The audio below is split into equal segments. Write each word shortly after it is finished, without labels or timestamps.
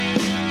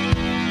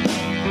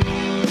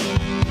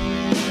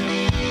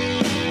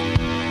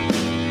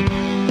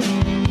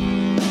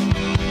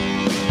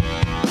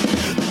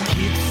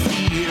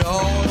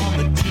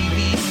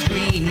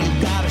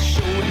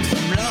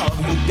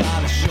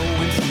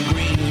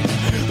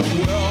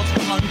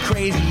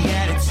crazy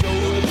and it's so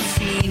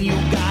obscene. You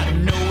gotta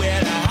know where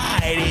to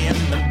hide in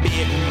the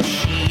big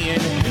machine.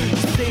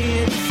 Say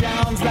it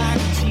sounds like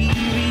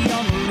TV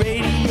on the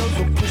radio,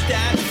 so push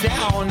that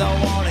sound. I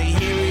wanna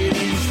hear it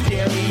in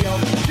stereo.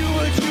 Do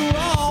what you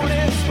want,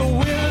 it's the will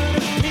of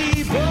the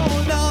people.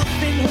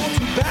 Nothing holds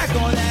you back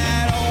on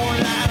that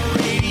online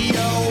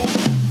radio.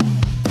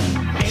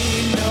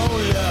 Ain't no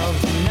love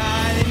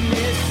tonight in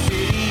this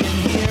city, and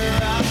here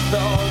I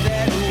thought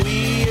that we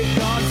had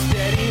gone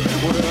steady.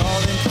 We're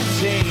all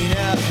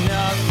entertainers,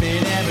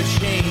 nothing ever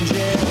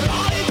changes. We're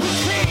all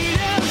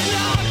entertainers,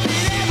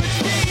 nothing ever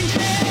changes.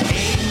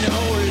 Ain't no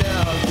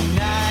love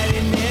tonight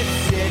in this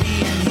city,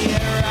 and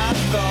here I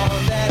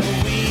thought that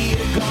we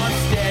had gone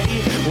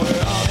steady.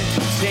 We're all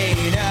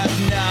entertainers,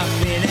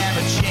 nothing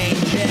ever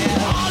changes.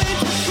 All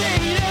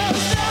entertainers,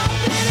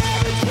 nothing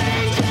ever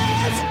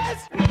changes.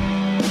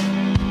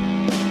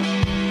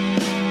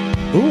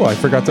 Ooh, I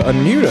forgot to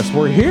unmute us.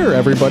 We're here,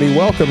 everybody.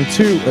 Welcome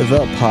to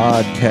the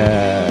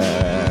podcast.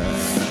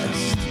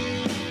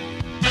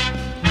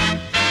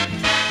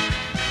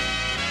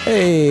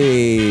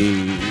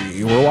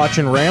 Hey, we're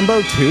watching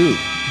Rambo II.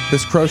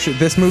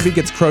 This movie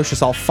gets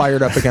Kroshus all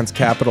fired up against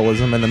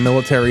capitalism and the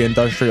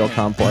military-industrial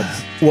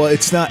complex. Well,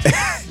 it's not.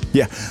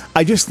 Yeah,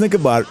 I just think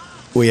about.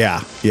 Well,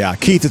 yeah.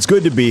 Keith, it's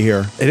good to be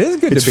here. It is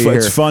good to be here.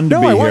 It's fun to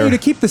be here. here. No, I want you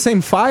to keep the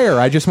same fire.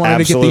 I just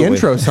wanted to get the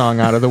intro song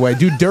out of the way.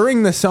 Dude,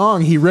 during the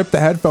song, he ripped the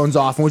headphones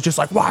off and was just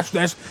like, watch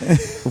this.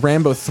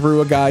 Rambo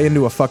threw a guy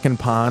into a fucking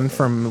pond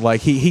from,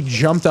 like, he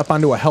jumped up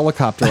onto a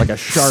helicopter like a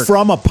shark.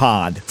 From a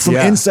pond. From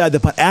inside the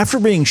pond. After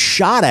being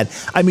shot at.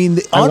 I mean,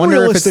 the I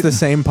wonder if it's the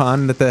same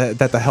pond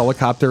that the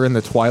helicopter in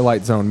the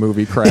Twilight Zone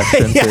movie crashed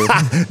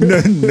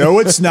into. No,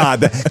 it's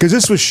not. Because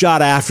this was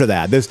shot after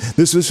that.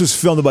 This was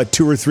filmed about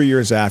 2 or 3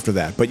 years after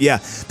that. But yeah,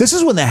 this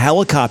is when the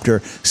helicopter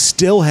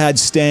still had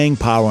staying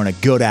power in a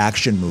good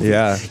action movie.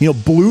 Yeah. You know,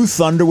 Blue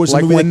Thunder was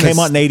like a movie that came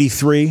out in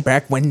 83.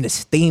 Back when the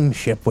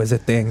steamship was a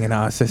thing in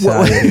our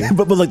society.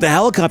 But like the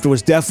helicopter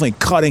was definitely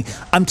cutting.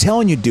 I'm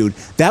telling you, dude,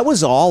 that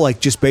was all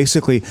like just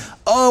basically,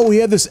 oh, we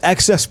have this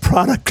excess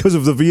product because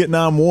of the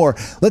Vietnam War.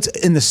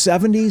 In the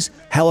 70s,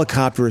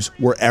 helicopters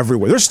were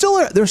everywhere. They're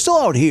still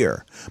out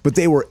here, but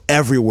they were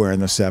everywhere in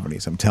the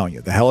 70s. I'm telling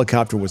you, the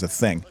helicopter was a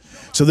thing.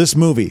 So this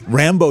movie,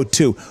 Rambo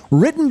II,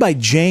 written by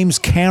James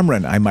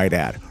Cameron, I might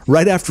add,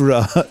 right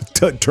after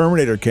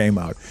Terminator came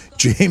out.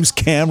 James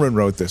Cameron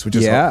wrote this, which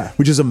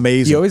is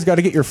amazing. You always got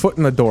to get your foot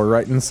in the door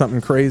writing something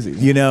crazy.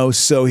 You know,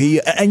 so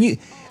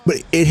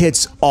but it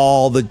hits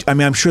all the, I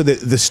mean, I'm sure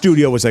that the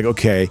studio was like,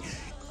 okay,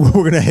 we're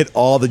going to hit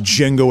all the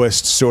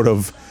jingoist sort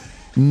of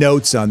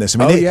notes on this.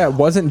 I mean,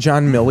 wasn't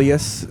John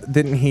Milius,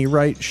 didn't he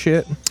write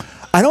shit?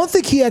 I don't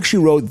think he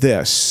actually wrote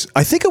this.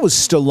 I think it was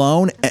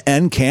Stallone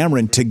and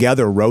Cameron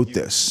together wrote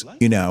this,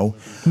 you know.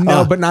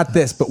 No, but not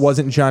this. But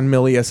wasn't John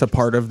Milius a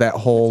part of that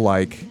whole,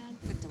 like,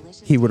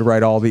 he would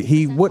write all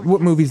the... What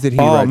movies did he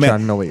write, man.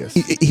 John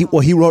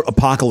Milius? He wrote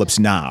Apocalypse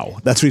Now.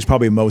 That's what he's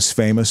probably most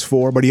famous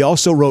for. But he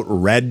also wrote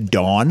Red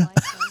Dawn,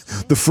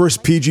 the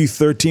first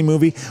PG-13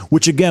 movie,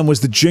 which, again,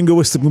 was the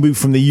jingoist movie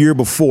from the year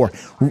before.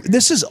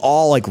 This is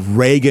all like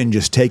Reagan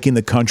just taking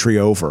the country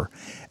over.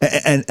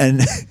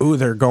 And ooh,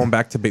 they're going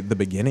back to the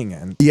beginning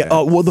end. Yeah.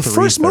 Well, the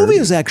first movie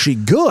is actually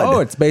good. Oh,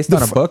 it's based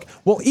on a book.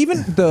 Well, even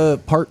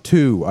the part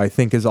 2, I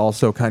think, is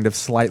also kind of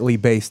slightly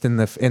based in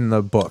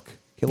the book.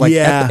 Like,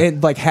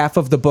 like half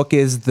of the book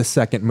is the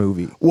second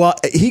movie. Well,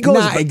 he goes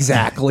not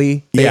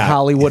exactly. They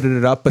Hollywooded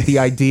it up, but the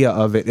idea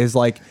of it is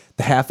like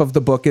the half of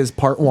the book is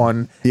part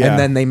 1, and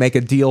then they make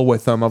a deal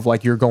with them of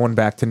like you're going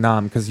back to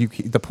Nam because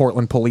the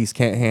Portland police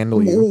can't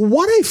handle you.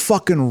 What a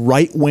fucking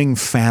right-wing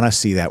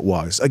fantasy that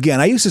was. Again,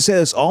 I used to say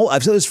this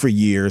I've said this for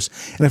years,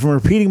 and if I'm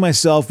repeating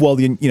myself, well,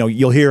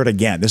 you'll hear it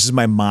again. This is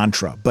my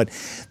mantra. But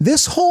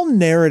this whole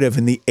narrative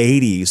in the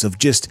 80s of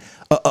just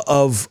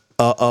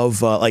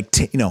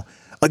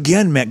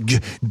again, man,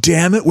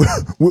 damn it,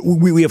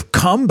 we have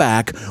come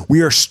back.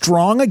 We are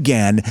strong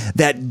again.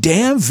 That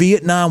damn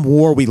Vietnam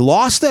War, we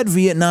lost that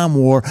Vietnam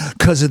War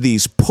because of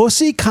these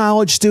pussy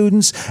college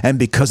students and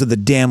because of the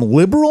damn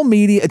liberal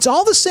media. It's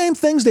all the same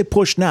things they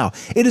push now.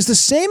 It is the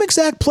same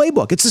exact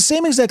playbook. It's the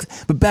same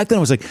exact, but back then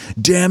it was like,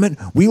 damn it,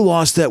 we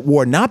lost that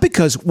war. Not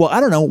because, well, I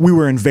don't know, we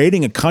were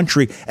invading a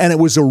country and it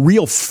was a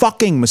real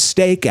fucking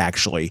mistake,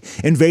 actually,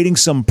 invading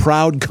some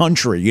proud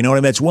country, you know what I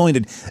mean? That's willing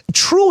to,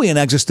 truly an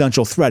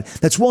existential threat.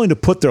 That's willing to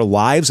put their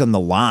lives on the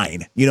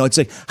line. You know, it's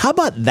like, how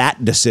about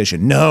that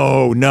decision?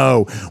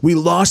 No, we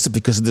lost it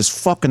because of this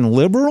fucking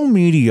liberal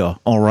media,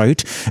 all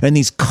right? And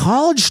these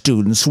college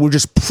students who were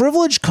just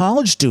privileged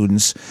college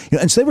students,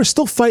 and so they were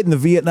still fighting the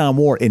Vietnam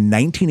War in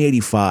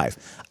 1985.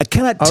 I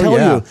cannot tell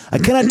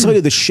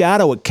you the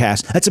shadow it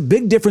cast. That's a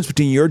big difference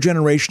between your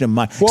generation and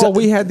mine. Well,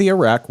 we had the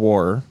Iraq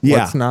War.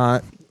 Yeah.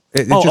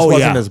 It just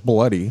wasn't as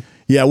bloody.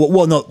 Yeah,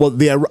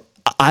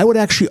 I would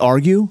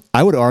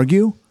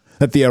argue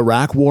that the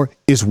Iraq War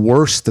is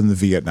worse than the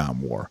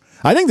Vietnam War.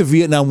 I think the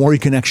Vietnam War you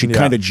can actually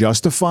kind of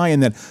justify,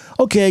 and then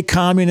okay,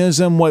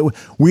 communism,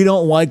 we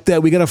don't like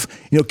that. We got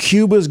to,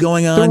 Cuba's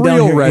going on the down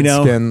real here.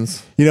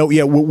 Redskins.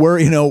 We're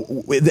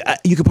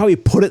you could probably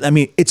put it. I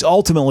mean, it's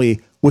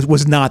ultimately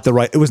was not the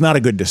right. It was not a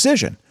good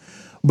decision.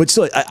 But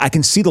still, I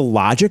can see the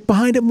logic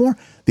behind it more.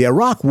 The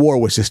Iraq War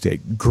was just a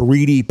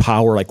greedy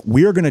power. Like,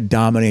 we're going to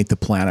dominate the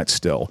planet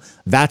still.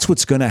 That's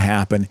what's going to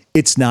happen.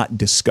 It's not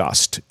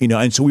discussed,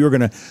 And so we were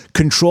going to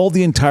control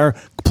the entire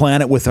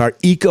planet with our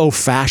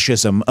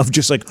eco-fascism of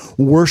just like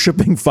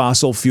worshiping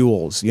fossil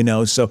fuels,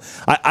 So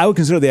I would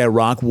consider the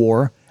Iraq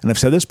War, and I've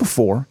said this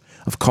before,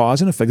 of cause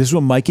and effect. This is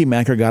when Mikey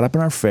Macker got up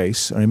in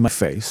in my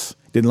face.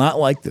 Did not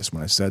like this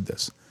when I said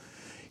this.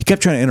 He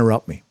kept trying to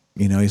interrupt me.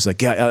 He's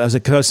like, yeah, I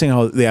was saying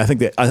how I think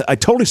that I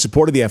totally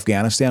supported the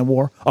Afghanistan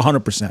war,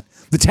 100%.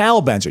 The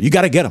Taliban's are, you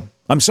got to get them.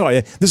 I'm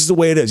sorry, this is the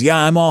way it is. Yeah,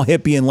 I'm all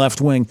hippie and left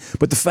wing,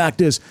 but the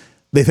fact is,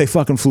 they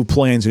fucking flew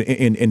planes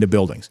into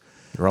buildings.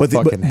 They're all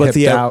fucking hipped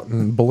out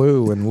and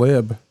blue and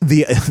lib.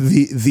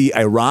 The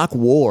Iraq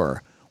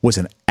war was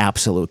an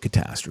absolute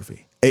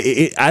catastrophe.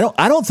 I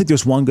don't think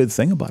there's one good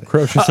thing about it.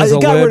 Kroshus is a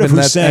lib,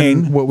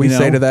 and what we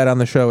say to that on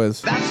the show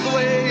is, That's the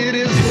way it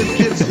is with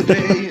kids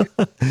today.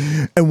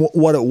 And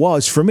what it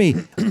was, for me,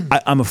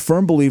 I'm a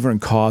firm believer in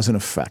cause and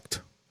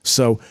effect.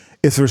 So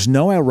if there's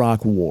no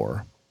Iraq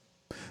war,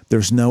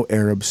 there's no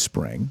Arab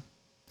Spring.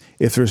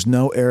 If there's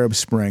no Arab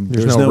Spring,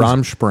 there's no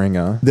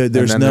Ramspringa.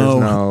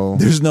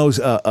 There's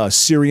no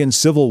Syrian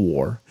civil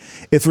war.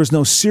 If there's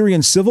no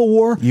Syrian civil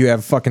war, you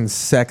have fucking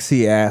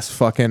sexy ass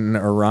fucking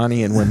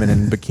Iranian women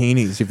in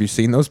bikinis. Have you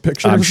seen those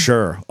pictures? I'm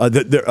sure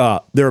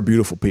they're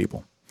beautiful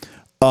people.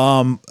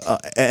 And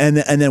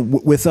then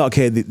with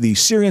the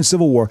Syrian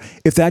civil war,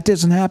 if that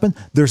doesn't happen,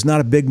 there's not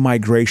a big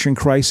migration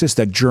crisis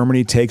that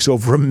Germany takes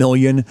over 1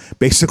 million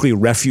basically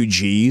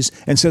refugees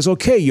and says,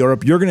 okay,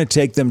 Europe, you're going to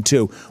take them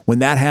too. When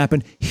that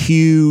happened,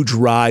 huge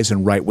rise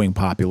in right-wing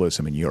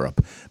populism in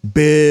Europe.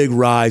 Big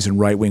rise in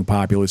right-wing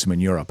populism in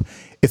Europe.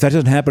 If that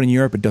doesn't happen in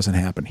Europe, it doesn't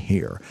happen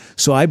here.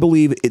 So I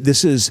believe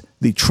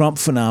the Trump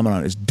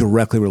phenomenon is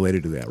directly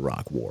related to the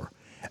Iraq war.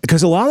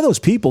 Because a lot of those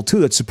people, too,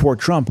 that support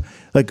Trump,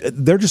 like,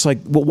 they're just like,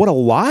 well, what a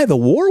lie the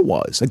war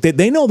was. Like,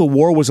 they know the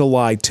war was a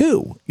lie,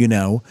 too,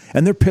 and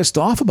they're pissed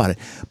off about it.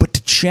 But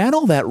to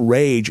channel that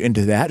rage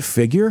into that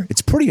figure,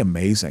 it's pretty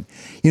amazing.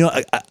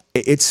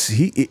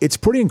 It's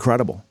pretty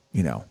incredible,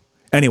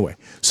 Anyway,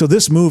 so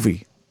this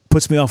movie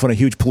puts me off on a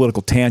huge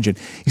political tangent.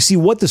 You see,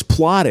 what this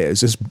plot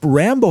is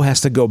Rambo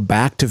has to go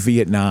back to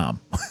Vietnam,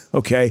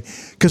 okay?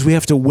 Because we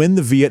have to win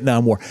the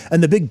Vietnam War.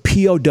 And the big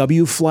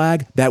POW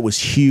flag, that was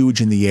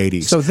huge in the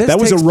 80s. So that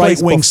was a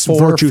right-wing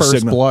virtue First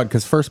signal. Blood,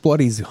 because First Blood,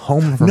 he's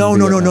home from No.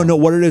 Vietnam.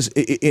 What it is,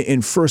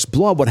 in First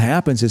Blood, what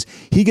happens is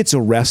he gets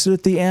arrested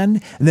at the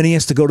end, and then he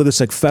has to go to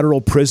this like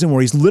federal prison where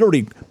he's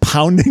literally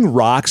pounding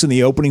rocks in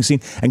the opening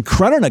scene. And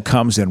Crenna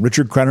comes in.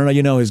 Richard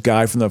Crenna, his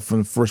guy from the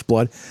First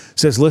Blood,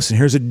 says, listen,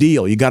 here's a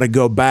deal. You got to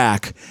go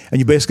back, and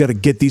you basically got to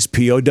get these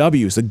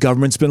POWs. The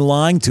government's been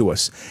lying to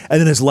us.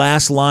 And then his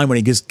last line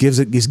when he's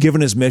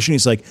given his mission,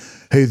 he's like,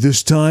 hey,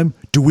 this time,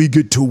 do we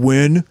get to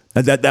win?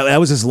 That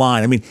was his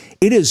line. I mean,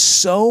 it is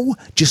so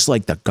just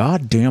like the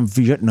goddamn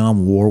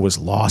Vietnam War was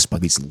lost by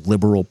these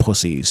liberal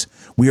pussies.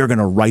 We are going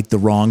to right the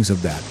wrongs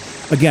of that.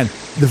 Again,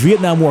 the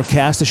Vietnam War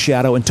cast a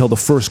shadow until the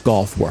first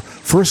Gulf War.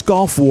 First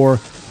Gulf War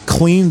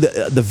cleaned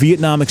the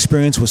Vietnam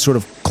experience was sort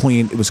of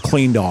clean. It was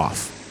cleaned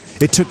off.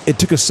 It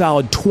took a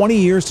solid 20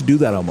 years to do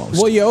that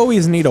almost. Well, you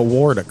always need a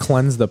war to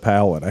cleanse the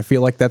palate. I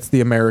feel like that's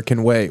the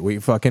American way. We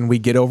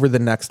get over the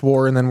next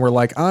war, and then we're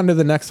like, on to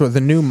the next war,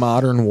 the new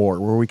modern war,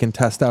 where we can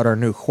test out our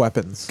new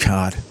weapons.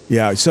 God.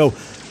 Yeah. So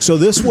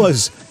this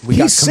was... we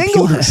got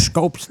computer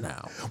scopes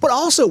now. But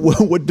also,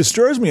 what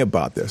disturbs me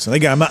about this, and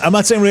again, I'm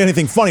not saying really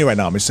anything funny right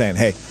now. I'm just saying,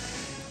 hey,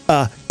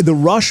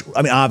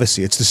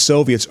 obviously, it's the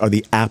Soviets are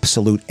the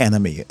absolute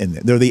enemy.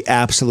 They're the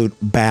absolute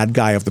bad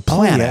guy of the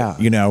planet,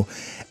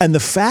 And the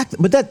fact,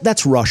 but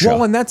that's Russia.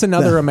 Well, and that's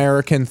another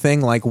American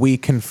thing. Like, we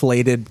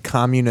conflated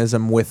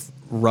communism with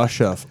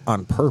Russia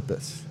on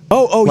purpose.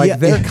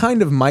 There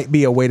kind of might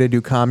be a way to do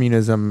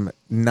communism,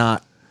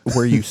 not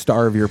where you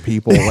starve your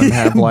people and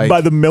have like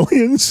by the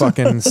millions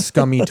fucking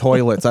scummy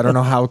toilets. I don't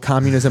know how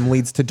communism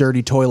leads to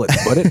dirty toilets,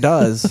 but it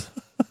does.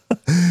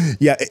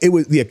 Yeah,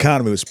 the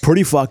economy was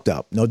pretty fucked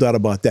up, no doubt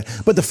about that.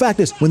 But the fact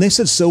is, when they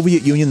said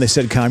Soviet Union, they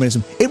said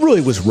communism. It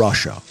really was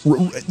Russia.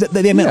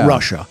 They meant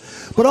Russia.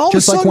 But all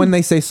just of a sudden, like when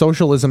they say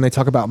socialism, they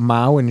talk about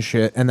Mao and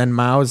shit, and then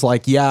Mao's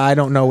like, "Yeah, I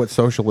don't know what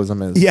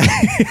socialism is. Yeah,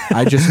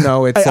 I just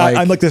know it's like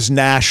I'm like this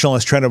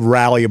nationalist trying to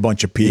rally a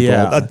bunch of people.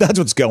 Yeah. That's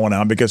what's going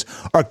on because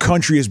our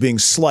country is being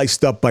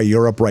sliced up by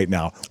Europe right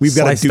now. We've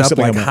got to do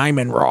something like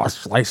Hyman Roth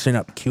slicing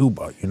up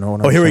Cuba. You know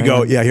what I'm saying? Here we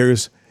go. Yeah,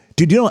 here's.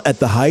 Dude, at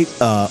the height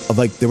of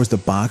there was the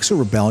Boxer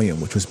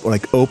Rebellion, which was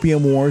like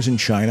opium wars in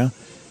China.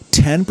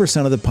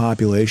 10% of the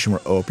population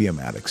were opium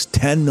addicts.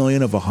 10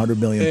 million of 100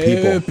 million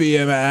people.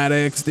 Opium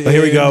addicts, dude.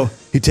 Here we go.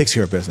 He takes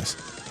care of business.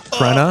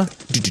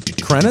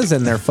 Crenna's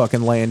in there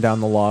fucking laying down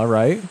the law,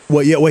 right?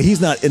 Well, yeah. Well,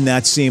 he's not in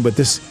that scene, but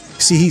this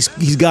See,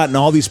 he's gotten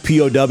all these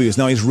POWs.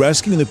 Now he's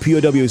rescuing the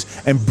POWs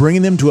and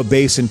bringing them to a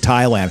base in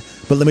Thailand.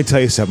 But let me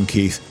tell you something,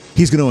 Keith.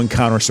 He's going to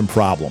encounter some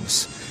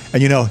problems.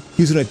 And,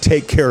 he's going to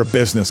take care of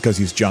business because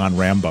he's John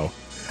Rambo.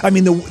 I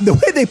mean, the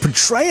way they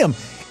portray him,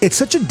 it's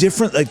such a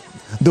different,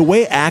 the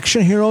way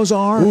action heroes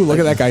are. Ooh, look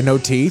at that guy, no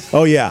teeth.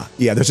 Oh, yeah.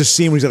 Yeah, there's a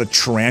scene where he's got a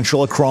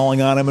tarantula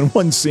crawling on him in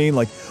one scene.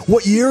 Like,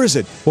 what year is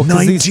it? Well,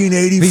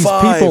 1985. These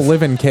people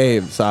live in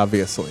caves,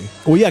 obviously.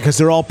 Well, yeah, because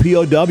they're all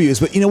POWs.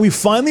 But, we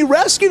finally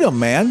rescued him,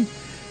 man.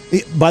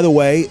 By the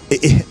way,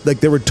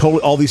 there were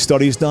totally all these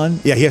studies done.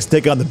 Yeah, he has to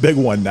take on the big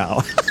one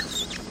now.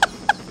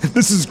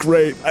 This is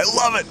great. I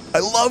love it. I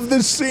love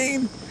this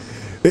scene.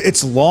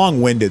 It's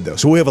long-winded, though,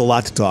 so we have a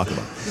lot to talk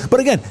about. But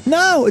again,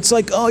 now it's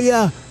like, oh,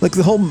 yeah, like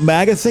the whole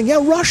MAGA thing. Yeah,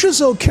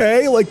 Russia's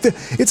okay.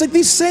 It's like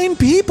these same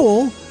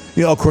people.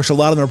 Of course, a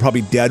lot of them are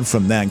probably dead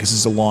from then because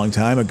it's a long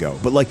time ago.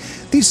 But,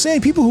 these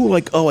same people who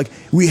are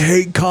we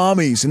hate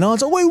commies. And now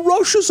it's like, wait,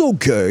 Russia's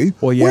okay.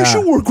 Well, yeah. We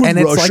should work with Russia. And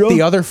it's like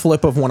the other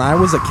flip of when I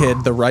was a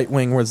kid, the right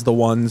wing was the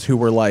ones who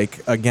were,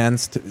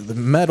 against the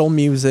metal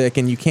music,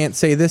 and you can't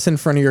say this in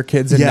front of your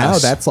kids. And now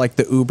that's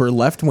the uber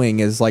left wing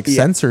is,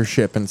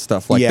 censorship and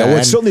stuff like that. Yeah,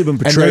 it's certainly been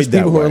portrayed that way. And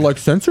there's people who are like,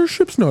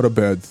 censorship's not a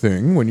bad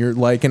thing when you're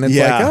and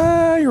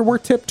it's we're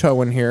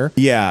tiptoeing here.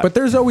 Yeah. But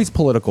there's always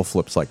political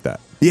flips like that.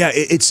 Yeah,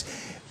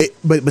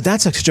 but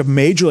that's such a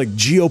major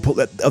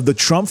geopolitical of the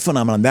Trump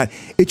phenomenon that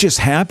it just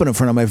happened in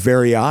front of my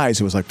very eyes.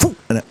 It was like,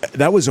 and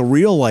that was a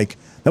real that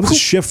was a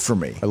shift for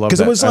me. I love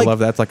that. I love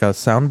that. It's like a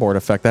soundboard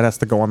effect that has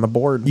to go on the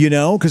board.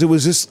 Because it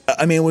was just.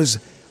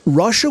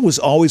 Russia was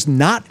always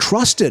not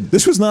trusted.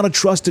 This was not a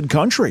trusted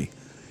country.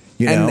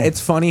 And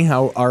it's funny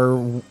how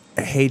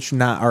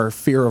our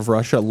fear of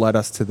Russia led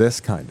us to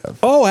this kind of.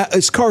 Oh,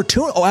 it's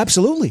cartoon. Oh,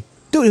 absolutely,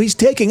 dude. He's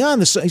taking on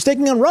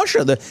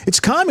Russia. It's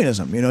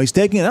communism. He's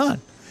taking it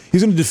on.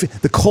 He's going to defeat.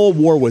 The Cold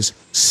War was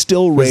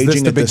still raging at this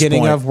point. Was this the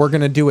beginning of we're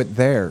going to do it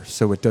there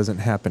so it doesn't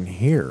happen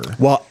here?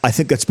 Well, I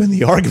think that's been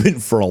the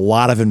argument for a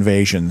lot of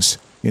invasions.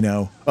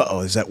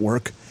 Does that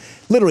work?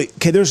 Literally,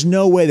 there's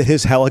no way that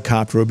his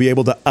helicopter would be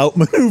able to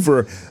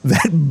outmaneuver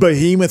that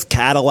behemoth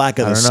Cadillac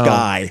of the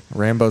sky.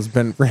 Rambo's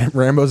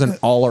an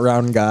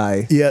all-around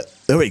guy. Yeah,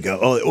 there we go.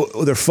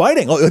 Oh, they're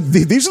fighting. Oh,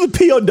 these are the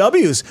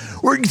POWs.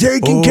 We're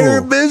taking care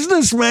of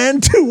business, man.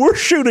 Too. We're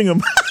shooting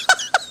them.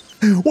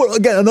 Well,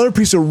 again, another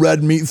piece of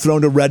red meat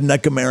thrown to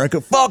redneck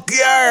America. Fuck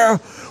yeah!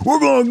 We're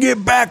gonna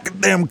get back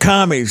at them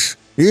commies.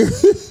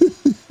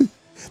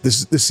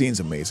 This scene's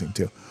amazing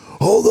too.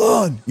 Hold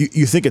on,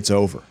 you think it's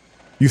over?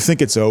 You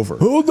think it's over?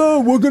 Hold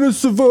on, we're gonna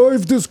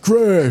survive this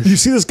crash. You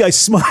see this guy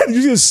smile? Did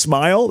you see his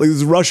smile? Like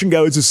this Russian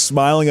guy was just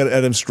smiling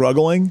at him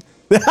struggling.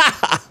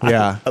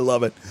 Yeah, I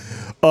love it.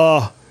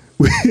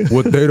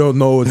 What they don't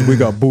know is we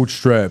got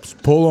bootstraps.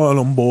 Pull on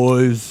them,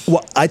 boys.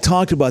 Well, I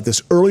talked about this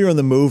earlier in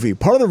the movie.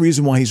 Part of the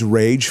reason why he's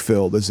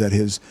rage-filled is that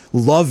his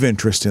love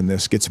interest in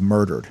this gets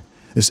murdered.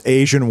 This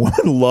Asian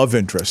woman love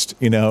interest,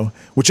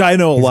 which I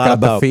know a lot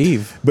about. He's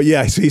got the feeve. But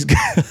yeah, he's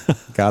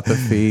got the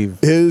feeve.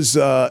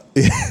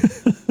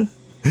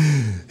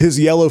 His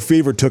yellow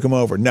fever took him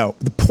over. No,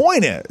 the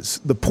point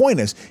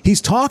is,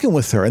 he's talking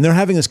with her, and they're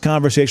having this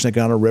conversation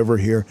on a river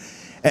here.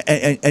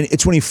 And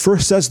it's when he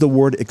first says the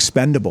word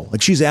expendable.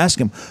 Like she's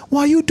asking him,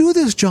 why you do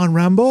this, John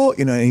Rambo?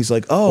 And he's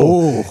like,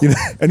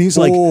 and he's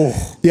like,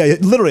 yeah,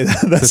 literally.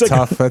 That's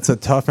a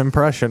tough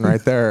impression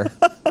right there.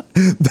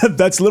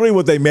 That's literally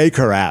what they make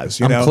her as.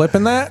 I'm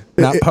clipping that,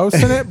 not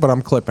posting it, but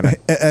I'm clipping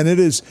it. And it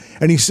is.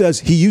 And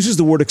he uses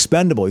the word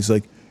expendable. He's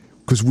like,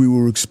 because we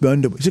were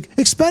expendable. He's like,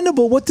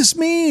 expendable? What does this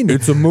mean?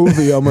 It's a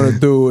movie I'm going to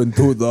do in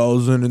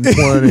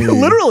 2020.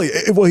 Literally.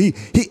 Well,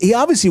 he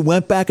obviously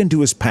went back into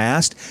his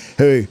past.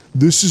 Hey,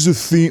 this is a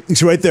theme.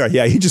 He's right there.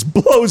 Yeah, he just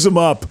blows him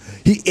up.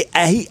 He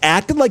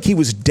acted like he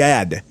was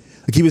dead.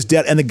 Like he was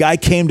dead. And the guy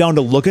came down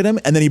to look at him,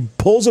 and then he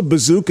pulls a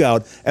bazooka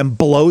out and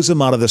blows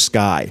him out of the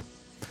sky.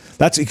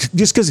 That's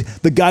just because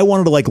the guy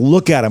wanted to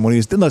look at him when he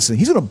was. Listen,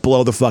 he's going to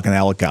blow the fucking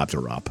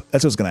helicopter up.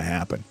 That's what's going to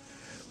happen.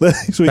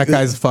 That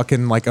guy's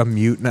fucking a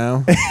mute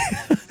now.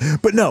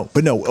 But no.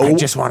 I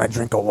just want a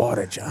drink of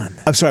water, John.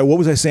 I'm sorry. What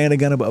was I saying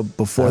again about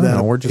before that?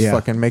 No, we're just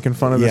fucking making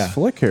fun of this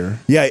flick here.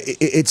 Yeah,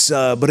 it's.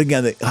 But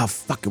again, it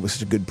was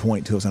such a good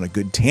point too. I was on a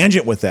good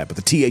tangent with that, but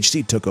the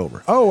THC took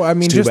over. Oh, I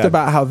mean, just bad.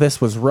 About how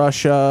this was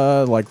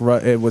Russia,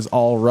 it was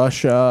all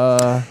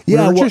Russia.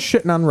 Yeah, we're just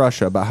shitting on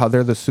Russia about how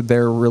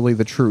they're really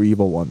the true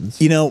evil ones.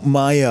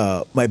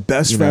 My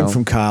best friend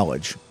from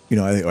college.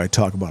 I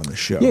talk about on the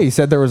show. Yeah, you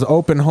said there was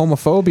open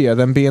homophobia,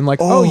 them being like,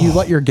 you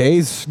let your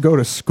gays go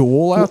to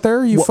school out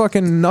there, you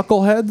fucking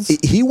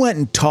knuckleheads? He went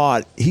and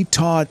taught, he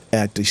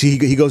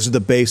goes to the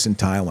base in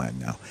Thailand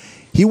now.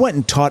 He went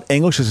and taught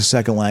English as a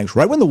second language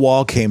right when the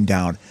wall came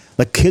down.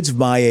 Like kids of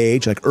my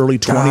age, like early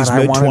 20s,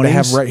 mid-20s. I wanted to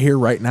have right here,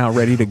 right now,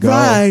 ready to go.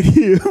 Right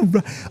here.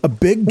 A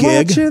big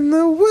gig. Watching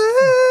the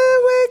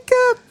world wake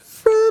up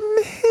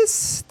from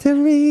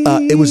history.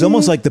 It was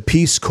almost like the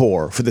Peace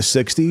Corps for the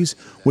 60s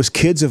was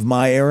kids of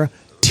my era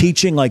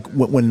teaching like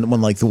when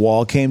like the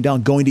wall came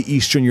down, going to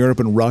Eastern Europe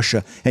and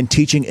Russia and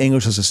teaching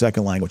English as a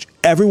second language.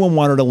 Everyone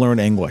wanted to learn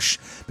English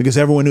because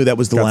everyone knew that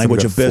was the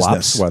language of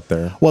business. What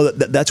there? Well,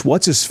 that's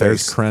what's his face.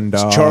 There's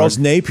Crendog. Charles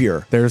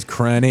Napier. There's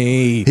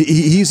Crenny.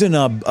 He's in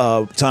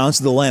Silence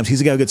of the Lambs. He's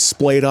the guy who gets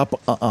splayed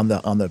up on the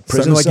prison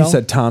Something like cell. you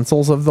said,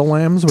 Tonsils of the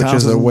Lambs, which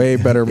is a way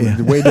better,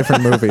 way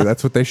different movie.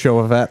 That's what they show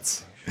of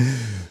vets.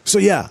 So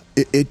yeah,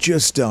 it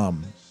just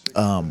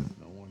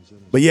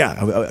but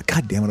yeah,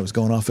 God damn it, I was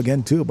going off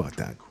again too about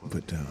that.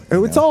 But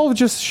it's all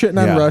just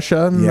shitting on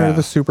Russia and they're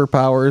the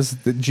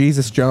superpowers. The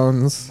Jesus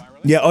Jones.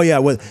 Yeah. Oh yeah.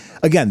 Well,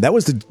 again, that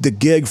was the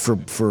gig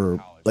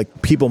for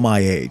like people my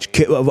age,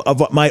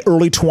 of my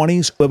early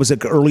 20s. It was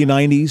like early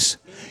 90s.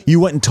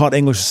 You went and taught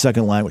English as a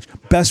second language.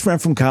 Best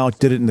friend from college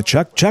did it in the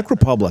Czech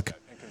Republic,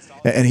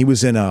 and he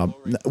was in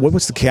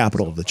what's the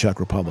capital of the Czech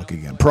Republic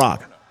again?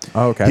 Prague.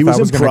 Oh, okay. He was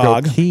in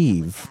Prague. Prague.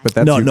 Kyiv, but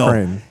that's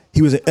Ukraine. No.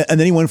 He was, and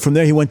then he went from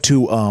there. He went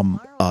to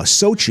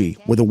Sochi,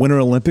 where the Winter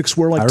Olympics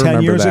were like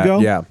 10 years ago.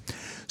 Yeah.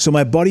 So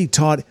my buddy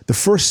taught the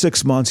first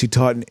 6 months. He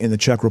taught in the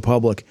Czech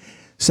Republic.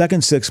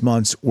 Second 6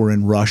 months were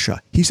in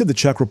Russia. He said the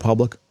Czech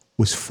Republic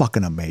was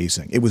fucking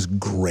amazing. It was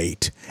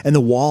great, and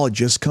the wall had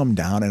just come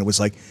down, and it was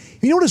like,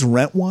 you know what his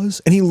rent was?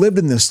 And he lived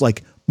in this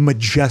like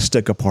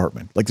majestic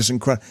apartment, like this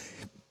incredible.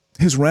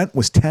 His rent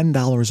was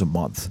 $10 a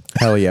month.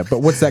 Hell yeah! But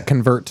what's that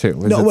convert to?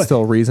 Is it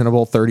still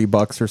reasonable?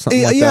 $30 or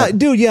something like that? Yeah,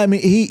 dude. Yeah, I mean,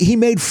 he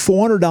made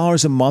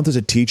 $400 a month as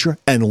a teacher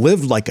and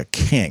lived like a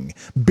king.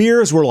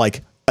 Beers were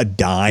like a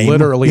dime.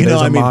 Literally,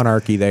 there's a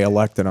monarchy. They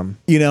elected him.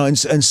 You know, and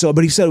so,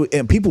 but he said,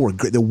 and people were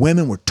great. The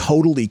women were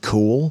totally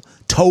cool.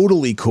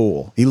 Totally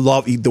cool.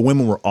 The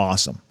women were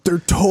awesome. They're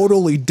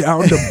totally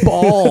down to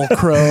ball,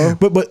 Crow.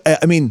 But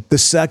I mean, the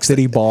sex. Did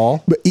he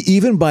ball? But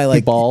even by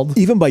like,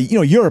 even by,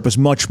 Europe is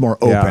much more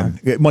open,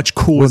 much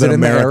cooler than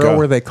America. Was it in the era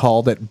where they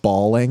called it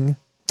balling?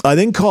 I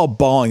didn't call it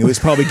balling. It was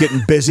probably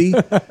getting busy.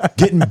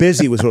 Getting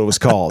busy was what it was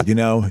called, Doing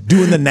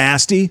the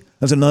nasty.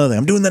 That's another thing.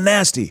 I'm doing the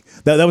nasty.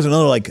 That was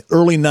another like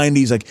early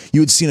 90s. Like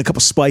you had seen a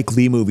couple Spike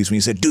Lee movies when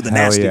you said, do the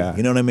nasty. Yeah.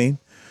 You know what I mean?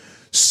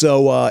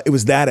 So it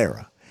was that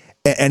era.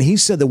 And he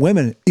said the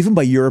women, even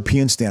by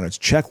European standards,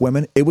 Czech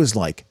women, it was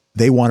like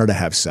they wanted to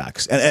have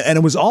sex. And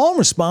it was all in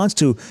response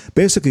to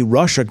basically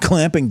Russia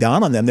clamping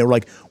down on them. They were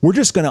like, we're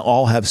just going to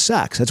all have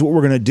sex. That's what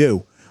we're going to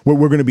do.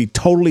 We're going to be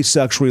totally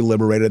sexually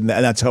liberated, and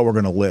that's how we're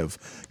going to live.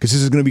 Because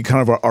this is going to be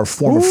kind of our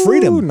form of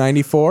freedom.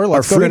 94.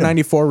 Let's go to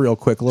 94 real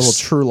quick. A little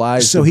True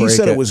Lies. So he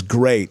said it was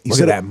great.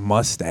 Look at that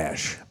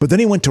mustache. But then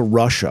he went to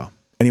Russia,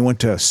 and he went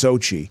to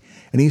Sochi,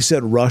 and he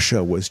said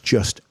Russia was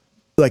just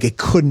like it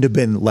couldn't have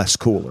been less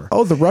cooler.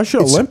 Oh, the Russia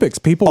Olympics.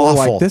 People were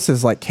like, this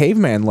is like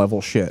caveman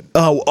level shit.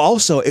 Oh,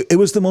 also, it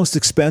was the most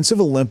expensive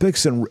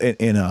Olympics in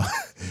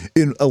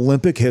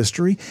Olympic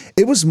history.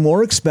 It was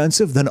more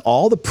expensive than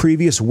all the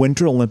previous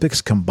Winter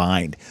Olympics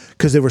combined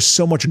because there was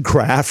so much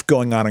graft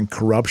going on and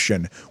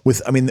corruption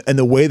and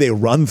the way they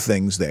run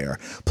things there.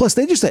 Plus,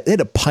 they had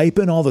to pipe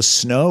in all the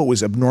snow. It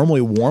was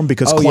abnormally warm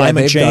because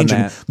climate change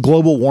and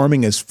global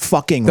warming is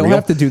fucking real. They'll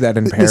have to do that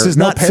in Paris. This is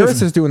not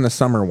Paris is doing the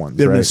summer ones,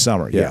 in right? the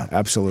summer, yeah,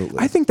 absolutely.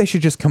 I think they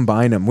should just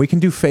combine them. We can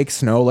do fake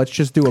snow. Let's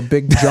just do a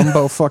big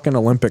jumbo fucking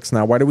Olympics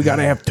now. Why do we got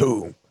to have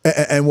two?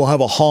 And we'll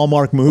have a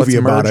Hallmark movie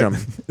about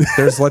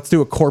it. Let's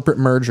do a corporate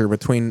merger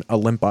between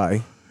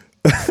Olympi.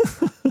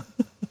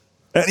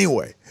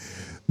 Anyway,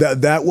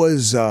 that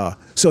was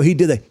so he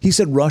did that. He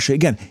said Russia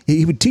again.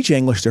 He would teach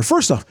English there.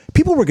 First off,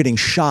 people were getting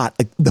shot.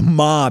 Like the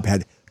mob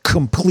had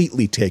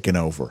completely taken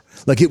over.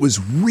 Like it was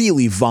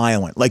really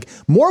violent. Like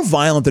more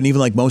violent than even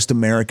like most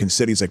American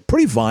cities. Like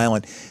pretty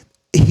violent.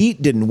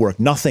 Heat didn't work.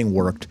 Nothing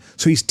worked.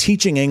 So he's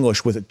teaching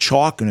English with a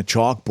chalk and a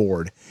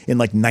chalkboard in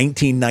like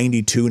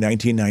 1992,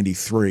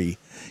 1993.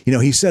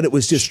 He said it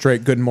was just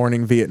straight Good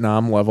Morning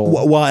Vietnam level.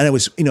 Well, and it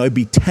was, it'd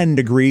be 10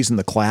 degrees in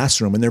the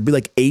classroom and there'd be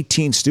like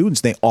 18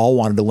 students. They all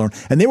wanted to learn.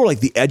 And they were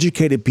like the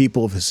educated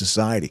people of his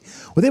society.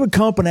 Well, they would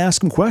come up and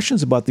ask him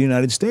questions about the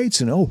United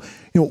States. And,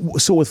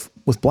 so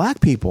with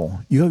black people,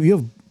 you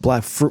have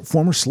black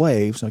former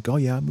slaves. Like, oh,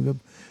 yeah,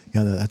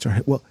 that's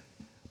right. Well,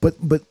 but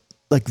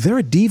like they're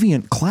a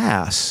deviant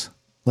class.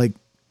 Like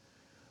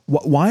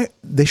why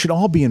they should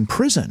all be in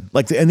prison.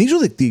 Like, and these are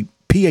like the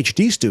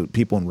PhD student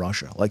people in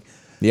Russia. Like,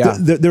 yeah,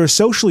 they're a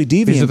socially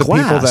deviant class. These are the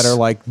people that are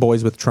like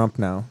boys with Trump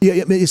now.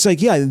 Yeah, it's like,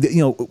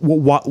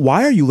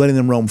 why are you letting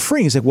them roam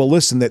free? He's like, well,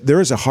 listen,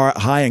 there is a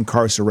high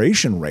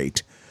incarceration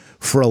rate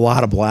for a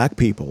lot of black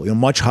people.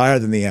 Much higher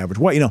than the average.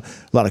 A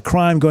lot of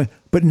crime going,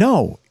 but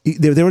no,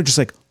 they were just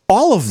like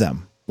all of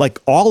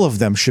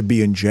them should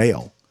be in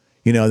jail.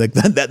 Like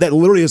that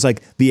literally is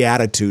like the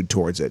attitude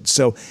towards it.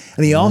 So,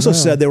 and he also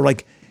said they were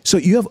like, so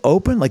you have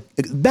open, like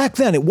back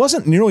then it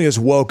wasn't nearly as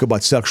woke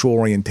about sexual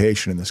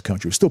orientation in this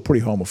country. It was still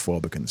pretty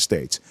homophobic in the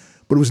States,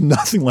 but it was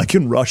nothing like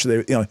in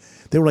Russia.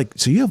 They were like,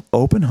 so you have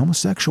open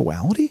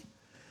homosexuality?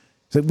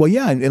 It's like, well,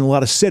 yeah, in a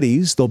lot of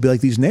cities, there'll be like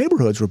these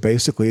neighborhoods where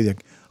basically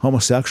like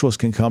homosexuals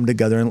can come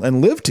together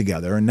and live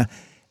together. And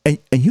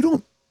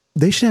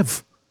they should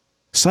have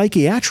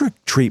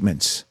psychiatric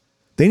treatments.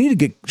 They need to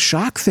get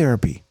shock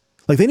therapy.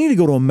 Like they need to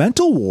go to a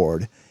mental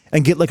ward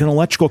and get like an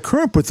electrical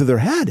current put through their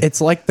head. It's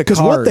like the cars.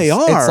 Because what they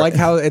are.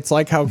 It's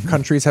like how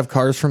countries have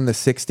cars from the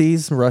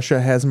 60s. Russia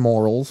has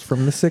morals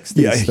from the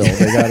 60s still.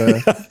 They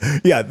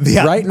gotta.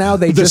 yeah. Right now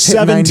they just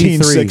hit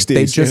 93.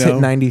 They just hit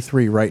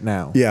 93 right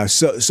now. Yeah.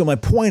 So my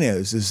point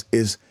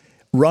is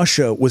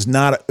Russia was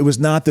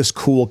not this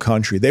cool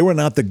country. They were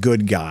not the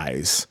good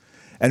guys.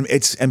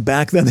 And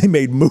back then they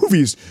made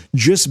movies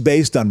just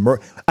based on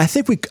I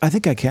think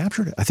I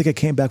captured it. I think I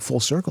came back full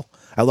circle.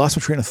 I lost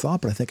my train of thought,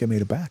 but I think I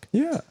made it back.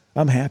 Yeah.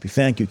 I'm happy.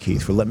 Thank you,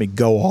 Keith, for letting me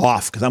go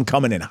off because I'm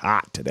coming in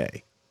hot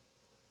today.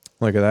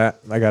 Look at that.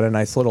 I got a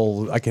nice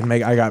little I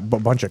got a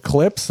bunch of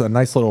clips, a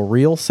nice little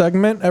reel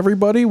segment,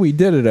 everybody. We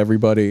did it,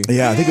 everybody.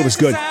 Yeah, I think it was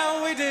good.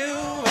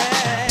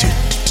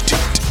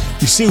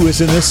 You see who is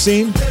in this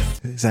scene?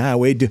 Is that how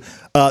we do?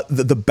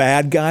 The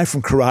bad guy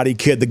from Karate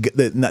Kid,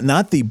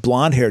 not the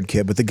blonde-haired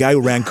kid, but the guy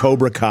who ran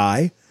Cobra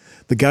Kai,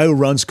 the guy who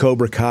runs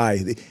Cobra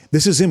Kai.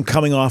 This is him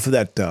coming off of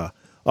that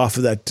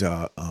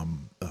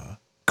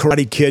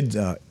Karate Kid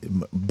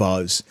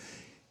buzz.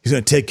 He's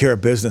going to take care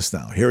of business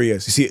now. Here he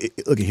is. You see,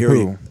 look at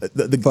here.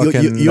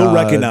 You'll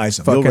recognize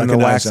him. Fucking the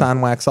wax on,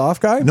 wax off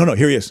guy. No.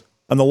 Here he is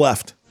on the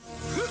left.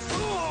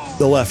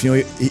 The left,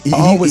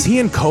 was he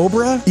in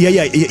Cobra?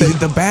 Yeah.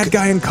 The bad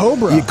guy in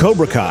Cobra.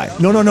 Cobra Kai.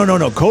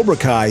 No. Cobra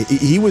Kai.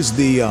 He was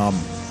the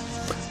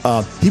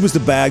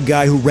bad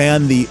guy who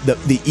ran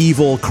the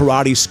evil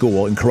karate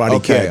school in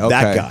Karate Kid. Okay.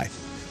 That guy.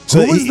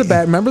 So who was the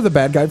bad? Remember the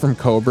bad guy from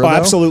Cobra? Oh,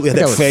 absolutely.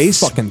 That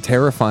face, fucking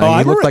terrifying.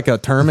 He looked like a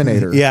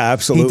Terminator. Yeah,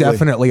 absolutely. He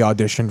definitely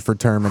auditioned for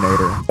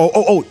Terminator.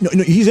 No,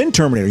 he's in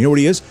Terminator. You know what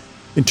he is?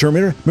 In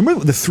Terminator,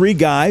 remember the three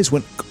guys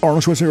when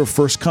Arnold Schwarzenegger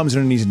first comes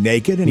in and he's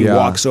naked and he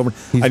walks over.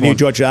 I need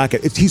your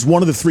jacket. He's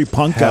one of the three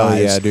punk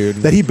guys. Yeah, dude.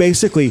 That he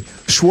basically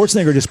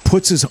Schwarzenegger just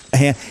puts his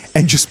hand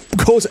and just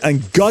goes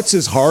and guts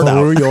his heart out.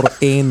 Through your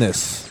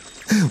anus.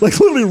 Like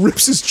literally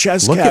rips his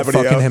chest cavity out. Look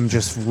at fucking him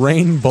just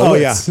rain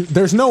bullets. Oh, yeah.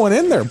 There's no one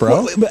in there,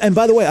 bro. Well, and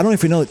by the way, I don't know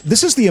if you know,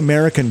 this is the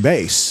American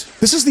base.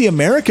 This is the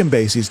American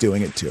base he's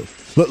doing it to.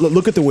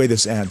 Look at the way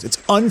this ends. It's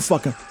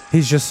unfucking.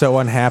 He's just so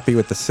unhappy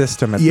with the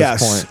system at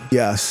this point.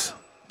 Yes.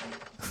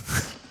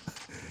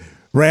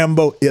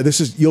 Rambo. Yeah,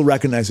 you'll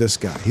recognize this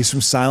guy. He's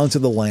from Silence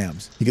of the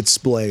Lambs. He gets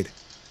splayed.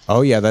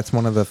 Oh yeah, that's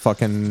one of the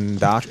fucking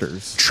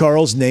doctors.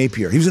 Charles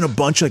Napier. He was in a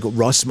bunch of like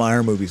Russ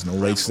Meyer movies in the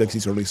late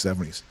 60s, early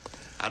 70s.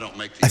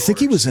 I think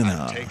he was in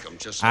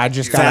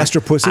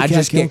Faster Pussycat. I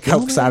just get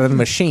cokes out of the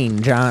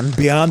machine, John.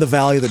 Beyond the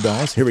Valley of the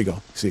Dolls. Here we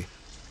go. See.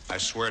 I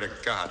swear to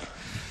God,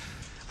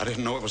 I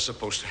didn't know it was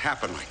supposed to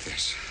happen like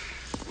this.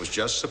 It was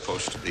just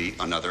supposed to be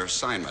another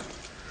assignment.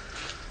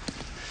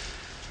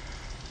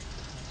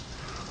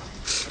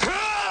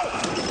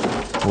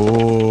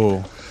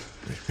 Oh.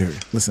 Here,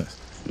 listen.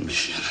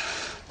 Mission.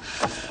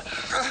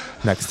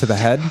 Next to the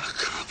head?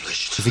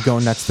 Accomplished. Is he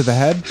going next to the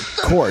head? Of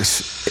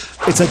course.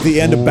 It's like the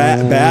end of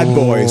Bad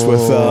Boys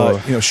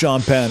with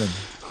Sean Penn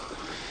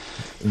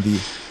and the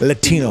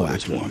Latino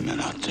actor. There's more men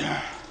out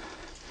there.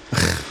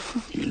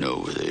 You know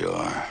where they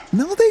are.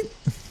 No, they.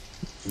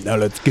 Now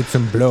let's get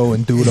some blow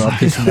and do it off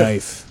this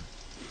knife.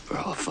 Or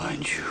I'll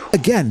find you.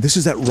 Again, this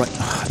is that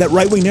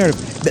right-wing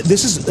narrative.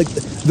 This is like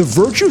the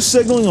virtue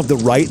signaling of the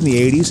right in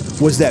the 80s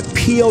was that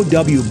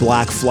POW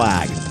black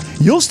flag.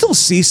 You'll still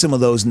see some of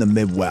those in the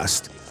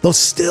Midwest. They'll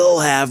still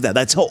have that.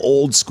 That's how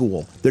old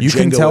school their You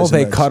can tell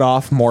they is. cut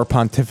off more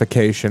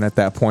pontification at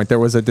that point. There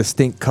was a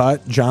distinct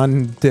cut.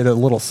 John did a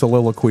little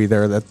soliloquy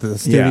there that the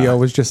studio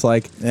was just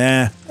like,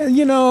 this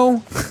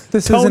Tone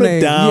isn't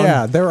it down.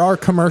 Yeah, there are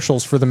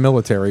commercials for the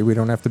military. We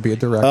don't have to be a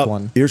direct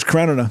one. Here's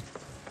Krenina.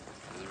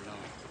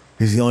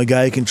 He's the only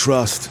guy you can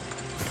trust.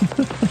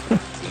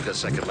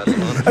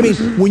 I mean,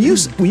 when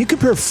you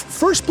compare,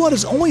 First Blood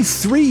is only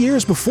 3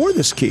 years before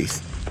this,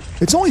 Keith.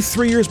 It's only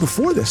 3 years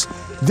before this.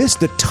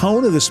 The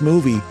tone of this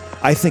movie,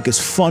 I think, is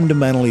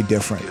fundamentally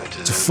different.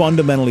 It's a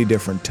fundamentally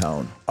different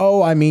tone.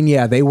 Oh, I mean,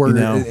 yeah, they were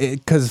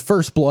because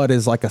First Blood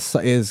is like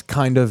is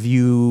kind of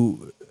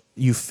you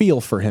feel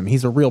for him.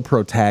 He's a real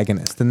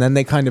protagonist, and then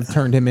they kind of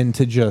turned him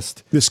into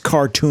just this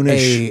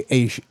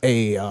cartoonish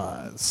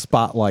a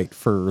spotlight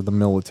for the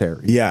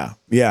military. Yeah.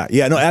 No,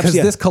 absolutely. Because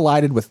this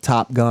collided with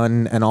Top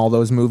Gun and all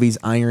those movies.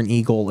 Iron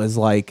Eagle is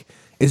like,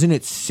 isn't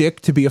it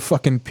sick to be a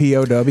fucking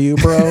POW,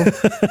 bro?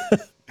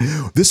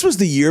 This was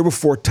the year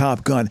before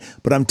Top Gun,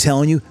 but I'm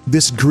telling you,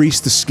 this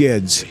greased the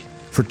skids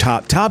for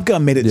Top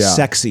Gun. Made it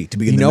sexy to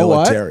be in the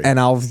military. What? And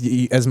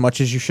as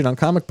much as you shit on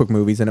comic book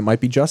movies, and it might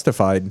be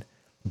justified,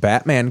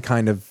 Batman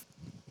kind of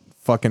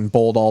fucking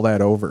bowled all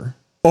that over.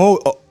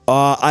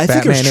 I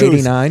think there's truth.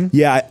 89?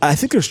 Yeah, I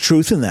think there's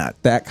truth in that.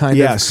 That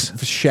kind of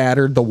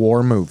shattered the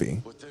war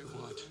movie.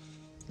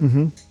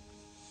 Mm-hmm.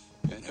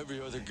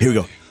 Here we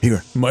go.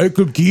 Here.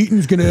 Michael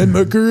Keaton's gonna end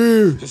my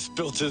career. He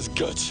spilt his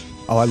guts.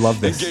 Oh, I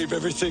love this. And gave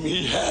everything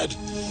he had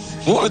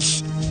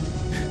once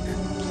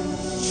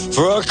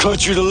for our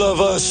country to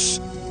love us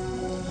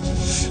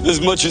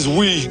as much as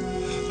we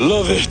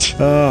love it.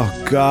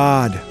 Oh,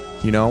 God.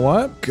 You know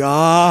what?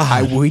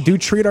 God. We do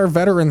treat our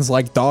veterans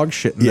like dog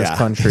shit in this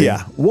country.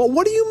 Yeah.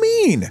 What do you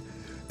mean?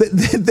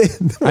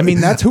 I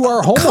mean, that's who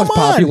our homeless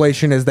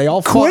population is. They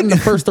all fought in the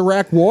first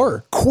Iraq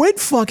War. Quit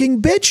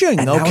fucking bitching.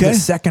 And now the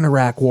second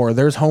Iraq War,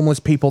 there's homeless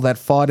people that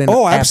fought in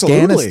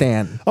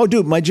Afghanistan. Oh,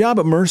 dude, my job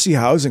at Mercy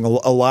Housing, a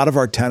lot of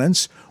our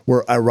tenants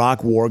were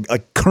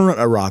current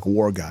Iraq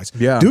War guys.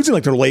 Yeah. Dudes in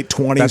like their late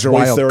 20s, early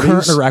 30s.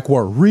 Current Iraq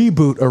War,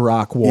 reboot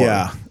Iraq War.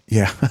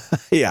 Yeah.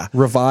 Yeah.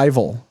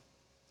 Revival.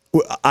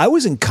 I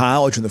was in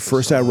college when the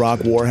first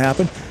Iraq War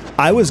happened.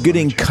 I was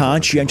getting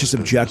conscientious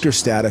objector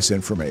status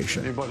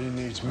information.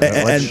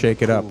 Let's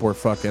shake it up. We're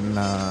fucking,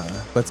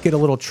 let's get a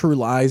little True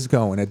Lies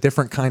going, a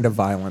different kind of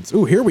violence.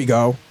 Ooh, here we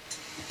go.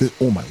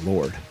 Oh, my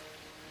Lord.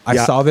 I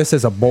saw this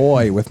as a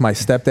boy with my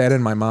stepdad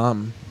and my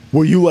mom.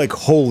 Were you like,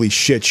 holy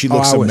shit, she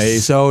looks amazing? I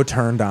was so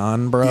turned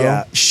on, bro.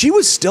 Yeah, she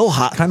was still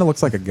hot. Kind of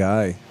looks like a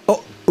guy.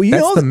 Oh, well,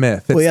 that's the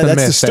myth. It's the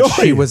myth the story. that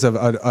she was a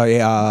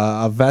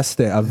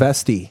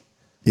vestie.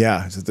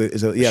 Yeah,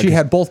 she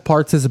had both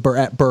parts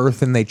at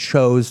birth, and they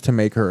chose to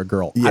make her a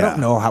girl. Yeah. I don't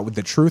know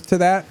the truth to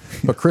that,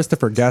 but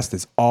Christopher Guest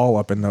is all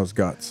up in those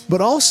guts.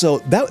 But also,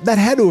 that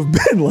had to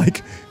have been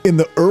like in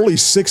the early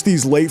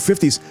 60s, late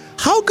 50s.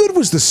 How good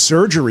was the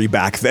surgery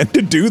back then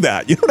to do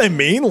that? You know what I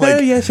mean?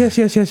 Like, yes.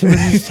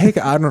 Just take.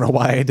 I don't know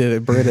why I did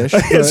it British.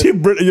 Is he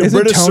British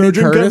Tony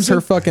surgeon Curtis, her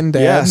fucking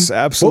dad? Yes,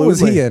 absolutely. What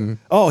was he in?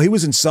 Oh, he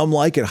was in Some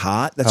Like It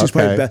Hot. That's just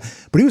probably bad.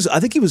 But he was. I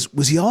think he was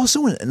he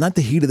also in Not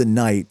the Heat of the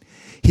Night?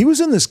 He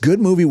was in this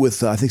good movie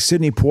with, I think,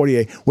 Sidney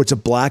Poitier, where it's a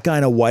black guy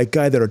and a white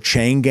guy that are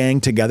chain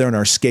gang together and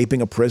are escaping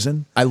a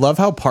prison. I love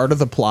how part of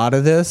the plot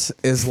of this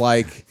is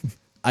like,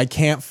 I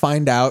can't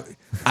find out.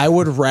 I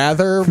would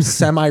rather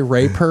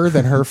semi-rape her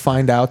than her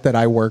find out that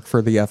I work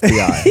for the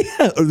FBI.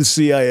 Yeah, or the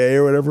CIA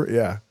or whatever.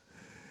 Yeah.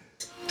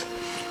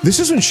 This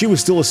is when she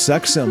was still a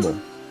sex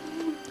symbol.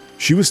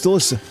 She was still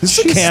This is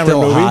a Cameron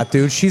still movie. Hot,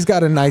 dude. She's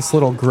got a nice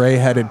little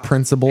gray-headed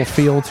principal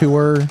feel to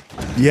her.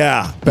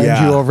 Yeah.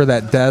 Bend you over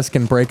that desk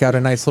and break out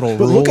a nice little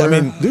ruler. Look, I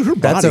mean, dude, her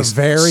that's body's a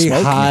very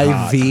high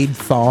hot. V'd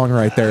thong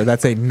right there.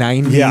 That's a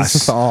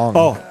 90s thong.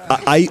 Oh,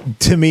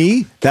 to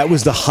me, that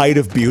was the height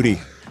of beauty.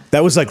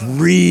 That was like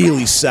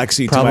really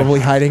sexy.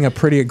 Probably hiding a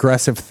pretty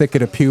aggressive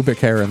thicket of pubic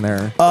hair in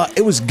there.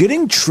 It was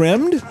getting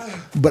trimmed,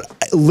 but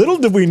little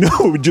did we know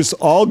it would just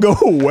all go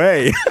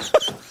away.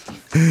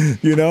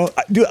 You know,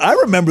 dude, I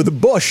remember the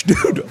Bush,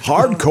 dude,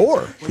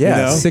 hardcore. Yeah,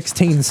 you know?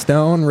 16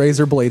 stone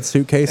razor blade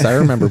suitcase. I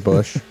remember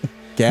Bush.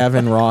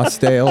 Gavin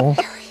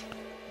Rossdale.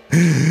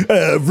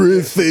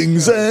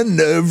 Everything's and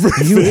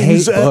everything's. You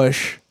hate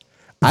Bush.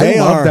 I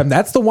love them.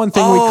 That's the one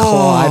thing we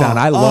collide on.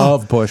 I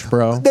love Bush,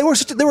 bro. They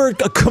were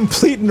a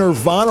complete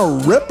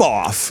Nirvana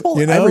ripoff. Well,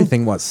 you know?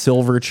 Everything was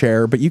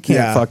Silverchair, but you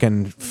can't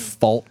fucking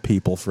fault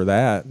people for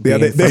that. Yeah,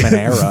 from an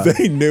era.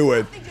 They knew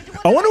it.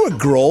 I wonder what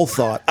Grohl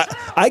thought.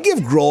 I give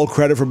Grohl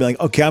credit for being like,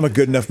 okay, I'm a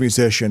good enough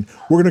musician.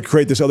 We're going to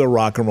create this other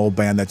rock and roll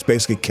band that's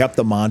basically kept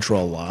the mantra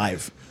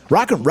alive.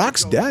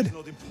 Rock's dead.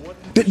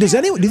 Do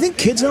you think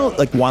kids now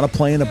like want to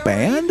play in a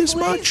band as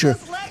much, or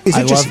is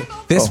it just?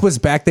 This was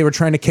back. They were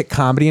trying to kick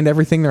comedy and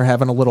everything. They're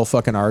having a little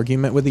fucking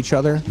argument with each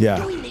other.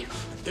 Yeah.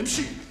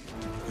 MC, you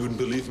wouldn't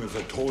believe me if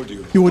I told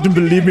you. You wouldn't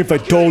believe me if I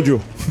told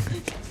you.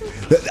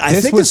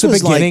 This was the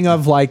beginning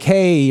of like,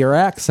 hey, your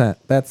accent.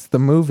 That's the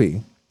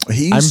movie.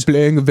 I'm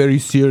playing a very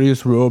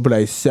serious role, but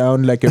I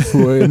sound like a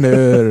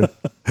foreigner.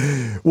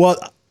 Well,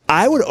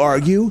 I would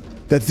argue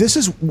that this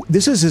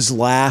is his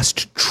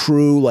last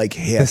true like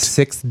hit. The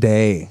Sixth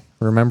Day.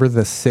 Remember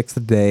The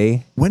Sixth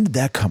Day? When did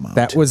that come out?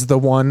 That was the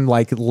one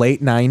like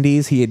late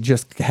 90s. He had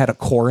just had a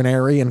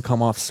coronary and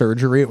come off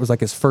surgery. It was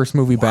like his first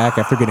movie back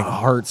after getting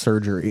heart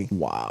surgery.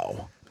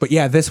 Wow. But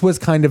yeah, this was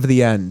kind of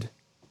the end.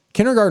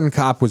 Kindergarten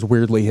Cop was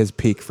weirdly his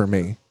peak for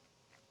me.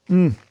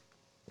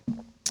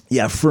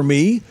 Yeah, for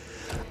me,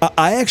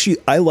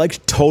 I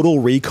liked Total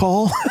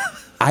Recall.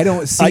 I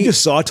don't see. I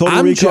just saw Total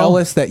Recall. I'm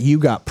jealous that you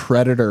got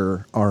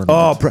Predator, Arnold.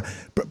 Oh,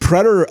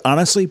 Predator.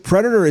 Honestly,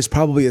 Predator is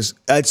probably it's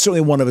certainly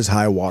one of his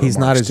high water. He's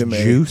not as to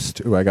me.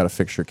 juiced. Ooh, I got to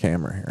fix your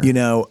camera here. You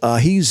know,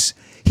 he's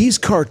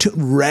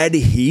cartoon Red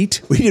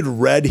Heat. We did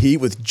Red Heat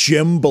with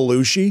Jim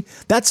Belushi.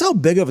 That's how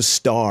big of a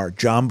star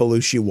John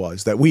Belushi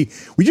was. That we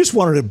just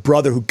wanted a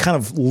brother who kind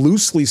of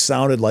loosely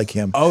sounded like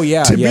him. Oh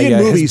yeah, to be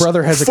in movies his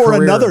brother has a for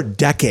career. another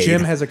decade.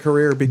 Jim has a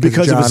career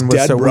because John of his was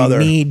dead brother.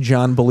 We need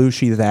John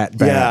Belushi that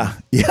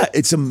bad. Yeah,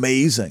 it's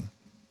amazing.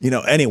 You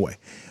know. Anyway,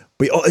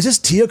 but is this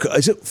Tia?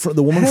 Is it for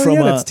the woman from?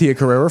 That's Tia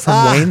Carrere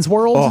from Wayne's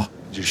World. Oh,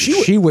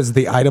 she was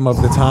the item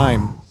of the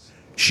time.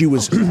 She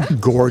was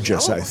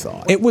gorgeous, I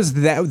thought. It was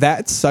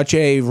that's such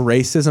a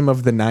racism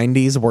of the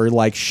 90s where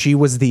like she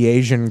was the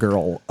Asian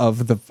girl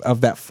of that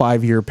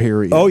 5-year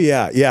period. Oh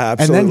yeah, absolutely.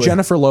 And then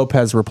Jennifer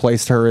Lopez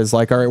replaced her as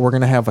like, all right, we're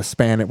gonna have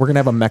we're gonna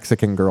have a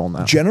Mexican girl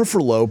now.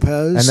 Jennifer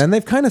Lopez. And then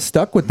they've kind of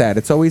stuck with that.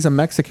 It's always a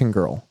Mexican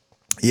girl.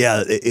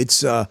 Yeah,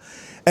 it's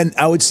and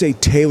I would say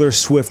Taylor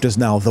Swift is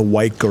now the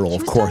white girl,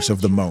 of course, of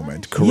the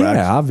moment, correct?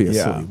 Yeah, obviously.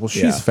 Yeah, well,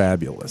 she's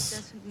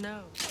fabulous.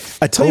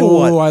 I tell you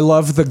what. Oh, I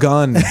love the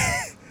gun.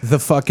 The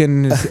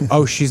fucking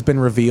she's been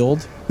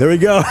revealed. There we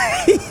go.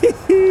 She's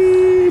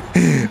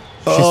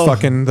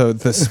fucking the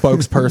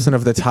spokesperson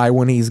of the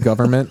Taiwanese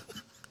government.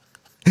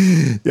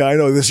 Yeah, I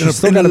know. This She's is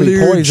still got to be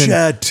poisoned.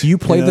 jet. You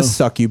play know? the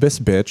succubus,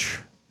 bitch.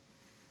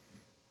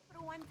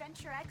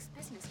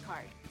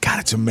 God,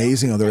 it's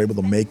amazing how they're able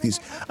to make these.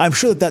 I'm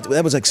sure that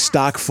was like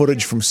stock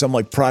footage from some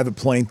like private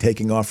plane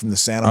taking off from the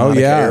Santa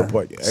Monica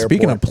airport.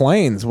 Speaking of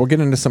planes, we'll get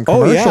into some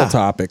commercial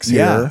topics here.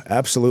 Yeah,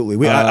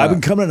 absolutely. I've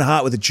been coming in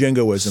hot with the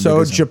jingoism.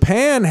 So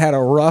Japan had a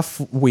rough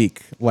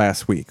week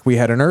last week. We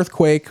had an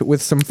earthquake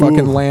with some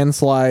fucking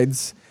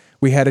landslides.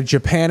 We had a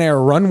Japan Air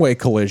runway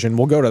collision.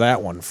 We'll go to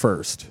that one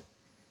first.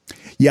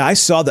 Yeah, I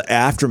saw the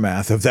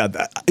aftermath of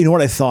that. You know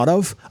what I thought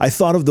of? I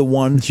thought of the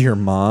one... Your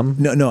mom?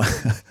 No.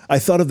 I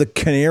thought of the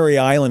Canary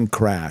Island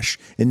crash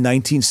in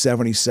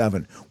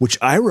 1977, which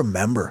I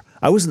remember.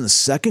 I was in the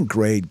second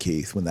grade,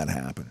 Keith, when that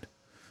happened.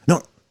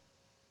 No,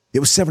 it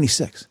was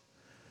 76. It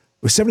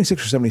was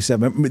 76 or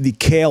 77. Remember the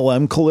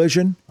KLM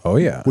collision? Oh,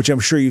 yeah. Which I'm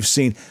sure you've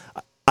seen.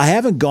 I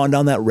haven't gone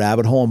down that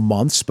rabbit hole in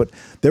months, but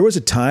there was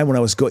a time when I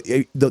was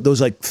going,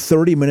 those like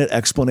 30-minute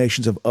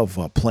explanations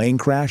of plane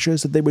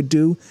crashes that they would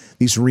do,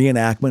 these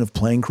reenactment of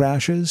plane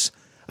crashes,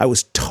 I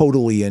was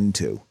totally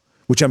into,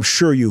 which I'm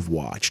sure you've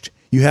watched.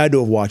 You had to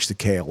have watched the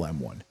KLM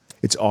one.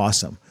 It's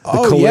awesome.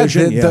 The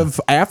collision,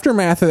 the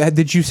aftermath of that.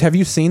 Have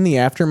you seen the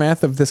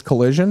aftermath of this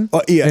collision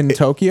in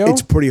Tokyo?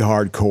 It's pretty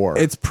hardcore.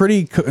 It's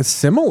pretty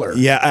similar.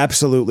 Yeah,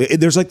 absolutely.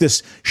 There's like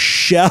this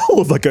shell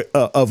of like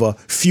a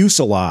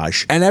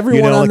fuselage, and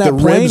everyone on that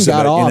plane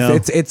got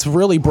off. It's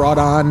really brought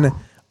on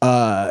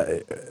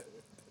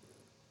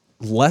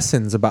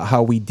lessons about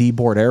how we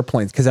deboard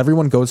airplanes because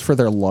everyone goes for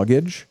their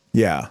luggage.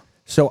 Yeah.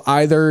 So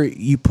either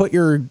you put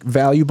your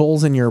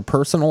valuables in your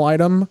personal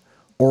item,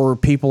 or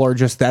people are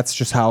that's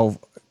just how,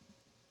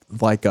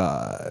 like,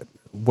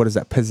 what is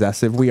that,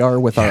 possessive we are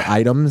with our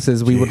items,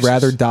 is we would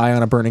rather die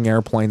on a burning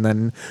airplane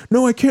than,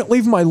 no, I can't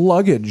leave my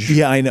luggage.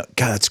 Yeah, I know.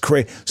 God, that's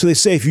crazy. So they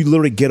say if you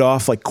literally get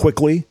off, like,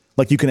 quickly,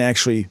 like, you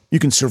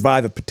can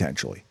survive it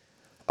potentially.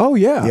 Oh,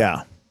 yeah.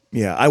 Yeah.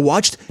 Yeah. I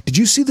watched, did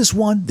you see this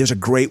one? There's a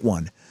great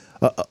one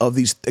of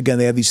these, again,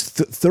 they have these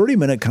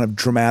 30-minute kind of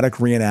dramatic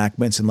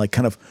reenactments and, like,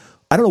 kind of,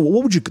 I don't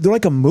know, they're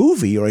like a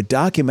movie or a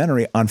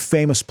documentary on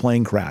famous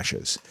plane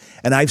crashes.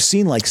 And I've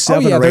seen like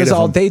 7 or 8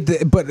 of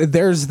them. But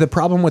there's the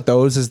problem with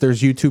those is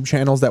there's YouTube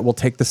channels that will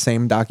take the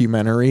same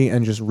documentary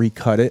and just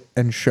recut it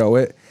and show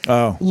it.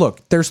 Oh.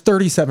 Look, there's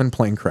 37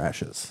 plane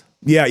crashes.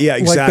 Yeah,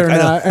 exactly.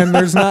 And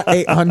there's not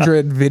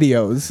 800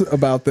 videos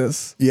about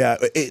this. Yeah,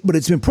 but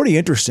it's been pretty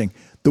interesting.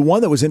 The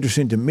one that was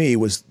interesting to me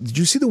was, did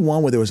you see the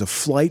one where there was a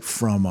flight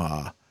from,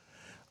 I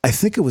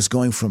think it was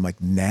going from like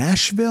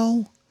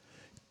Nashville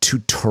to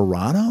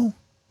Toronto?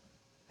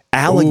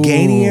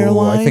 Allegheny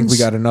Airlines? I think we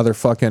got another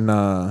fucking,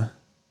 let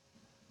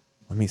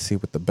me see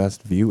what the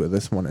best view of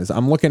this one is.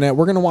 We're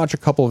going to watch a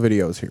couple of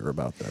videos here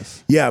about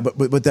this. Yeah,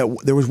 but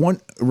there was one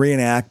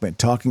reenactment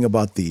talking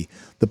about the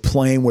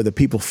plane where the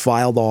people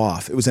filed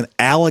off. It was an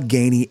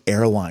Allegheny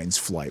Airlines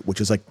flight,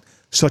 which is like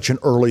such an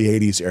early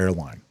 80s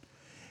airline.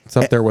 It's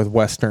up there with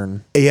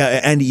Western.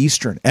 Yeah, and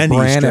Eastern. And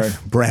Braniff.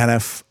 Eastern.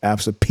 Braniff,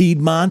 absolutely.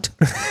 Piedmont.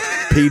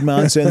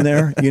 Piedmont's in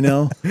there, you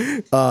know.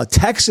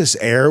 Texas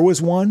Air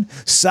was one.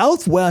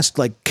 Southwest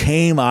like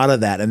came out of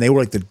that, and they were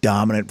like the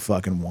dominant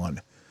fucking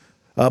one.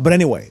 But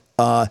anyway,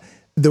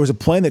 there was a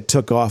plane that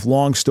took off,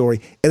 long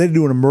story, and they had to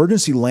do an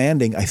emergency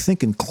landing, I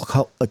think in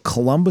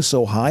Columbus,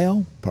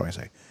 Ohio. Probably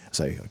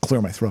say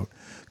clear my throat.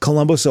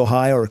 Columbus,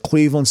 Ohio, or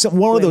Cleveland,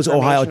 one of those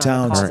Ohio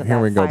towns. All right, here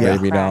we go,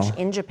 baby doll.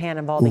 In Japan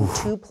involving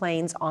 2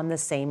 planes on the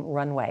same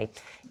runway.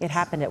 It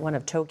happened at one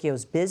of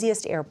Tokyo's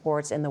busiest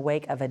airports in the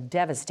wake of a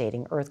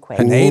devastating earthquake.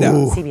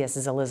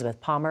 CBS's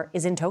Elizabeth Palmer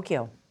is in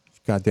Tokyo.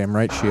 Goddamn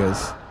right she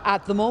is.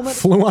 At the moment,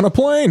 flew on a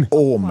plane.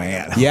 Oh,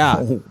 man. Yeah.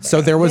 Oh, man.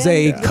 So there was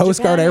a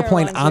Coast Guard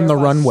airplane on the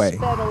runway,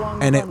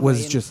 and it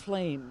was in just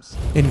flames.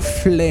 in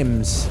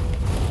flames.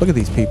 Look at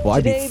these people.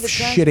 I'd be Today, the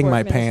shitting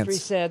my Transport Ministry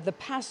pants. said the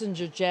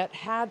passenger jet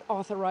had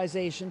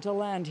authorization to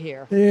land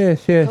here.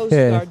 Yes. Coast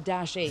Guard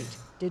Dash 8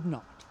 did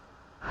not.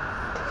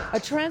 A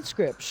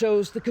transcript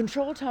shows the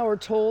control tower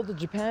told the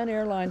Japan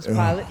Airlines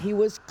pilot he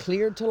was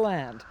cleared to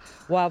land,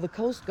 while the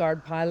Coast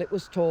Guard pilot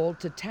was told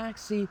to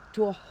taxi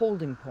to a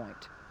holding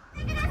point.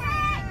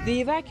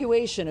 The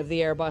evacuation of the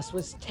Airbus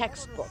was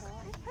textbook.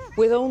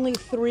 With only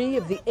 3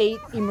 of the 8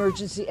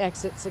 emergency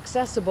exits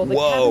accessible, the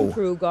cabin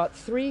crew got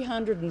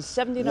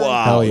 379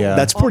 Hell yeah.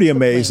 That's pretty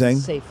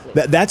amazing.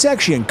 That's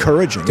actually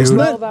encouraging, isn't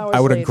it? I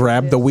would have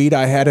grabbed the weed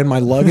I had in my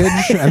luggage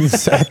and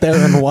sat there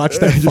and watched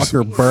that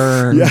fucker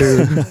burn,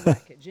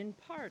 dude. In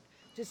part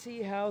to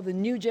see how the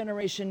new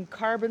generation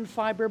carbon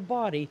fiber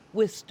body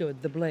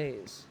withstood the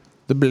blaze.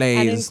 The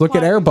blaze. Look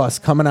at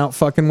Airbus coming out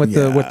fucking with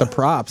the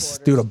props.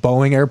 Dude, a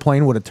Boeing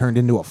airplane would have turned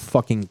into a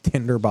fucking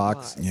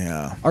tinderbox.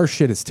 Yeah. Our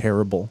shit is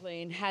terrible.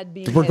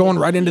 We're going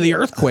right into the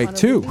earthquake,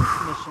 too.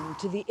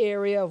 To the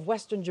area of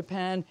Western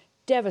Japan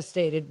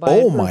devastated by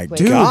Oh my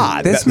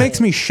God. This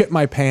makes me shit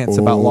my pants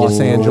about Los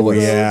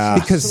Angeles. Yeah.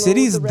 Because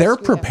cities, they're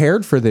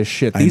prepared for this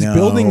shit. These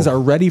buildings are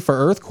ready for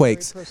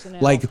earthquakes.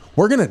 Like,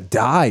 we're going to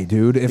die,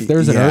 dude, if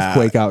there's an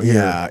earthquake out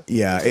here.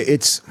 Yeah.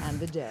 It's... and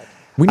the dead.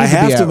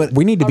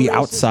 We need to be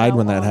outside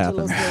when that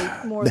happens.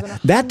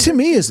 That to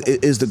me is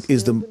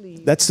the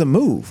that's the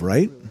move,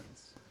 right?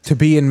 To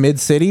be in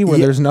mid-city where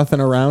there's nothing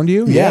around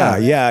you?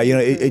 Yeah. You know,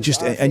 it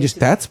just...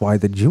 That's why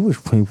the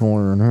Jewish people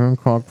are in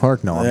Hancock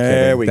Park. No, I'm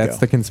kidding. That's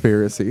the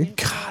conspiracy.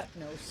 God.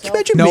 Can you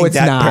imagine no, being it's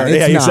that not. parent?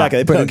 It's yeah, not.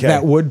 exactly. But okay.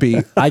 that would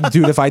be.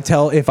 Dude, if I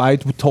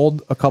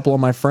told a couple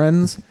of my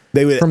friends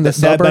from the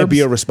suburbs, that might be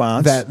a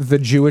response. That the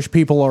Jewish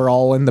people are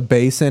all in the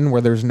basin where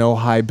there's no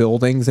high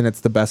buildings and it's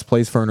the best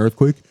place for an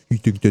earthquake. You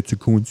think that's a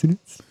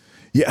coincidence?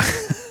 Yeah.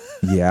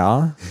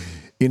 Yeah.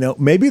 You know,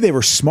 maybe they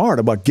were smart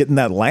about getting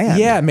that land.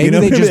 Yeah, maybe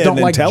they just don't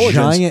like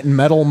giant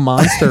metal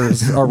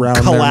monsters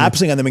around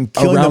collapsing on them and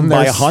killing them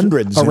by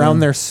hundreds. Around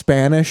their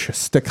Spanish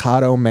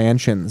staccato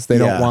mansions. They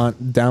don't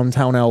want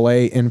downtown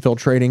LA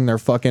infiltrating their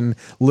fucking,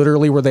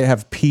 literally where they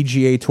have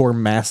PGA Tour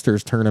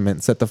Masters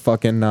tournaments at the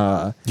fucking,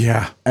 at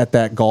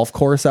that golf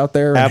course out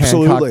there in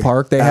Hancock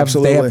Park. They have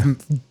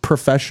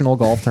professional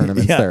golf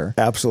tournaments there.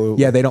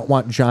 Absolutely. Yeah, they don't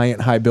want giant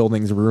high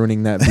buildings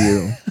ruining that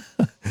view.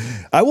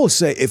 I will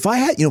say, if I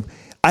had,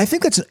 I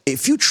think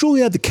if you truly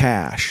had the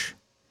cash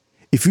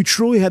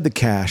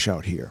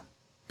out here,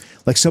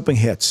 like something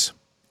hits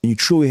and you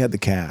truly had the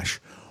cash,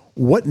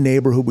 what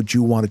neighborhood would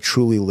you want to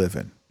truly live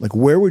in? Like,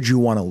 where would you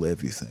want to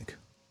live, you think?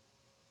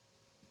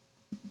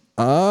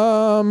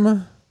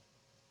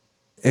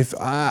 If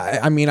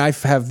I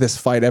have this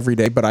fight every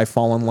day, but I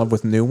fall in love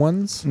with new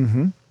ones.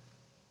 Mm-hmm.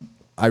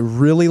 I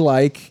really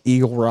like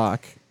Eagle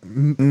Rock.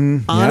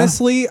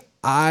 Honestly,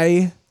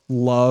 I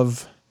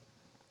love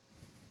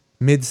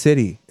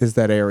Mid-City is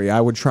that area.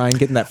 I would try and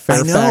get in that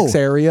Fairfax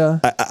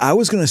area. I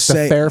was going to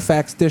say... the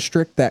Fairfax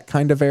district, that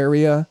kind of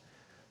area.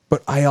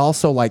 But I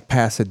also like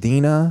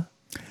Pasadena.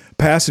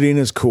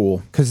 Pasadena's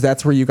cool. Because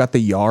that's where you got the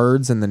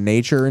yards and the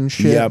nature and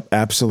shit. Yep,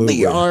 absolutely.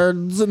 The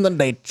yards and the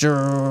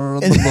nature.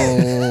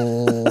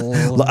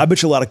 I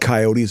bet you a lot of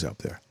coyotes up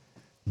there.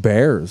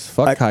 Bears.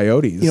 Fuck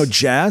coyotes.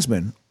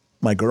 Jasmine,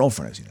 my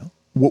girlfriend,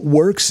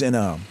 works at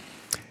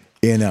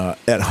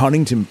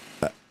Huntington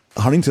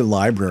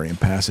Library in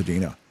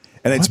Pasadena.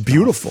 And it's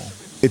beautiful.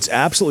 It's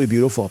absolutely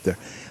beautiful up there.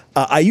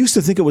 I used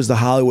to think it was the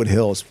Hollywood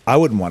Hills. I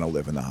wouldn't want to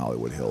live in the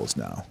Hollywood Hills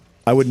now.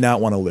 I would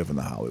not want to live in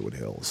the Hollywood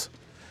Hills.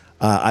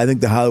 I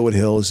think the Hollywood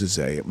Hills is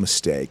a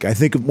mistake. I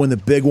think when the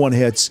big one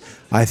hits,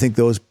 I think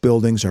those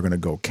buildings are going to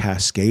go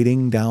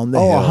cascading down the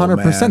hill.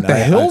 100%. The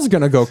hill's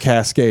going to go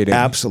cascading.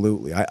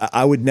 Absolutely.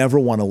 I would never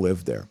want to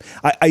live there.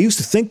 I used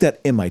to think that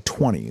in my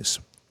 20s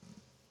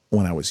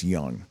when I was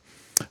young.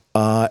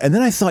 And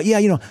then I thought,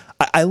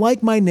 I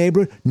like my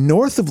neighborhood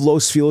north of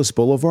Los Feliz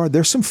Boulevard.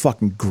 There's some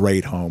fucking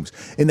great homes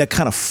in that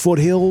kind of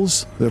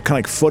foothills. They're kind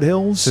of like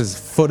foothills. This is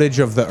footage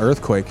of the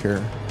earthquake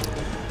here.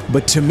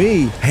 But to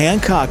me,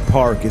 Hancock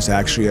Park is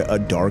actually a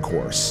dark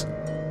horse.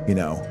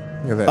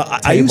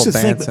 I used to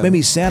think that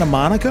maybe Santa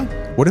Monica.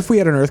 What if we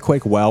had an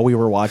earthquake while we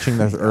were watching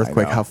the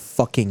earthquake? How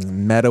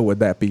fucking meta would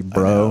that be,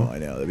 bro? I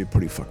know. That'd be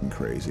pretty fucking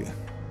crazy.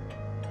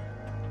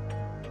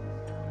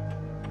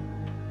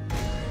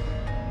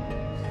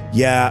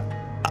 Yeah,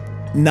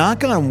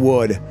 knock on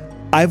wood,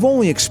 I've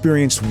only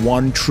experienced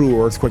one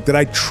true earthquake that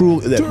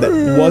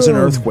was an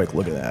earthquake.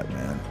 Look at that,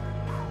 man.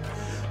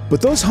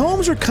 But those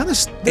homes are kind of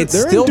this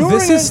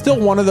is still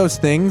one of those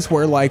things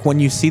where, like,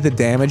 when you see the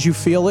damage, you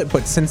feel it,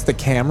 but since the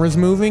camera's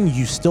moving,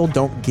 you still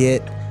don't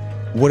get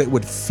what it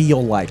would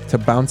feel like to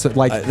bounce it.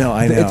 Like, I know.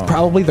 It's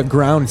probably the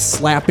ground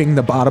slapping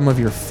the bottom of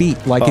your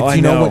feet. Like,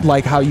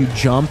 like how you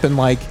jump and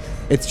like.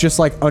 It's just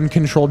like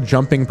uncontrolled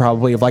jumping,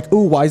 probably, of like,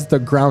 ooh, why is the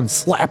ground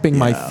slapping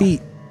my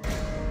feet?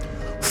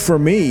 For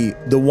me,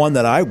 the one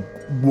that I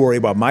worry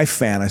about, my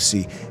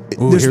fantasy.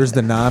 Here's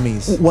the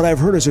Namis. What I've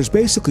heard is there's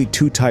basically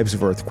two types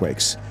of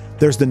earthquakes.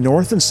 There's the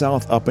north and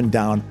south, up and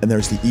down, and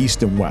there's the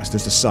east and west.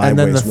 There's the sideways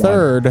one. And then the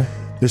third.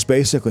 There's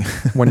basically...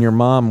 when your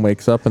mom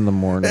wakes up in the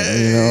morning.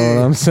 You know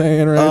what I'm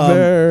saying right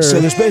there. So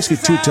there's basically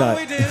two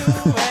types.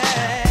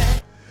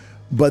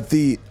 But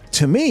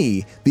to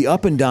me, the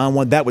up and down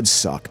one, that would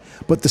suck.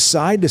 But the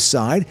side to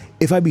side,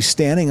 if I'd be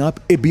standing up,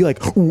 it'd be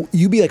like,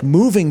 you'd be like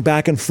moving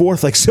back and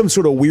forth like some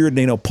sort of weird,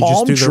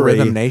 palm tree. Just do the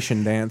Rhythm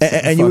Nation dance.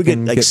 And you would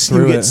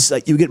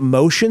get you get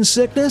motion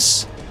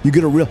sickness. You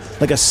get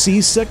a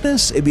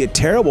seasickness. It'd be a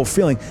terrible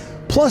feeling.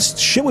 Plus,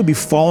 shit would be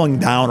falling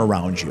down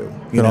around you.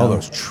 You know all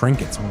those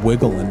trinkets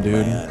wiggling,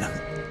 dude.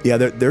 Man. Yeah,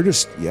 they're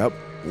just, yep.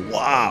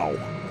 Wow.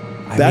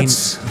 I mean,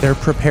 they're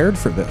prepared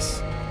for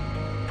this.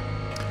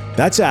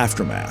 That's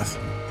aftermath.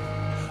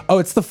 Oh,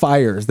 it's the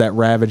fires that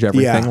ravage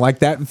everything. Yeah. Like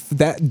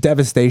that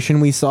devastation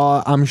we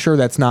saw, I'm sure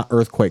that's not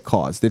earthquake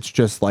caused. It's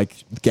just like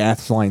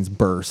gas lines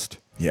burst.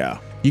 Yeah.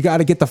 You got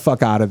to get the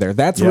fuck out of there.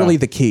 That's really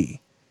the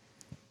key.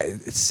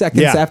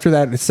 Seconds after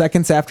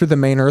the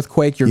main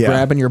earthquake, you're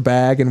grabbing your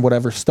bag and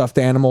whatever stuffed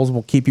animals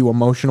will keep you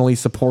emotionally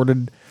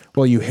supported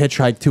while you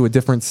hitchhike to a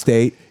different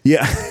state.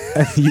 Yeah.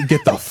 And you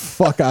get the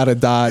fuck out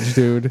of Dodge,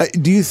 dude.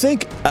 Do you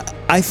think,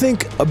 I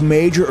think a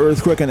major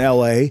earthquake in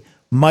LA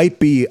might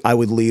be I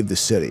would leave the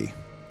city.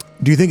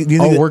 Do you think?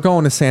 We're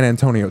going to San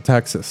Antonio,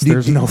 Texas.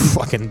 There's no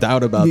fucking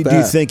doubt about that. Do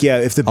you think? Yeah,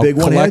 if the big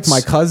one collect hits,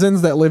 my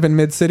cousins that live in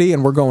Mid City,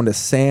 and we're going to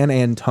San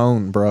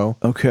Antone, bro.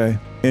 Okay,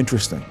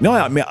 interesting. No,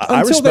 I mean, I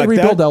Until respect they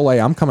rebuild that. LA,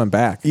 I'm coming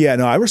back. Yeah,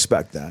 no, I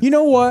respect that. You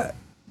know what?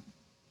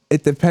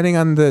 Depending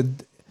on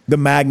the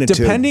magnitude,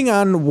 depending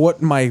on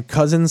what my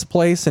cousin's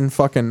place in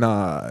fucking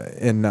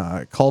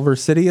Culver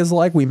City is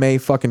like, we may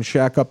fucking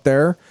shack up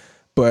there.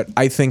 But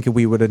I think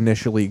we would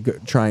initially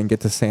try and get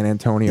to San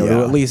Antonio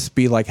to at least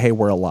be like, hey,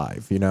 we're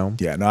alive, you know?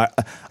 Yeah, no,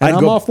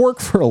 I'm off work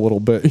for a little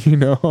bit, you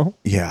know?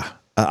 Yeah,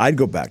 I'd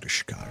go back to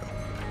Chicago.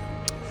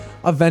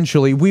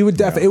 Eventually, we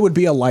would it would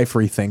be a life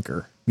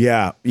rethinker.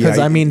 Yeah, because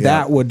I mean,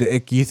 that would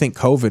you think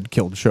COVID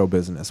killed show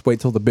business?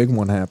 Wait till the big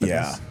one happens.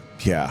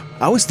 Yeah.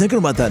 I was thinking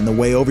about that on the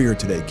way over here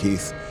today,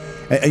 Keith.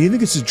 And you think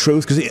this is the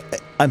truth? Because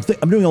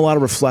I'm doing a lot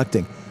of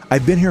reflecting.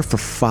 I've been here for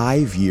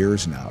 5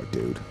 years now,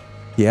 dude.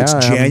 Yeah, it's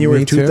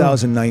January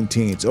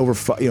 2019. It's over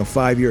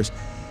 5 years.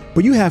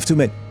 But you have to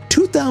admit,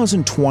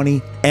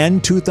 2020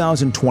 and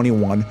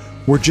 2021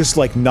 were just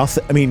like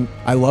nothing. I mean,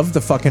 I love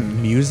the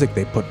fucking music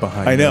they put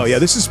behind. I know.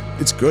 This. Yeah,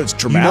 it's good. It's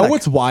dramatic. You know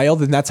what's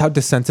wild, and that's how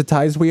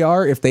desensitized we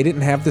are. If they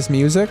didn't have this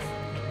music,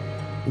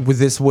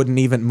 this wouldn't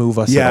even move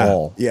us at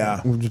all.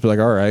 Yeah, we'd just be like,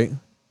 all right.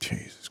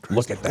 Jesus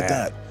Christ! Look at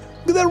that.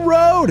 Look at that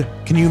road.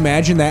 Can you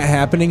imagine that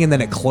happening, and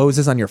then it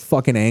closes on your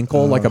fucking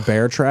ankle like a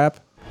bear trap?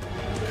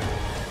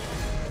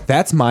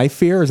 That's my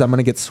fear, is I'm going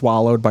to get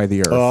swallowed by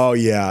the earth. Oh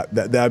yeah,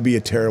 that'd be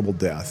a terrible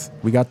death.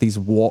 We got these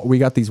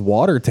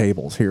water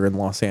tables here in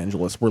Los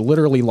Angeles. Where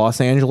literally Los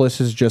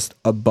Angeles is just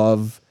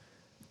above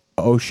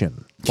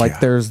ocean. Like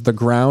there's the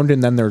ground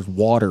and then there's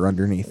water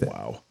underneath it.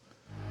 Wow.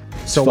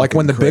 So like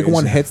when the big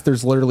one hits,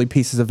 there's literally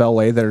pieces of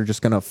LA that are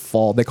just going to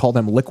fall. They call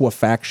them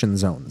liquefaction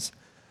zones.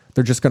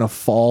 They're just going to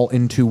fall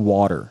into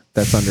water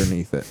that's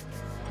underneath it.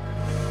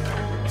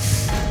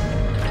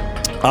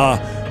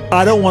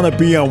 I don't want to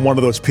be on one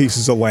of those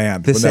pieces of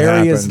land. This when that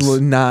area happens.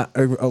 is not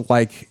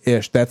like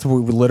ish. That's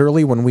what we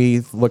literally, when we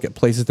look at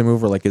places to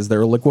move, we're like, is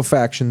there a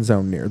liquefaction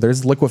zone near?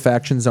 There's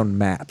liquefaction zone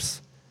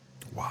maps.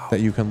 Wow. That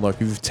you can look.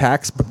 You've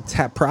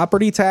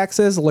property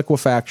taxes,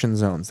 liquefaction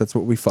zones. That's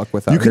what we fuck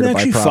with. You can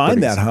actually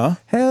find that, huh?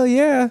 Hell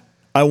yeah.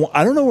 I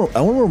don't know.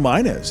 I wonder where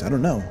mine is. I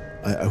don't know.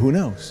 Who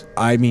knows?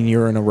 I mean,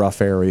 you're in a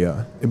rough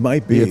area. It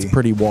might be. It's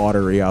pretty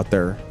watery out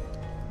there.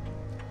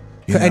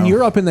 You know? And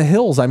you're up in the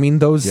hills. I mean,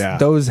 those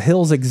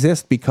hills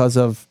exist because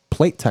of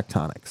plate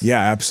tectonics. Yeah,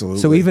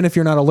 absolutely. So even if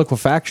you're not a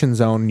liquefaction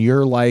zone,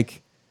 you're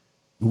like,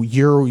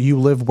 you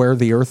live where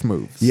the earth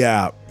moves.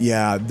 Yeah.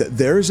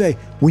 There's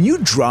when you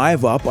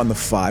drive up on the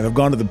 5, I've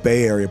gone to the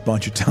Bay Area a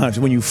bunch of times.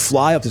 When you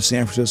fly up to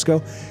San Francisco,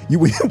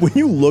 when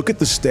you look at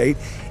the state,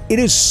 it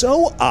is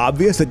so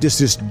obvious that just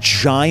this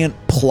giant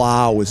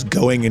plow is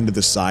going into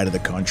the side of the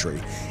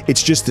country.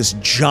 It's just this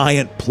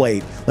giant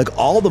plate. Like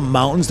all the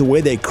mountains, the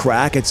way they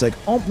crack, it's like,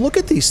 oh, look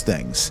at these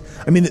things.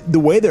 I mean, the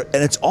way and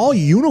it's all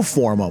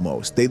uniform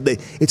almost.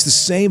 It's the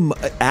same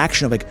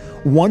action of like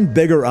one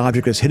bigger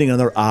object is hitting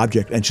another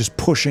object and just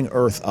pushing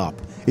Earth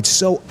up. It's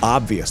so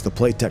obvious, the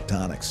plate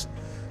tectonics.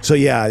 So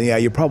yeah,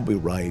 you're probably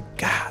right.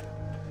 God,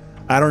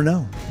 I don't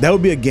know. That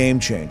would be a game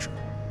changer.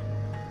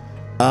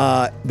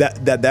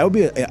 That would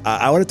be.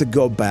 I would have to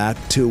go back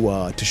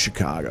to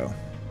Chicago.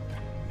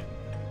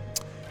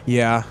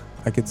 Yeah,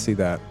 I could see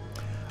that.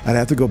 I'd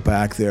have to go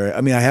back there. I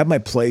mean, I have my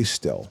place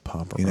still.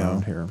 Pop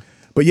around here.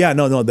 But yeah,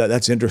 no,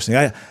 that's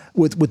interesting.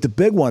 With the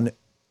big one.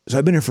 So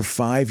I've been here for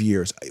 5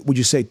 years. Would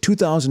you say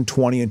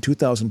 2020 and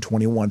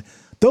 2021?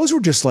 Those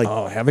were just like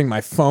having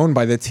my phone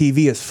by the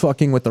TV is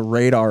fucking with the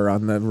radar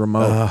on the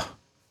remote.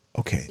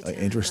 Okay,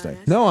 interesting.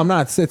 No, I'm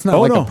not. It's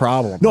not a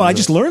problem. No, I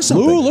just learned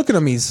something. Ooh, look at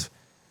him. He's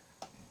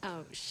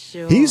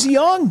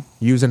young.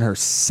 Using her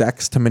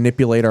sex to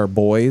manipulate our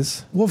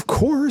boys. Well, of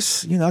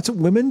course. That's what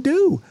women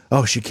do.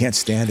 Oh, she can't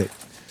stand it.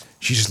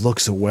 She just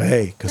looks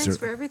away. Thanks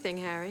for everything,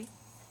 Harry.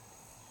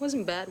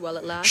 Wasn't bad while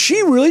it lasted.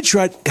 She really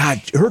tried.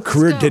 God, her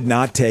career did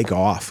not take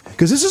off.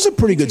 Because this is a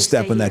pretty good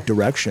step in that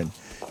direction.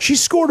 She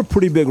scored a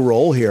pretty big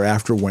role here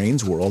after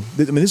Wayne's World.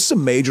 I mean, this is a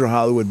major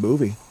Hollywood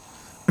movie.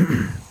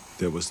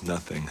 There was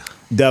nothing.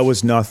 That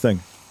was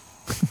nothing.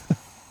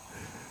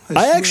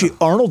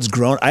 Arnold's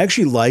grown. I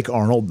actually like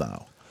Arnold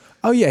now.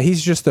 Oh, yeah,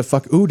 he's just a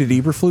fuck. Ooh, did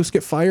Eberflus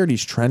get fired?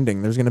 He's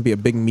trending. There's going to be a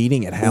big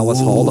meeting at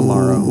Hallis Hall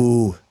tomorrow.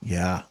 Ooh,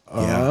 yeah.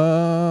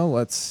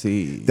 Let's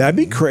see. That'd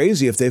be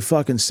crazy if they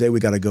fucking say we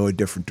got to go a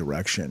different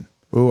direction.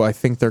 Ooh, I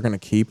think they're going to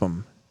keep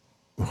him.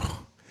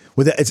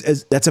 Well,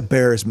 that's a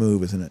Bears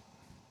move, isn't it?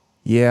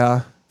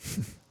 Yeah.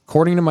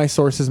 According to my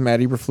sources,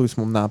 Matt Eberflus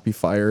will not be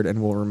fired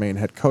and will remain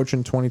head coach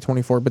in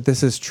 2024, but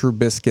this is true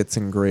biscuits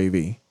and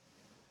gravy.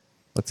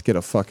 Let's get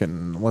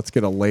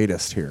a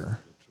latest here.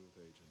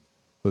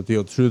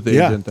 The truth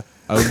agent.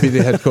 I will be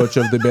the head coach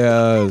of the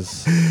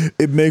Bears.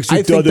 It makes you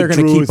I think they're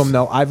going to keep him,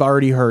 though. I've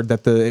already heard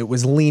that it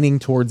was leaning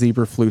towards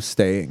Eberflus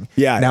staying.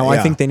 Yeah. Now,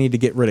 I think they need to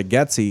get rid of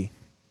Getzky.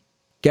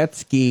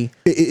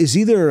 Is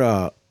he their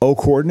O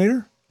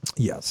coordinator?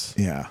 Yes.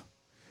 Yeah.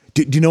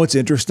 Do you know what's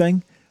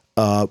interesting?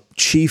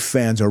 Chief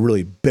fans are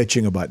really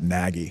bitching about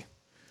Nagy.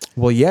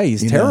 Well, yeah,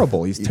 he's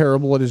terrible. He's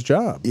terrible at his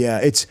job. Yeah,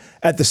 it's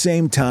at the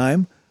same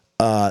time,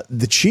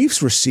 the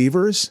Chiefs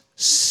receivers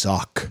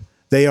suck.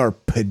 They are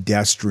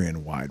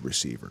pedestrian wide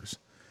receivers.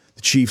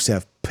 The Chiefs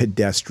have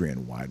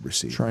pedestrian wide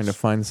receivers. Trying to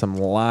find some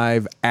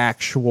live,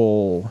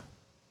 actual,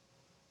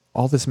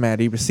 all this Matt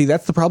Eber. See,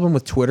 that's the problem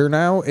with Twitter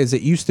now, is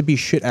it used to be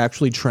shit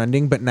actually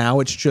trending, but now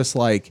it's just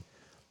like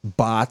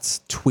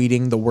bots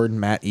tweeting the word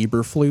Matt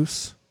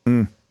Eberflus.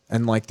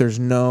 And like there's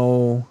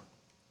no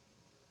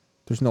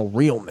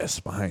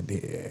realness behind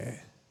it.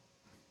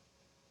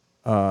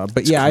 But yeah,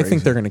 crazy. I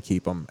think they're going to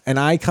keep him. And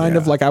I kind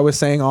of, like I was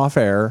saying off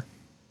air,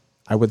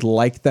 I would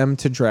like them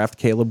to draft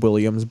Caleb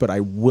Williams, but I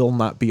will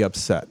not be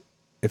upset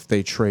if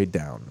they trade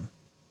down.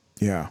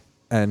 Yeah.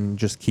 And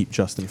just keep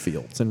Justin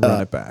Fields and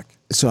run it back.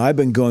 So I've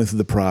been going through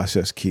the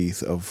process,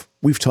 Keith, of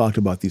we've talked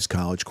about these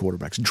college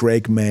quarterbacks.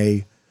 Drake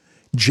May,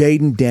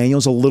 Jaden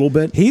Daniels a little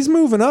bit. He's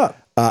moving up.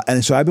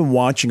 And so I've been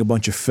watching a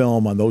bunch of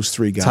film on those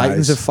three guys.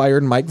 Titans have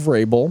fired Mike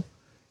Vrabel.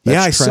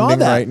 Yeah, I saw that.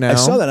 Right now. I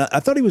saw that. I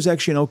thought he was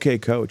actually an okay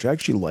coach. I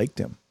actually liked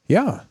him.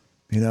 Yeah.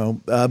 You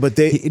know, but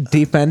they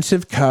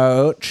defensive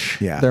coach.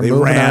 Yeah, they're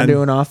moving on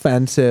to an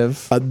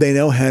offensive. They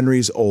know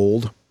Henry's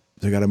old.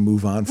 They got to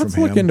move on from him.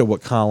 Let's look into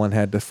what Colin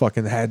had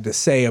to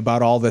say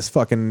about all this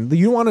fucking.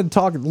 You want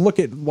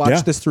to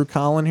watch this through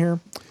Colin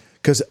here?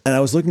 And I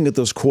was looking at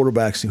those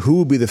quarterbacks. Who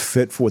would be the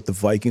fit for what the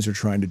Vikings are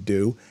trying to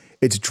do?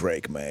 It's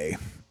Drake May.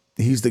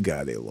 He's the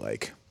guy they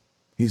like.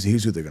 He's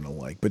who they're going to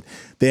like, but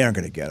they aren't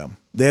going to get him.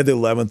 They had the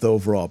 11th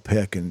overall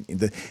pick, and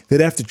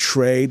they'd have to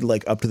trade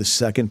like up to the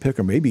second pick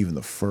or maybe even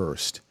the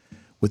first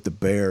with the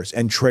Bears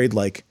and trade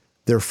like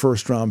their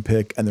first round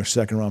pick and their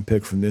second round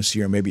pick from this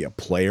year, maybe a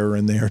player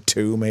in there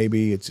too.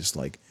 Maybe it's just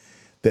like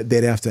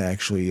they'd have to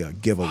actually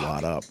give a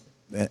lot up.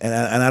 And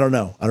I don't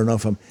know. I don't know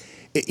if I'm.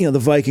 The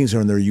Vikings are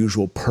in their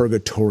usual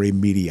purgatory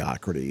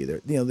mediocrity.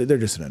 They're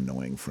just an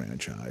annoying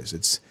franchise.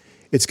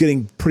 It's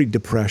getting pretty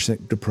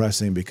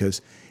depressing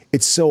because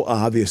it's so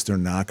obvious they're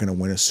not going to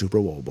win a Super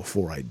Bowl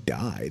before I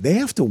die. They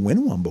have to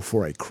win one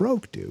before I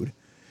croak, dude.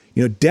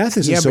 Death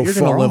isn't so far off. Yeah,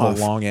 but you're going to live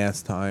a long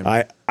ass time.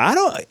 I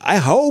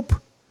hope.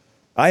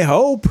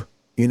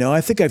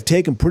 I think I've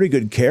taken pretty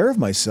good care of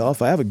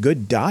myself. I have a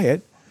good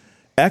diet,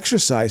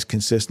 exercise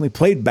consistently,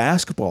 played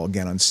basketball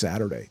again on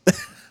Saturday.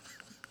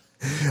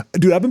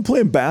 Dude, I've been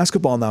playing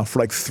basketball now for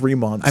like 3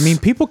 months. I mean,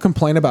 people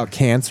complain about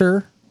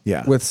cancer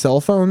with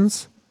cell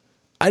phones.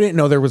 I didn't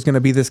know there was going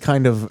to be this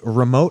kind of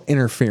remote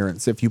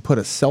interference if you put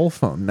a cell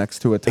phone next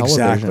to a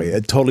television. Exactly.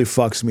 It totally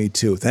fucks me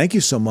too. Thank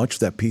you so much for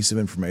that piece of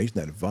information,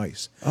 that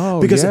advice. Oh,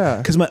 because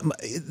yeah.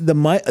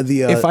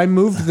 If I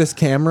moved this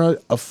camera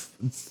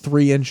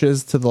 3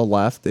 inches to the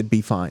left, it'd be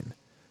fine.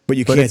 But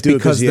you can't do it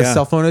because the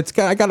cell phone.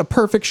 I got a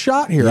perfect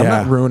shot here. I'm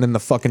not ruining the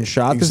fucking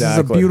shot.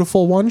 Exactly. This is a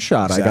beautiful one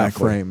shot I got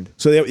framed.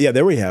 So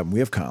there we have him. We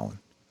have Colin.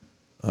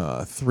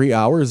 3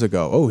 hours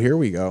ago. Oh, here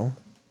we go.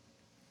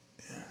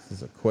 This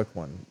is a quick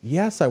one.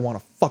 Yes, I want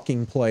to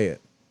fucking play it.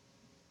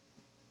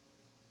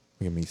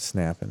 Look at me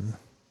snapping.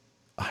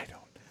 I don't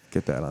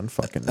get that on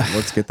fucking.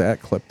 Let's get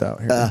that clipped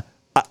out here.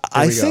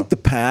 I think the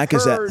pack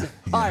is that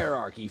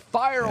hierarchy.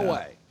 Fire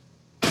away.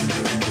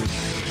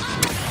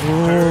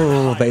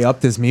 Oh, they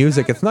upped his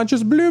music. It's not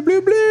just blue,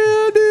 blue,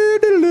 blue, doo,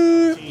 doo,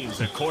 doo. Teams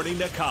according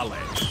to Colin.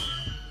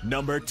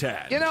 Number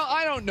 10.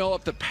 I don't know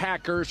if the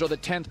Packers are the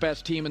 10th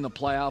best team in the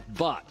playoff,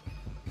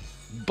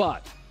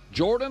 but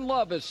Jordan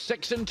Love is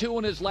 6-2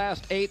 in his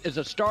last 8 as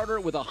a starter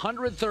with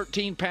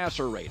 113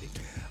 passer rating.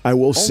 I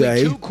will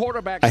say,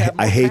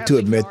 I hate to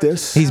admit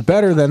this. He's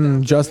better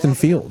than Justin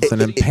Fields,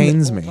 and it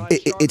pains me.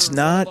 It's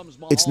not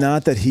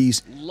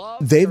that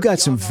they've got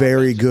some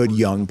very good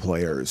young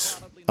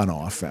players on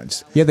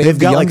offense. Yeah, they've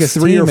got like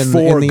 3 or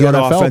 4 in the good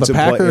NFL. The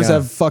Packers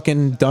have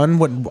fucking done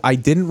what I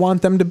didn't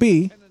want them to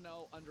be,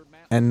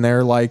 and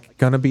they're like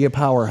going to be a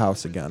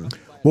powerhouse again.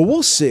 Well,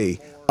 we'll see.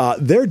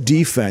 Their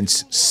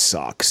defense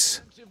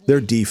sucks.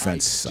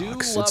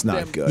 It's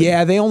not good.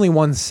 Yeah, they only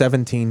won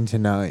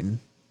 17-9.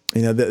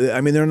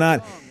 They're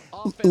not.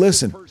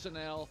 Listen,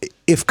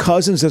 if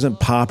Cousins doesn't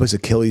pop his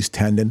Achilles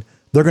tendon,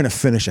 they're going to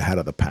finish ahead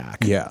of the pack.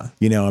 Yeah.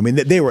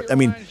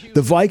 The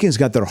Vikings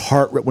got their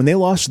heart when they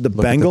lost to the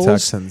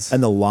Bengals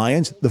and the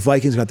Lions. The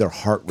Vikings got their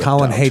heart ripped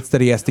Colin out. hates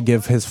that he has to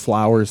give his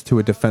flowers to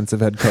a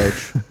defensive head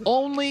coach.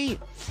 Only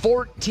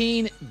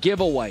 14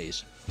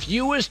 giveaways.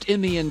 Fewest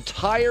in the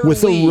entire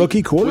with league. A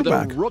rookie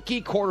quarterback.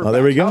 Oh,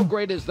 there we go. How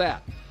great is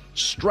that?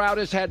 Stroud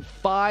has had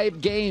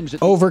 5 games.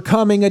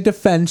 Overcoming a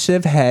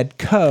defensive head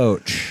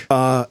coach.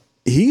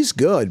 He's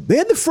good. They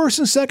had the first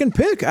and second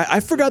pick. I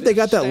forgot they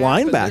got that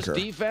linebacker.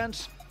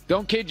 Defense,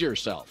 don't kid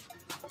yourself.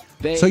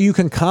 So you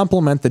can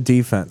compliment the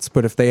defense,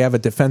 but if they have a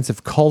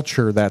defensive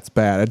culture, that's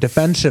bad. A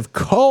defensive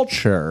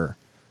culture,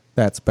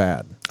 that's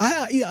bad.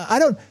 I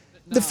don't.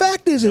 The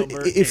fact is,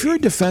 if you're a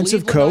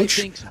defensive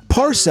coach,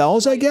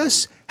 Parcells, I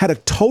guess, had a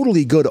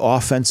totally good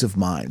offensive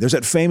mind. There's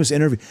that famous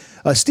interview.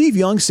 Steve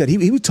Young said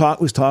he was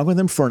talking with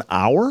them for an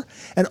hour,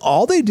 and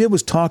all they did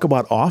was talk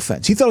about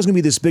offense. He thought it was going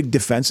to be this big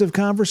defensive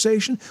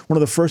conversation. One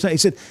of the first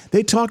nights, he said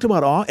they talked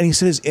about and he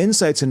said his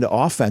insights into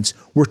offense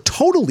were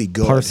totally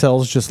good.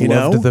 Parcells just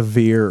loved the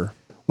veer.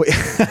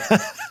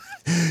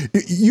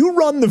 You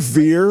run the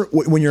veer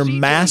when you're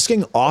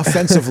masking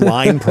offensive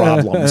line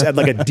problems at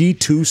like a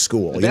D2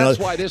 school. You know,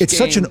 it's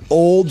such an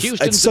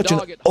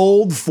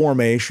old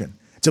formation.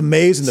 It's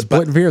amazing.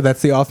 Split veer.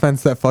 That's the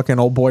offense that fucking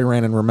old boy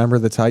ran in Remember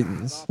the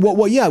Titans.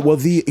 Well, yeah. Well,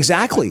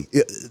 exactly.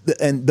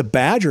 And the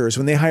Badgers,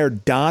 when they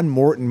hired Don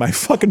Morton, my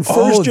fucking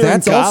first year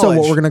in college. That's also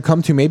what we're going to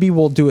come to. Maybe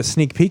we'll do a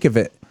sneak peek of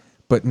it.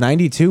 But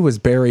 92 was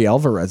Barry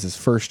Alvarezes'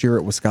 first year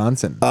at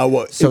Wisconsin.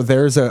 So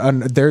there's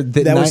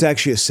that was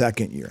actually a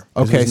second year.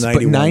 Okay,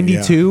 but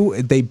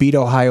 92 they beat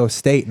Ohio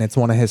State, and it's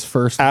one of his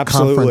first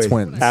conference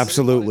wins.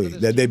 Absolutely,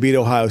 they beat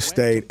Ohio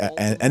State,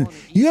 and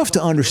you have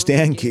to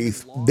understand,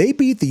 Keith, they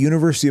beat the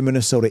University of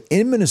Minnesota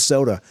in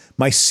Minnesota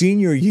my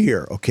senior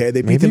year. Okay,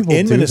 they beat them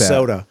in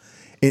Minnesota.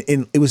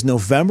 It was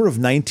November of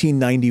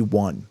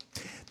 1991.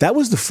 That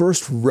was the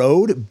first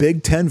road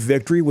Big Ten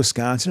victory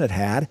Wisconsin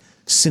had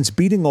since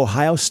beating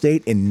Ohio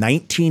State in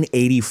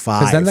 1985.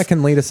 Because then that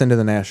can lead us into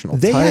the national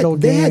title game.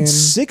 They had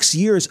 6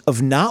 years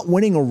of not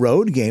winning a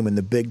road game in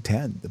the Big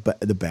Ten.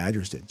 The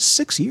Badgers did.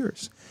 6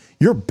 years.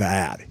 You're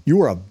bad. You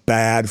were a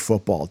bad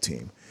football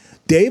team.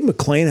 Dave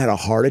McClain had a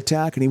heart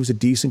attack, and he was a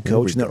decent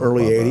coach in the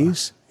early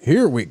 80s.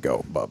 Here we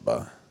go,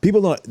 Bubba.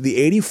 People know the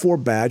 84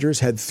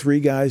 Badgers had 3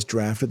 guys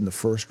drafted in the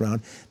first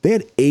round. They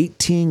had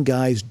 18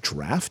 guys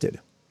drafted.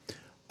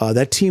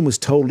 That team was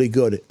totally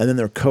good, and then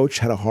their coach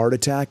had a heart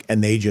attack,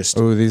 and they just...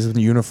 Oh, these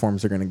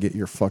uniforms are going to get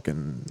your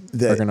fucking...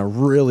 They're going to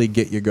really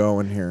get you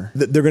going here.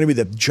 They're going to be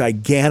the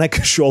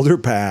gigantic shoulder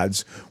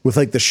pads with,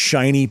 like, the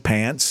shiny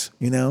pants,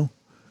 you know?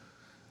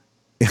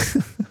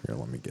 Here,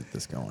 let me get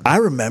this going. I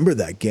remember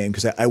that game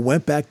because I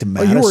went back to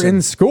Madison. Oh, you were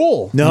in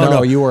school?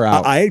 No, you were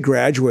out. I had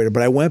graduated,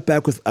 but I went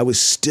back I was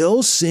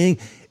still seeing...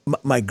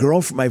 My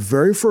girlfriend, my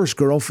very first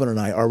girlfriend and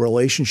I, our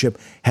relationship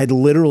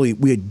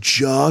we had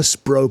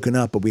just broken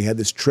up, but we had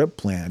this trip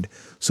planned.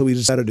 So we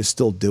decided to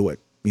still do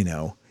it, you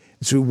know.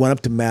 And so we went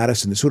up to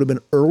Madison. This would have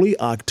been early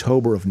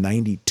October of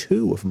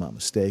 92, if I'm not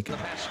mistaken.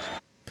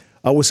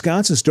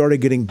 Wisconsin started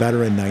getting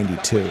better in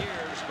 92.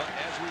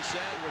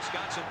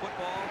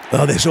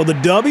 Oh, they saw the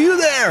W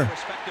there.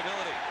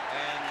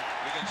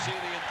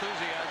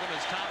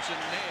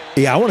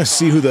 Yeah, I want to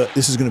see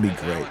this is going to be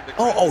great.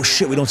 Oh,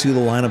 shit, we don't see who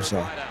the lineups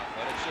are.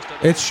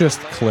 It's just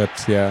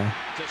clipped, yeah.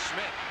 To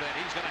Smith, and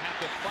he's going to have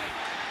to fight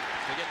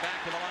to get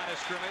back to the line of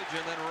scrimmage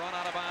and then run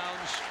out of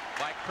bounds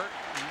by Kurt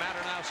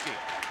Maternowski.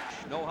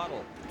 No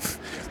huddle.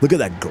 Look at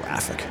that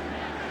graphic.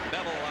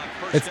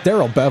 It's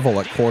Darrell Bevel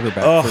at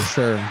quarterback for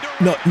sure.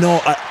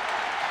 No,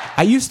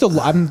 I used to.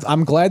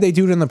 I'm glad they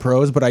do it in the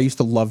pros, but I used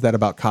to love that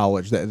about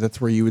college. That's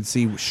where you would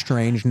see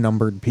strange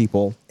numbered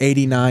people.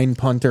 89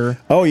 punter.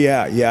 Oh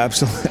yeah,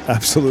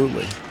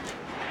 absolutely.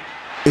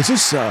 Is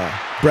this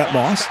Brett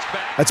Moss?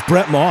 That's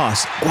Brett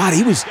Moss. God,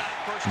 he was...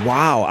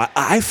 Wow.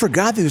 I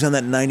forgot that he was on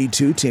that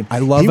 92 team. I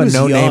love a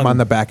name on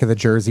the back of the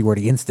jersey where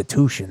the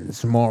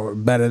institution's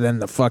better than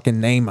the fucking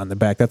name on the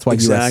back. That's why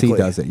USC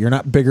does it. You're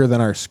not bigger than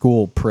our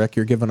school, prick.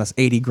 You're giving us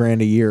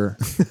 $80,000 a year.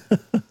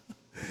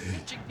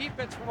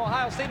 Defense from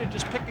Ohio State are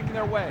just picking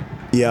their way.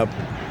 Yep.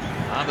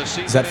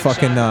 Is that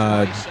fucking...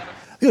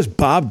 it was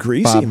Bob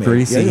Greasy. Bob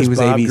Greasy. Yeah, he was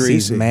Bob ABC's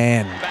Greasy.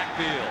 Man.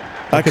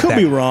 I could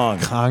be wrong.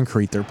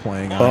 Concrete they're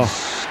playing on.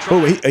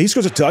 He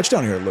scores a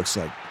touchdown here, it looks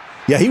like.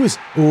 Yeah, he was...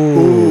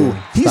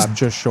 He's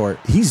just short.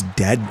 He's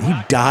dead. He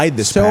died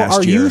this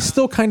past year. So are you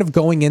still kind of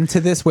going into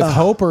this with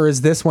hope, or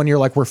is this when you're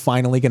like, we're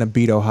finally going to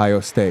beat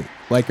Ohio State?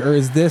 Like, or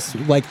is this,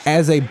 like,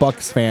 as a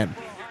Bucks fan,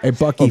 a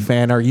Bucky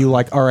fan, are you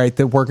like, all right,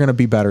 we're going to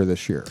be better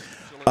this year?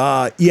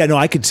 Yeah, no,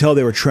 I could tell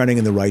they were trending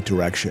in the right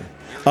direction.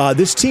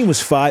 This team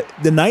was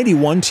the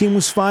 91 team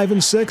was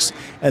 5-6,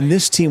 and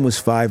this team was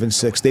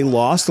 5-6. They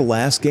lost the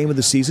last game of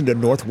the season to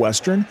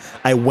Northwestern.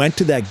 I went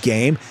to that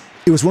game.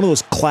 It was one of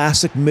those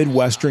classic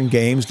Midwestern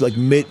games, like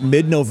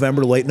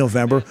mid-November, late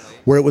November,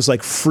 where it was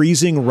like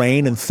freezing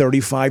rain and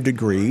 35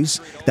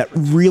 degrees. That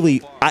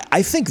really,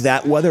 I think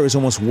that weather is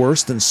almost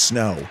worse than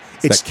snow.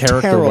 It's that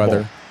character terrible.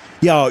 Weather.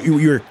 Yeah,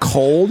 you're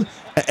cold.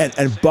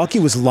 And Bucky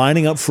was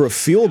lining up for a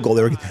field goal.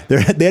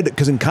 They had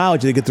because in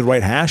college they get the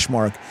right hash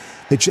mark.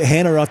 They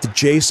handed it off to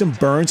Jason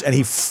Burns, and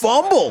he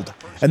fumbled.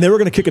 And they were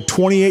going to kick a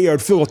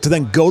 28-yard field goal to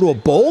then go to a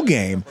bowl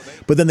game.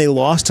 But then they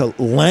lost to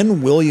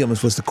Len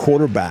Williams, was the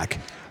quarterback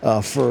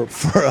for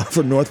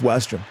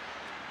Northwestern.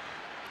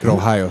 Did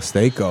Ohio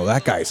State go?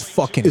 That guy's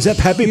fucking Is that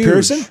Pepe huge.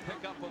 Pearson?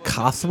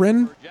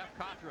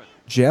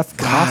 Jeff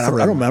Cothran.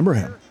 I don't remember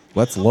him.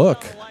 Let's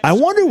look. I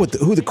wonder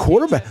who the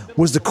quarterback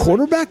was. The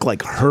quarterback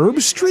like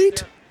Herb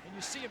Street?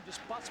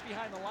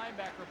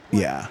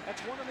 Yeah.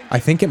 I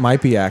think it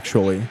might be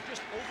actually.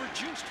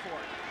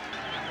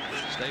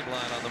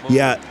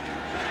 Yeah.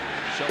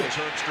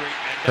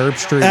 Herb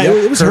Street.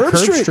 It was Herb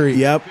Street.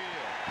 Yep.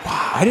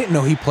 Wow, I didn't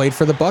know he played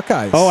for the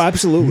Buckeyes. Oh,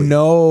 absolutely.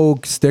 No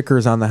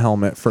stickers on the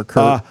helmet for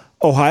Kurt.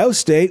 Ohio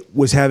State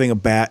was having a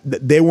bad.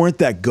 They weren't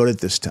that good at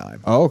this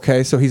time. Oh,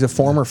 okay, so he's a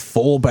former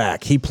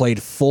fullback. He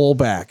played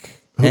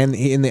fullback. And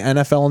in the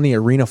NFL and the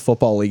Arena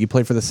Football League, he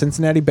played for the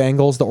Cincinnati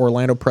Bengals, the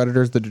Orlando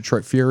Predators, the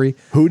Detroit Fury,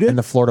 and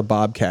the Florida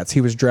Bobcats.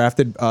 He was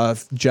drafted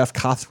Jeff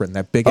Cothran,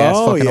 that big ass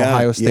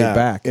Ohio State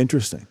back.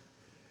 Interesting.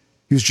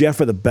 He was Jeff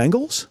for the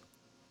Bengals?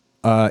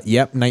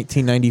 Yep,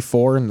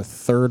 1994 in the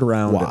third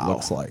round. It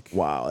looks like.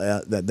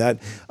 Wow,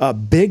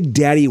 Big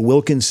Daddy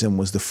Wilkinson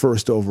was the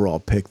first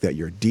overall pick that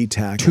year. D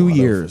tackle. 2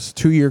 years,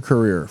 2-year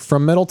career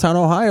from Middletown,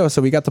 Ohio.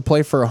 So we got to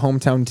play for a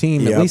hometown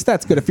team. Yep. At least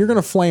that's good. If you're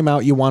going to flame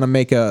out, you want to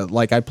make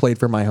I played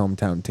for my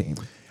hometown team.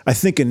 I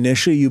think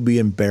initially you'd be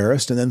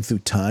embarrassed, and then through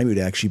time you'd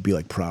actually be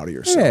like proud of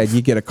yourself. Yeah,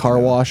 you get a car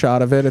wash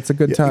out of it. It's a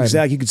good time.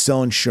 Exactly. You could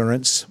sell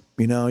insurance.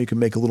 You know, you can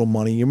make a little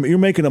money. You're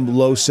making a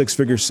low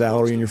 6-figure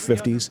salary in your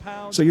 50s,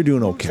 so you're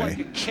doing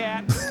okay.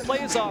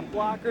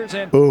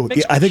 Oh,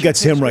 yeah, I think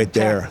that's him right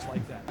there.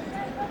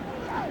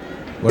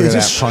 Look at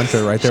that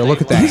punter right there.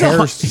 Look at that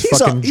hair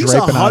fucking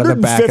draping out of the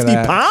back of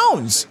that. 150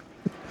 pounds.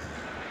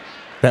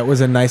 That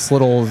was a nice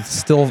little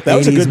still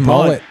 80s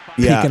mullet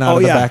peeking out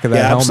of the back of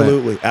that helmet.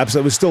 Absolutely.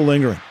 It was still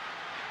lingering.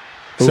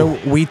 So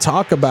we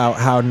talk about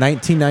how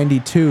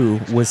 1992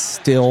 was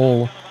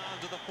still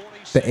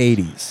the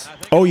 80s.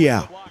 Oh,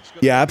 yeah.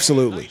 Yeah,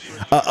 absolutely.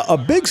 A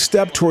big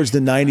step towards the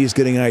 90s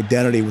getting an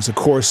identity was, of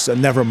course,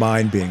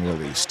 Nevermind being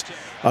released.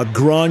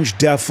 Grunge,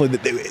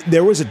 definitely.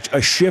 There was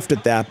a shift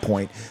at that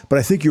point, but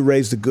I think you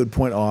raised a good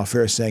point off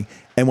air saying,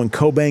 and when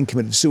Cobain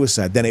committed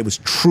suicide, then it was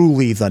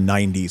truly the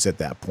 90s at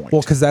that point.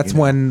 Well, because that's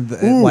when,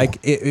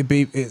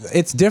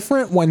 it's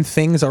different when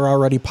things are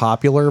already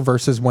popular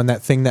versus when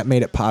that thing that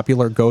made it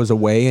popular goes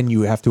away and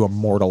you have to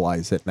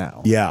immortalize it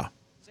now. Yeah,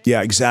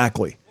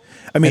 exactly.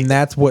 I mean, and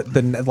that's what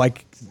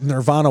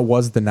Nirvana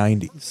was the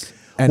 90s.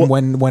 And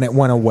when it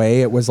went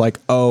away, it was like,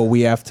 oh,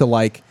 we have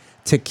to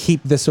to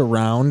keep this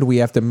around, we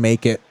have to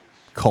make it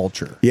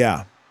culture.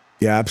 Yeah,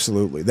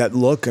 absolutely. That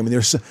look, I mean,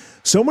 there's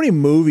so many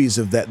movies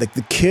of that, like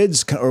the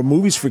kids, or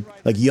movies for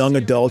like young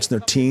adults in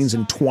their teens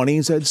and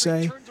 20s, I'd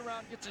say.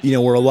 You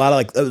know, where a lot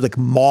of like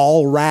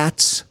mall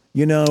rats,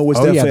 you know, was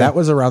that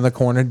was around the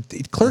corner.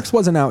 Clerks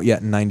wasn't out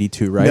yet in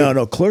 92, right?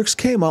 No, Clerks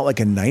came out like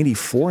in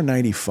 94,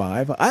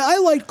 95. I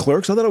liked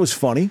Clerks. I thought it was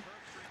funny.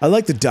 I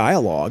liked the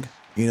dialogue.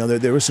 You know,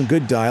 there was some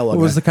good dialogue. It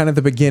was the kind of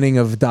the beginning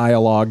of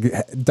dialogue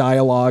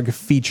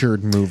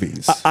featured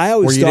movies. I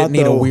always where you thought, didn't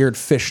need a weird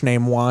fish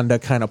named Wanda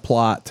kind of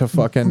plot to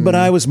fucking. But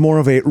I was more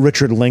of a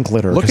Richard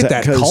Linklater. Look at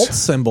that cult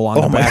symbol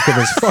on the back of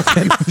his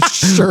fucking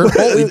shirt.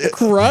 Holy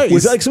Christ!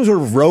 Was that like some sort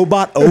of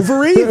robot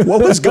ovary?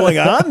 What was going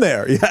on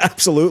there? Yeah,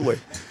 absolutely.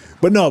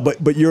 But no,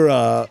 but you're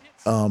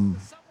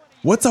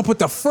what's up with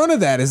the front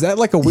of that? Is that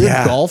like a weird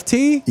golf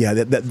tee? Yeah,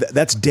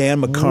 that's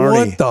Dan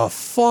McCarney. What the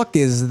fuck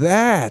is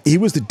that? He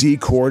was the D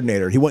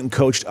coordinator. He went and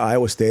coached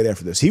Iowa State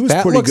after this. He was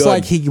that pretty good. That looks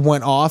like he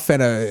went off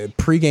at a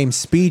pregame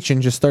speech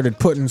and just started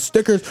putting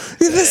stickers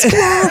in this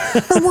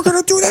car, and we're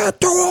gonna do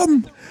that to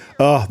him.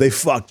 Oh, they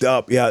fucked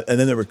up. Yeah, and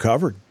then they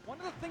recovered. One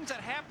of the things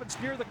that happens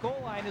near the goal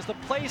line is the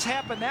plays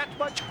happen that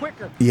much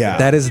quicker. Yeah,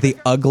 that is the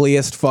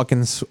ugliest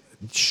fucking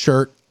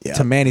shirt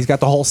to man. He's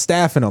got the whole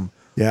staff in him.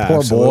 Yeah,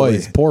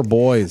 poor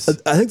boys.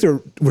 I think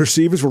their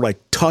receivers were like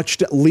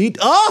touched, lead.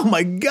 Oh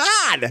my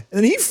god!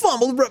 And he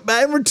fumbled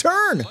back in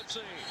return.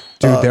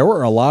 Dude, there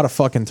were a lot of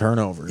fucking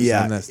turnovers.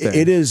 Yeah, in this thing.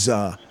 It is.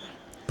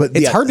 But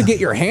it's hard to get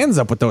your hands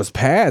up with those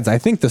pads. I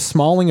think the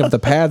smalling of the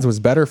pads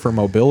was better for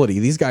mobility.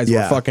 These guys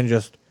were fucking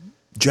just.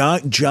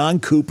 John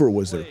Cooper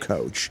was their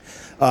coach.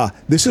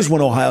 This is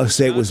when Ohio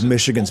State was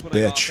Michigan's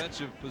bitch.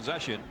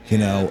 You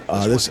know,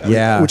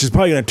 which is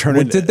probably going to turn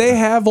into. Did they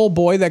have old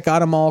boy that got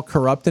them all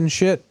corrupt and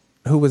shit?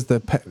 Who was the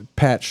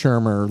Pat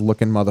Shermer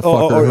looking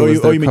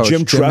motherfucker? You mean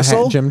Jim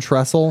Tressel? Jim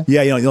Tressel?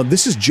 Yeah, you know,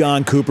 this is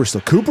John Cooper still.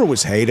 Cooper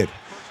was hated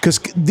because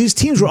these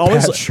teams were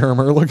always Pat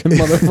Shermer looking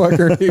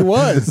motherfucker. He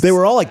was. They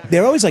were always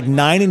like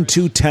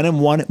 9-2,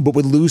 10-1, but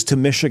would lose to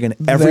Michigan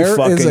every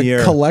fucking year. There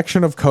is a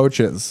collection of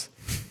coaches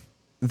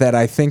that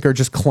I think are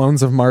just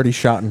clones of Marty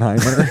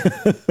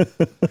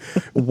Schottenheimer.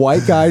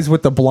 White guys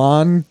with the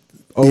blonde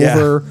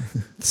over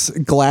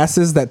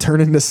glasses that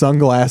turn into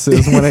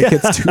sunglasses when it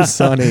gets too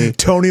sunny.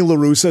 Tony La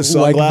Russa sunglasses.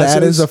 Like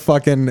that is a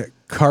fucking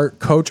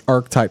coach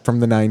archetype from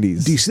the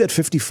 90s. Do you see that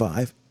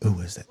 55? Who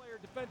is that?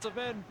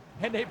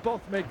 And they both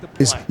make the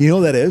play. You know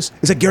who that is?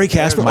 It's like Gary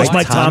Casper.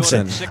 Mike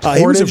Thompson.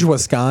 Portage,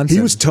 Wisconsin. He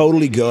was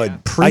totally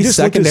good.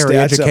 Pre-secondary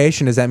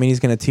education. Does that mean he's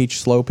going to teach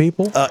slow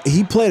people?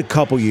 He played a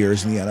couple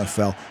years in the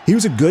NFL. He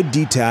was a good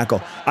D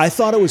tackle. I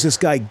thought it was this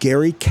guy,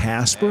 Gary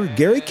Casper.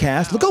 Gary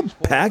Casper. Look how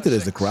packed it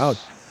is, the crowd.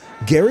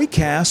 Gary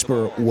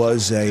Casper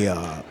was a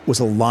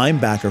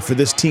linebacker for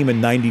this team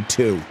in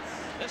 '92.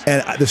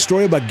 And the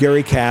story about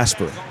Gary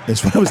Casper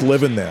is when I was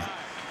living there.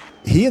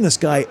 He and this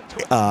guy,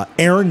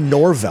 Aaron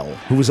Norvell,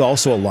 who was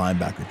also a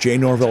linebacker, Jay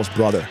Norvell's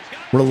brother,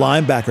 were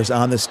linebackers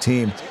on this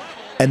team.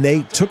 And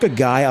they took a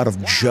guy out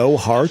of Joe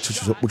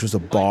Hart's, which was a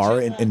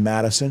bar in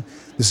Madison,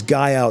 this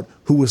guy out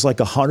who was like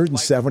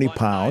 170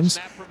 pounds.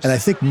 And I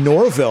think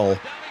Norville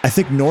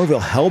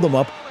held him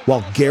up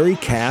while Gary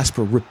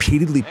Casper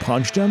repeatedly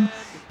punched him.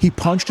 He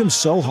punched him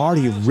so hard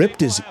he ripped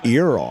his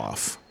ear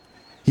off.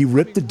 He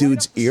ripped the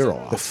dude's ear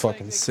off. That's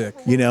fucking sick.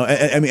 You know,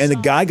 and the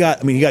guy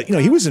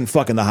he was in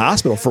fucking the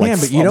hospital for like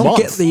but you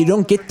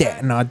don't get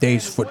that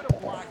nowadays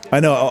football. I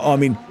know. I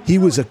mean, he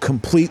was a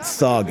complete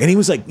thug, and he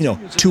was like,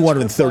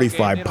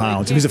 235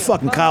 pounds. He was a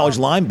fucking college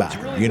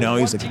linebacker. You know,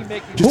 he's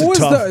like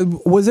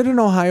just was it an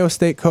Ohio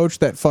State coach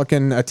that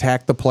fucking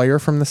attacked the player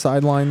from the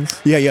sidelines?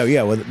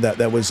 Yeah. Well,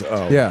 that was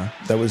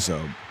that was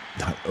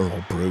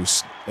Earl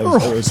Bruce.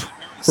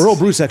 Earl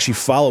Bruce actually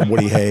followed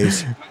Woody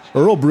Hayes.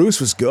 Earl Bruce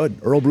was good.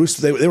 Earl Bruce,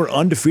 they were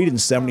undefeated in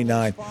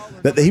 '79.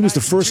 He was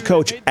the first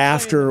coach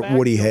after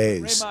Woody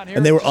Hayes,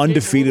 and they were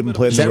undefeated and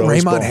played in the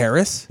Rose Bowl. Raymond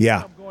Harris?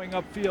 Yeah.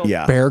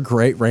 Yeah. Bear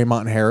great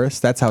Raymond Harris.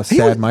 That's how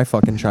sad my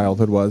fucking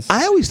childhood was.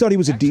 I always thought he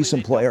was a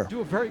decent player.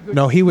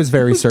 No, he was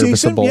very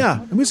serviceable.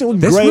 Decent, yeah.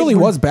 This really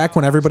was back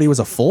when everybody was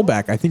a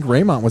fullback. I think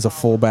Raymond was a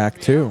fullback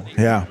too.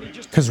 Yeah.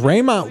 Because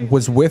Raymond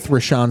was with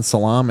Rashawn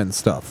Salam and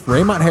stuff.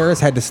 Raymond Harris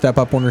had to step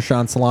up when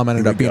Rashawn Salam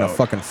ended up being a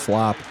fucking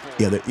flop.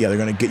 Yeah, they're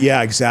going to get...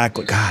 Yeah,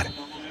 exactly. God.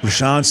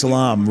 Rashawn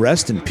Salam,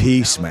 rest in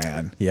peace,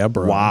 man. Yeah,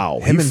 bro. Wow.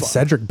 Him and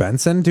Cedric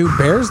Benson, dude.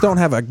 Bears don't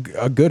have a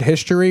good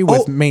history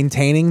with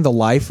maintaining the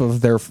life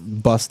of their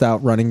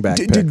bust-out running back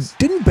picks.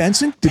 Didn't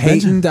Benson...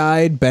 Peyton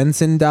died.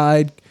 Benson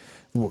died.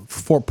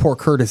 Poor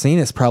Curtis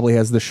Enos probably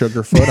has the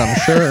sugar foot, I'm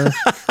sure.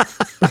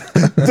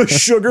 The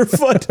sugar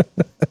foot.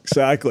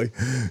 Exactly.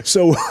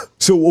 So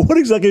what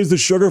exactly is the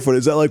sugar foot?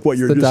 Is that like what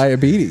you're the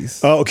diabetes?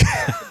 Oh, okay.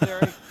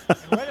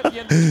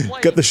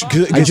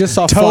 I just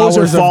saw toes Flowers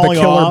are of the falling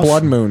Killer off.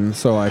 Blood Moon,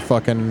 so I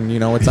fucking,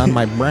 it's on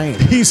my brain.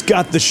 He's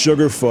got the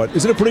sugar foot.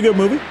 Is it a pretty good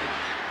movie?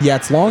 Yeah,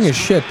 it's long as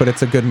shit, but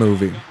it's a good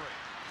movie.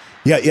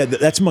 Yeah,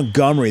 that's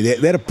Montgomery.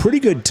 They had a pretty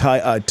good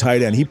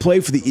tight end. He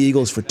played for the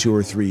Eagles for 2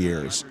 or 3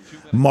 years.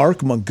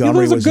 Mark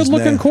Montgomery was his name. He was a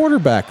good-looking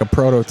quarterback, a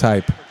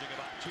prototype.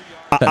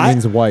 That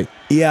means white.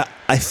 Yeah,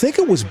 I think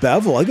it was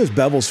Bevel. I think it was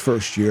Bevel's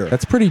first year.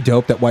 That's pretty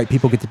dope that white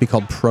people get to be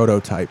called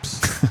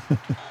prototypes.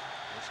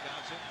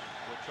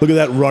 Look at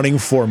that running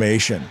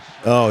formation.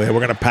 Oh, yeah,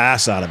 we're going to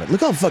pass out of it.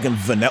 Look how fucking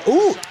vanilla.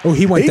 Ooh,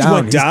 he went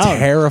down. He's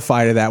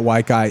terrified of that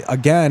white guy.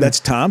 Again, that's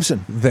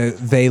Thompson.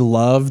 They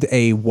loved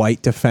a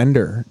white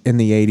defender in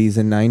the 80s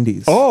and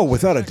 90s. Oh,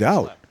 without a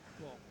doubt.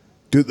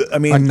 Dude, I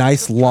mean, a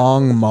nice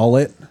long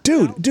mullet.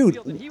 Dude,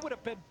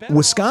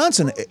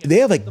 Wisconsin, they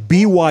have like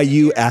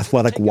BYU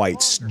athletic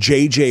whites.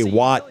 J.J.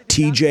 Watt,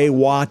 T.J.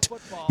 Watt.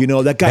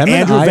 That guy,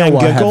 Andrew Van Iowa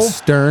Ginkle. Have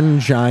stern,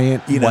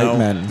 giant white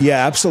men.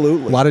 Yeah,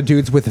 absolutely. A lot of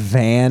dudes with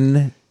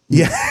Van.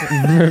 Yeah.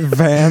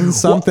 Van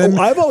something.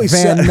 Well, I've always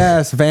Van said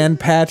Ness, Van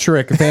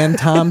Patrick, Van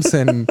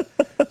Thompson.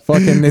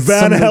 Fucking it's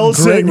Van some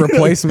Helsing. great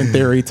replacement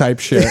theory type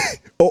shit.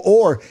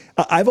 Or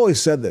I've always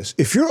said this: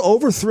 if you're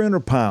over 300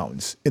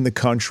 pounds in the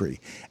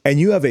country and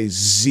you have a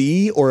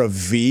Z or a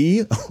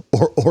V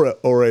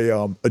or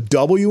a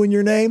W in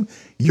your name,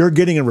 you're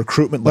getting a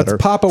recruitment letter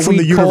from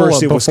the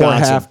University of Wisconsin.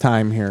 Before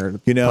halftime here,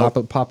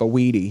 Papa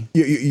Weedy.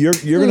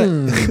 You're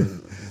gonna.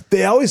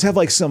 They always have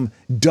like some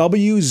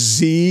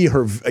WZ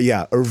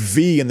or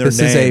V in their name. This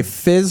is a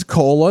Fizz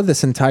Cola.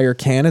 This entire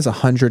can is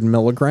 100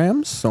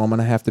 milligrams, so I'm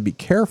gonna have to be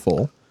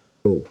careful.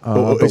 But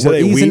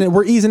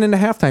we're easing into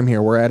halftime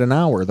here. We're at an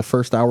hour. The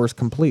first hour is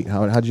complete.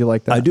 How'd you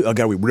like that? I do. I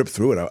got we ripped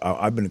through it.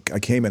 I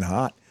came in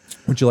hot.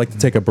 Would you like to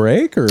take a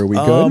break, or are we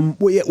good?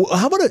 Well, yeah. Well,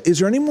 how about is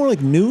there any more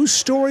like news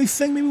story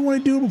thing maybe we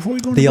want to do before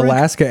we go? The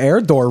Alaska air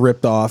door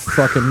ripped off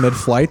fucking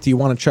mid-flight. Do you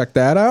want to check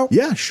that out?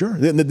 Yeah, sure.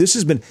 This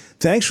has been.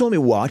 Thanks for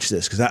letting me watch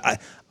this because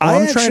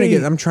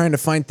I'm trying to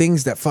find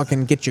things that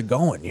fucking get you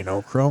going,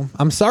 Crow.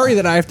 I'm sorry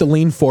that I have to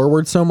lean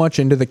forward so much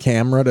into the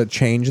camera to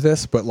change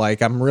this, but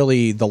like I'm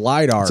really the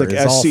LiDAR it's like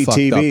is all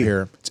fucked up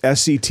here. It's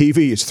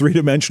SCTV. It's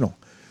 3-dimensional.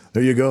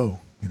 There you go.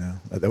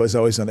 That was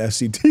always on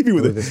SCTV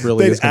with it. This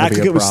really They'd act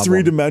like it was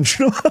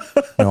 3-dimensional.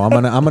 No, I'm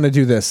gonna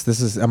do this.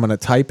 I'm gonna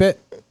type it.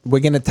 We're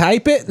gonna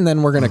type it and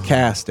then we're gonna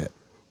cast it.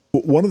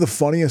 One of the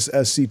funniest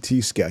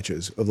SCT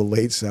sketches of the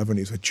late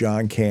 70s with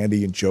John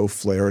Candy and Joe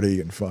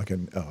Flaherty and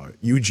fucking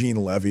Eugene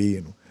Levy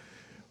and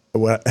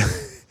what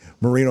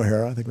Maureen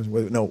O'Hara, I think was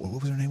what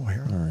was her name?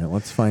 O'Hara. All right,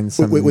 let's find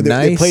some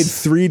nice they played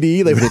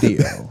 3D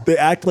video. They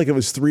act like it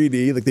was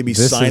 3D, like they'd be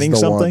signing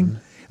something.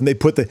 One. And they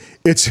put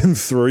it's in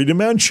 3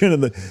 dimension,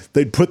 and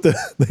they'd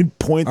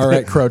point. All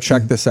right, Crow,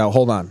 check this out.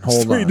 Hold on.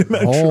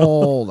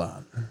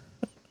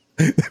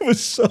 It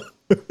was so.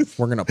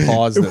 We're gonna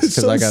pause this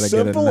because I gotta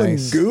get it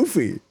nice. And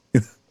goofy.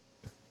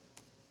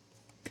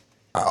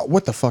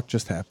 What the fuck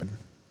just happened?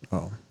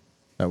 Oh,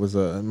 that was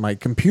my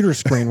computer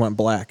screen went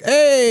black.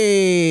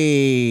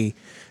 Hey.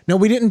 No,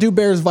 we didn't do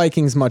Bears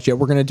Vikings much yet.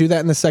 We're going to do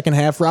that in the second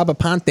half. Rob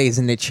Aponte's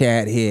in the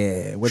chat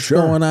here. What's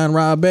going on,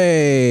 Rob?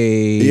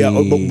 Yeah,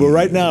 but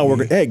right now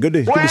we're good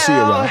to see you,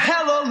 Rob.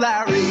 Hello,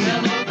 Larry.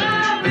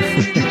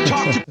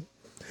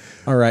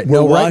 All right.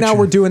 Right now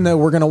we're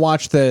going to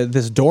watch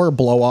this door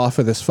blow off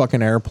of this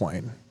fucking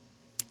airplane.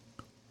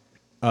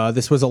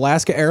 This was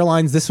Alaska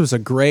Airlines. This was a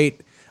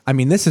great. I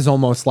mean, this is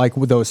almost like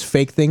those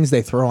fake things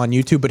they throw on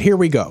YouTube. But here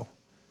we go.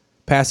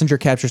 Passenger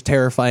captures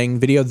terrifying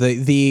video. Do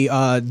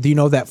you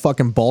know that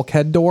fucking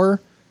bulkhead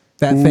door?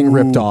 That thing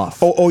ripped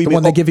off. Oh, you the mean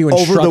one they give you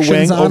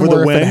instructions on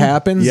where if it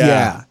happens?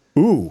 Yeah.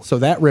 Ooh. So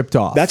that ripped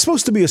off. That's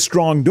supposed to be a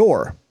strong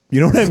door.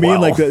 You know what I mean? Wow.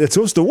 Like, it's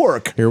supposed to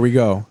work. Here we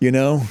go. You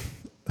know?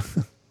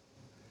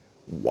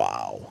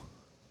 Wow.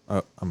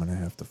 Oh, I'm going to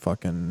have to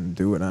fucking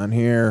do it on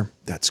here.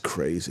 That's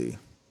crazy.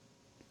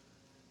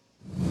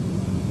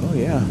 Oh,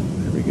 yeah.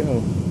 There we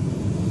go.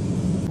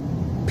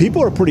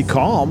 People are pretty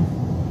calm.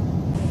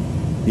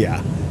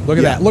 Yeah. Look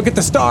at that. Look at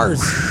the stars.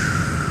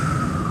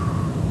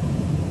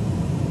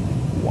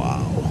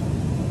 Wow.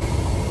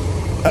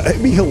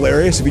 It'd be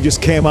hilarious if he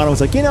just came out and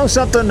was like, you know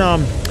something,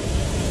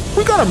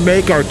 we got to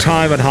make our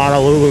time in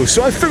Honolulu,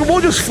 so I figured we'll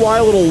just fly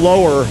a little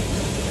lower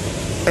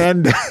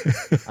and,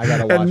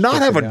 and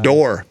not have a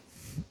door.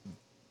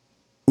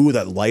 Ooh,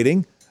 that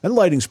lighting. That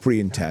lighting's pretty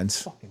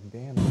intense. Fucking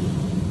damn.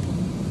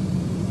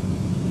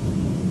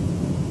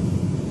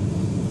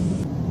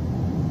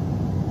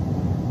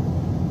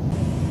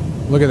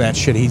 Look at that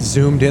shit. He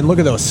zoomed in. Look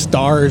at those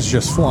stars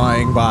just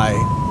flying by.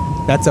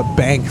 That's a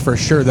bank for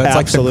sure. That's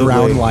Absolutely. like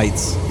the ground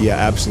lights. Yeah,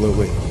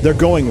 absolutely. They're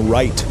going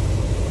right.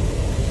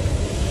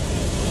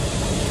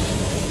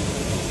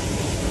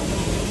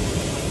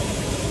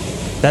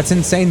 That's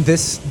insane.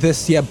 This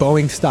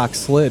Boeing stock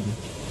slid.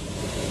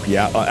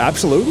 Yeah,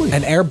 absolutely.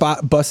 And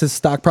Airbus's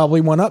stock probably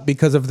went up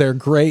because of their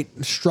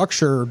great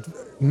structure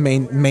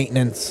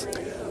maintenance.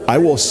 I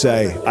will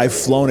say, you've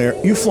flown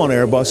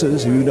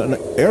Airbuses.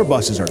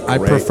 Airbuses are great. I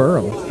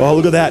prefer them. Oh,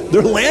 look at that.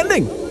 They're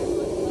landing.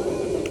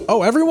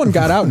 Oh, everyone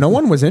got out. No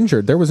one was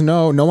injured. There was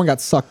no one got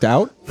sucked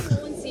out. No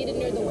one seated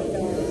near the window.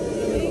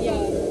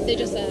 Yeah, they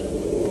just said.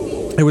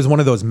 It was one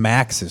of those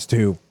Maxes,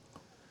 too.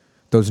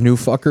 Those new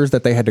fuckers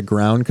that they had to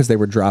ground because they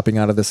were dropping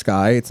out of the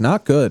sky. It's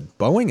not good.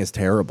 Boeing is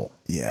terrible.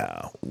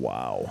 Yeah.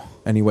 Wow.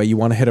 Anyway, you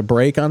want to hit a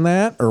break on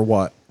that or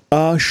what?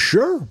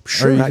 Sure.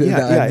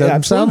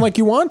 Doesn't sound like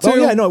you want to. Oh,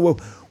 yeah, no. Well,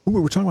 we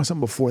were talking about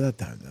something before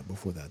that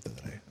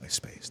I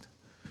spaced.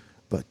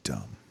 But,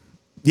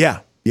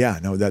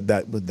 no,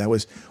 that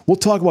was, we'll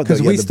talk about that.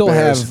 Because we still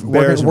have,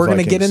 we're going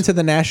to get into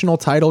the national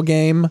title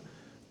game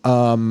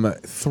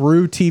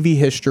through TV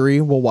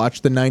history. We'll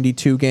watch the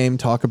 92 game,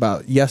 talk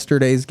about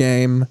yesterday's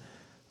game.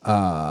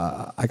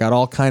 I got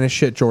all kind of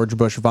shit. George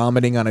Bush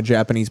vomiting on a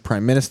Japanese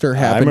prime minister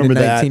happened in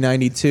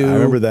 1992. I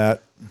remember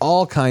that.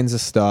 All kinds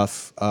of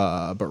stuff.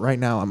 But right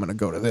now I'm going to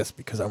go to this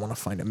because I want to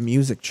find a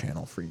music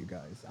channel for you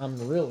guys.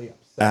 I'm really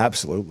upset.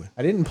 Absolutely.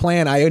 I didn't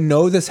plan. I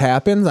know this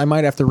happens. I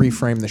might have to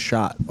reframe the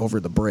shot over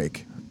the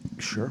break.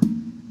 Sure.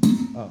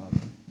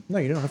 No,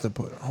 you don't have to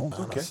put it. Hold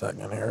on a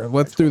second here.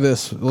 Let's do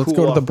this. Let's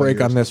go to the break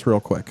on this real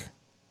quick.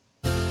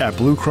 At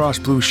Blue Cross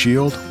Blue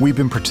Shield, we've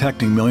been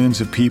protecting millions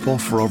of people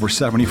for over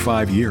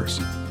 75 years.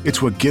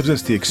 It's what gives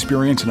us the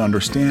experience and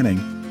understanding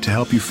to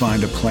help you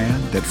find a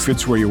plan that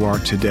fits where you are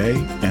today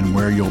and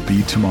where you'll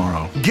be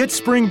tomorrow. Get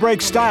spring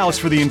break styles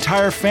for the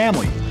entire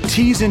family.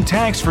 Tees and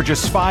tanks for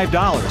just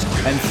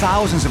 $5 and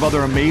thousands of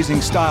other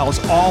amazing styles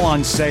all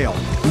on sale.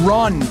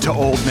 Run to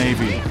Old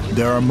Navy.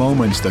 There are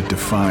moments that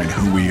define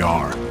who we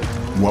are,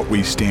 what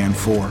we stand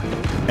for,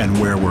 and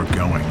where we're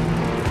going.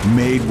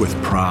 Made with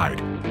pride,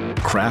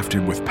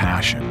 crafted with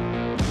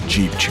passion.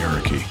 Jeep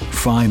Cherokee,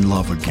 find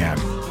love again,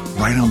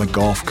 right on the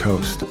Gulf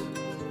Coast.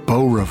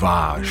 Beau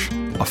Rivage,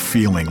 a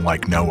feeling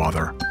like no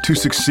other. To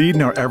succeed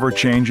in our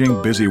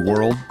ever-changing, busy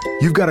world,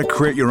 you've got to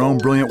create your own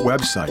brilliant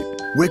website.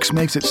 Wix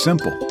makes it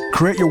simple.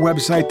 Create your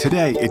website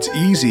today. It's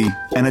easy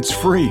and it's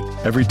free.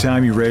 Every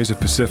time you raise a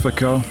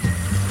Pacifico,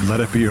 let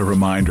it be a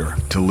reminder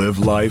to live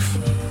life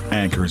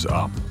anchors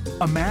up.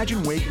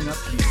 Imagine waking up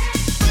here.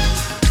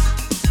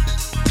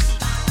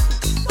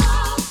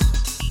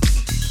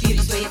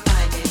 Beauty's where you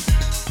find it.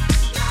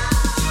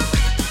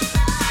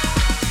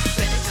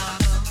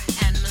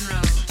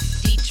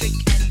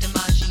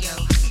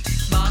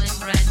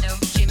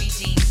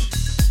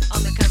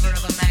 On the cover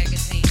of a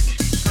magazine,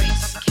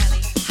 Grace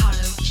Kelly,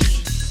 Harlow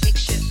Jean,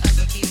 picture of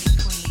a beauty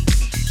queen.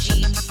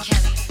 Jean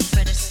Kelly,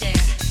 Fred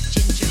Astaire,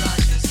 Ginger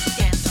Rogers,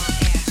 dance on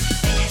air.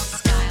 They had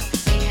style,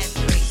 they had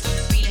grace.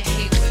 Rita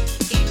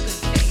Hayworth, in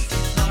good face.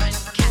 Lauren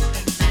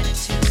Kaplan,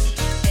 attitude.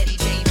 Betty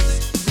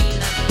Davis, we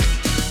love her.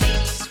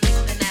 Ladies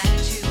with an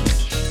attitude.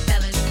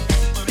 Fellas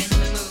that were in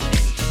the mood.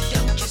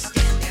 Don't just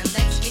stand there,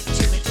 let's get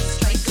to it.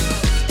 Strike a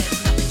pose,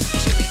 there's nothing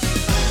to it.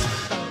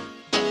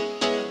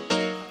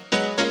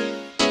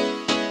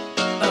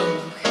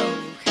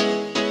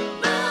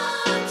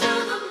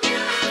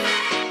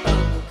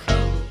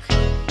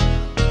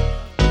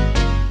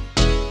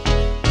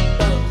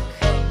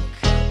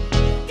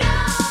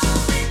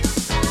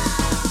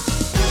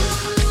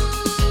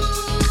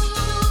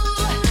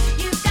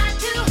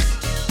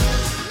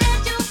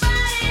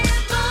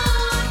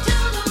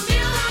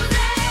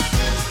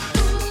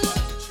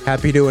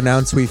 Happy to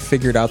announce we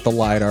figured out the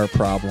LiDAR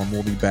problem.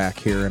 We'll be back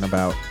here in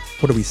about,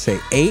 what do we say,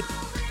 8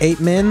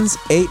 mins?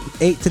 8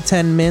 to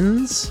 10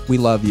 mins? We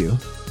love you.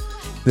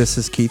 This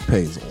is Keith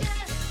Pazel.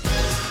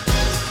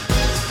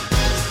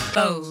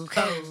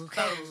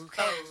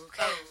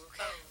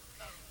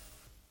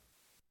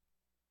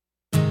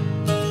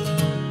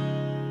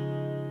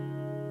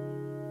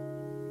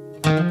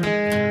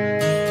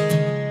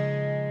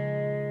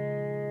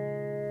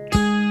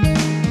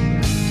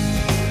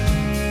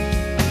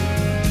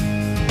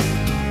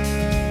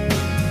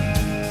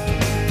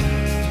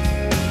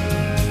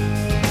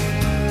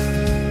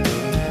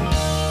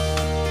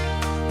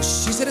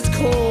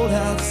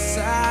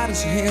 and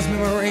she hands me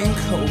my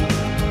raincoat.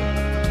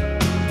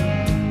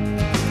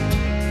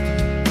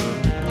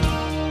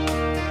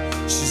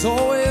 She's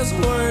always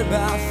worried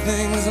about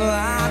things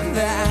like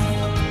that.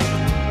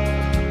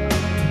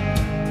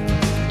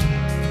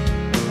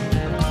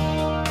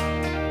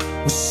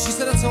 Well, she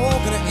said it's all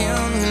gonna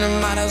end and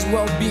it might as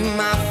well be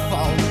my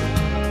fault.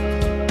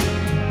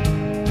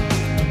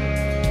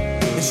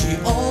 And she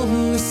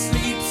only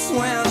sleeps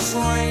when it's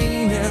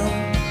raining,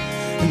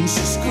 and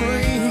she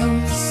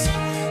screams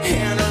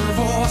and her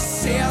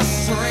voice is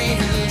strange.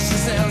 She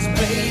says,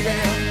 baby,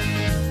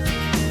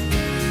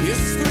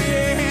 it's 3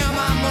 a.m., I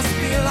must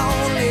be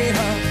lonely.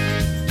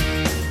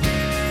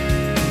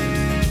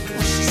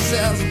 Well, she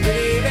says,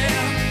 baby,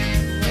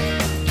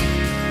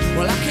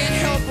 well, I can't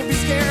help but be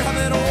scared of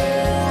it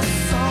all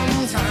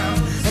sometimes.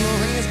 And the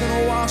rain's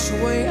gonna wash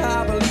away,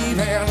 I believe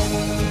it.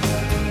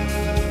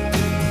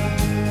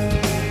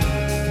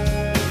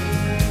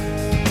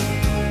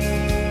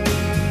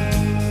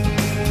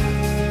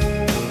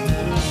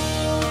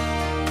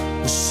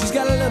 Well, she's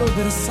got a little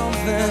bit of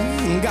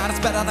something, God, it's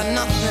better than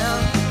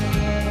nothing.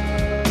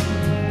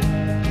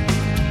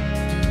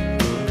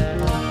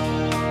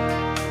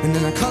 And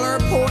in a color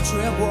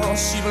portrait, well,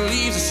 she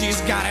believes that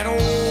she's got it all.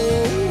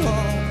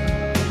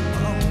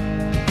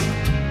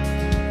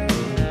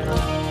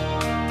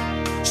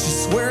 She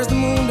swears the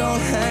moon don't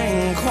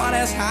hang quite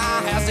as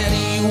high as it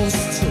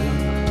used to.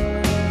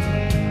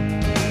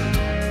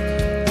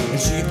 And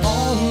she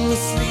only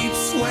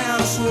sleeps when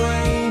it's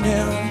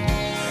raining,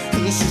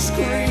 and she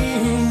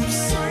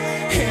screams,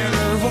 and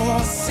her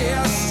voice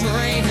is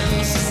strange.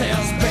 And she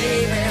says,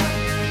 baby,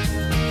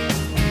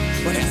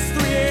 when it's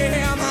 3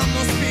 a.m., I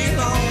must be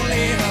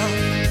lonely.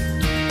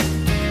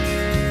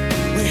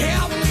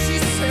 Well, when she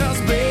says,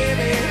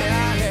 baby,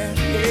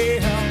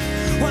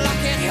 well, I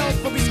can't help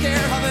but be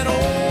scared of it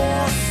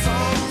all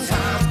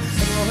sometimes.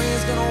 And the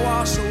rain's gonna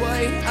wash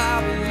away, I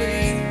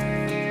believe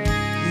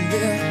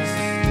this.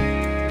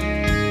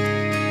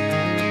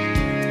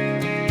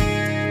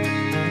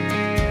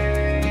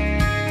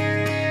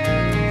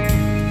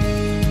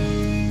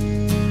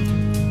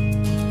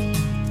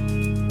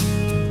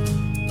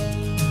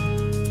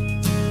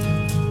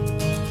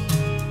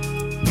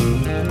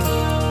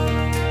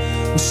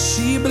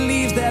 She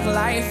believes that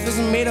life is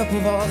made up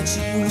of all that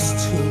she used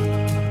to.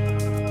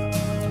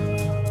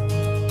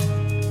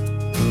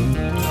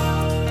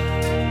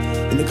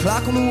 And the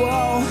clock on the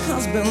wall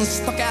has been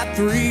stuck at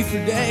 3 for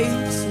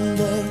days and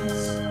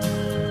days.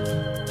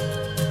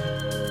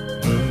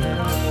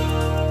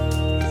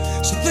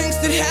 She thinks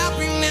that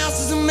happiness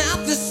is a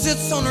map that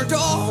sits on her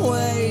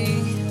doorway.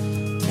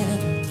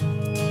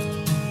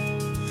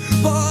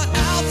 But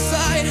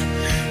outside,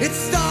 it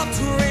stopped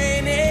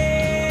raining.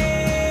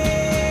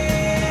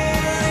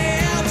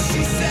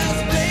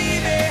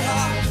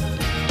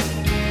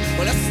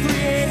 Well, it's 3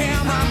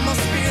 a.m., I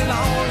must be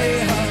lonely.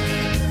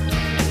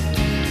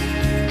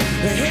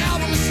 Yeah,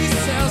 when she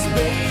says,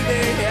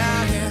 baby,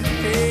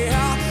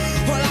 yeah.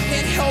 Well, I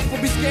can't help but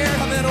be scared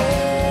of it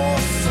all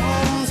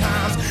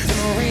sometimes. And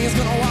the rain's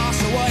gonna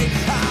wash away,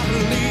 I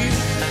believe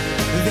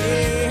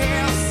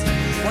this.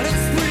 When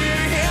it's 3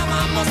 a.m.,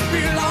 I must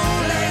be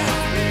lonely.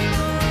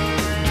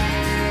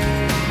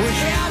 Well,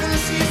 yeah, when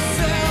she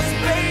says,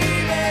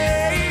 baby,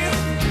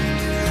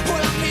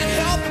 well, I can't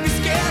help but be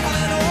scared of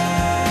it all.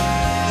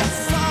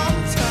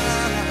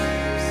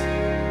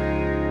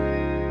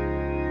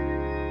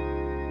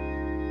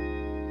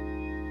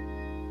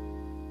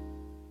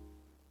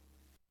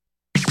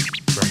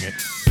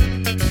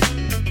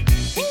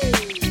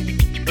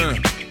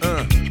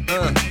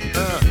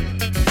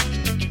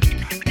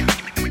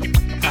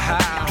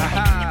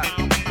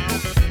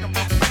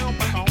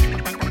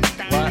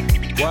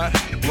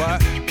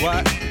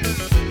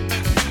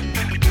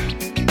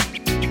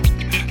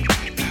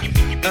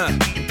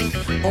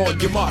 On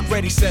your mark,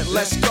 ready, set,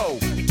 let's go.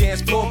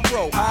 Dance floor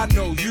pro, I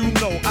know, you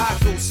know, I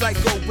go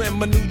psycho when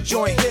my new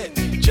joint hit.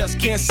 Just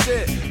can't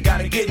sit,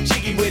 gotta get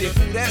jiggy with it.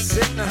 Ooh, that's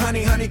it, now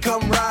honey, honey,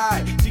 come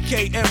ride.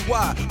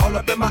 DKNY, all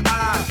up in my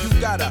eye. You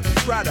got a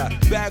Prada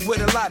bag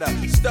with a lot of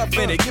stuff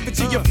in it. Give it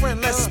to your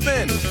friend, let's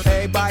spin.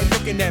 Everybody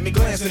looking at me,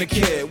 glancing a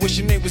kid.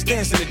 Wishing they was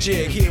dancing a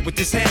jig here with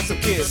this handsome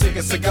kid. Sick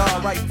a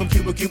cigar right from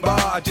Cuba Cuba.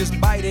 I just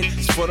bite it,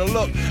 it's for the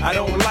look, I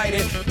don't light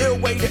it. Ill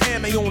way to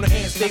ammo on the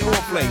hand, stay on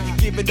play.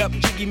 Give it up,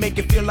 jiggy, make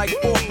it feel like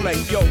foreplay.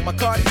 Yo, my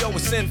cardio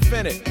is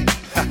infinite.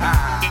 Ha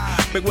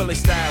ha, Big Willie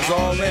style's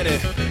all in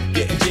it.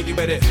 Getting jiggy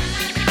with it.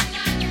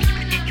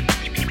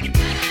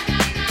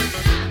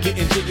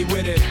 Getting jiggy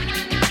with it.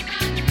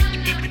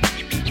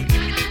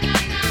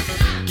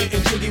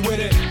 Getting jiggy with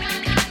it.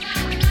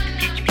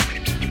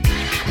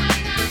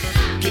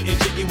 Getting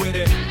jiggy with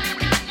it.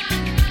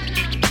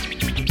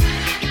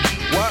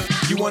 What?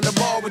 You on the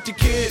ball with your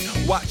kid?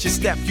 Watch your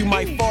step, you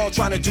might fall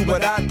trying to do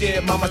what I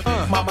did. Mama,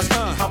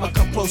 I'ma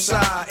come close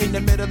side in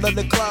the middle of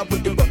the club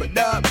with the rubber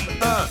dub.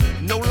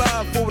 No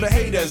love for the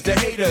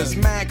haters,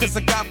 mad cause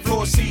I got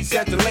floor seats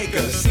at the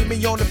Lakers. See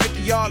me on the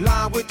 50-yard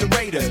line with the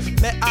Raiders.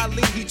 Met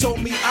Ali, he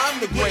told me I'm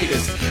the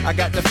greatest. I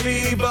got the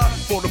fever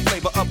for the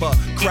flavor of a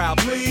crowd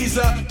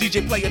pleaser.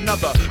 DJ play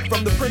another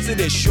from the Prince of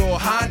this Your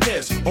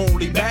Highness.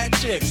 Only bad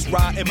chicks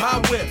riding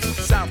my whips.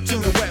 South to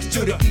the west,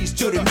 to the east,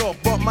 to the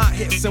north. Bump my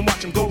hips and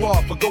watch them go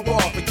off.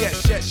 And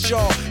yes,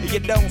 sure. And you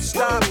don't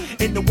stop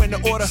in the winter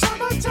order.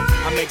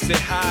 I makes it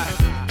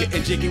high,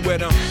 getting jiggy with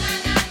them.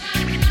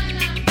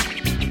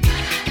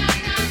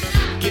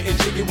 Getting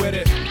jiggy with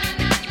it.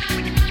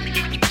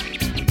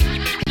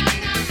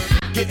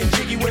 Getting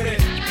jiggy with it.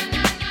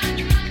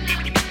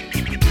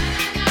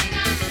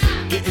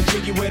 Getting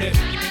jiggy with it.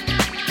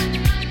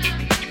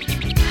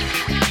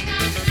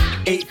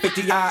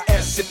 850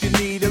 IS if you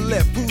need a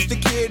lift. Who's the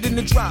kid in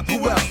the drop?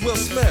 Who else? Will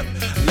Smith.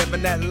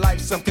 Living that life,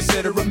 some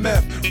consider a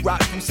myth.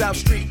 Rock from South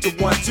Street to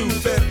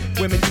 125th.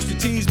 Women used to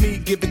tease me,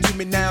 give it to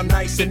me now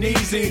nice and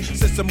easy.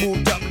 Since I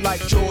moved up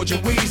like George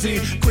and Wheezy,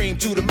 cream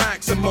to the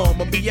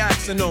maximum. I'll be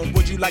axing them.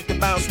 Would you like to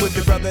bounce with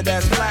your brother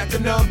that's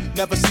platinum?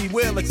 Never see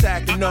Will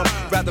attacking them.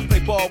 Rather play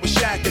ball with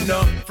Shaq and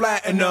them,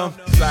 flatten them.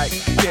 Like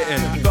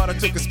getting, thought I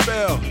took a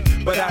spell,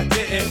 but I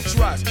didn't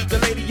trust the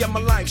lady of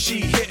my life.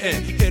 She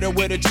hitting, hit her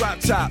with a drop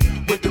top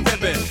with the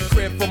ribbon.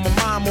 Crib for my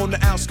mom on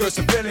the outskirts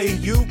of Philly.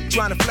 You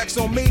trying to flex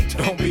on me?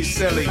 Don't be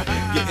silly.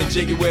 Getting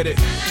jiggy with it.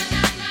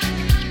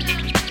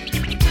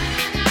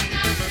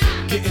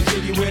 Getting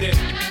jiggy with it.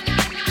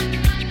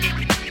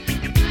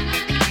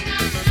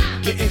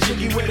 Getting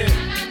jiggy with it.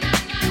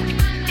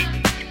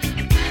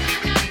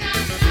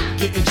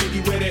 Getting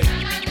jiggy with it.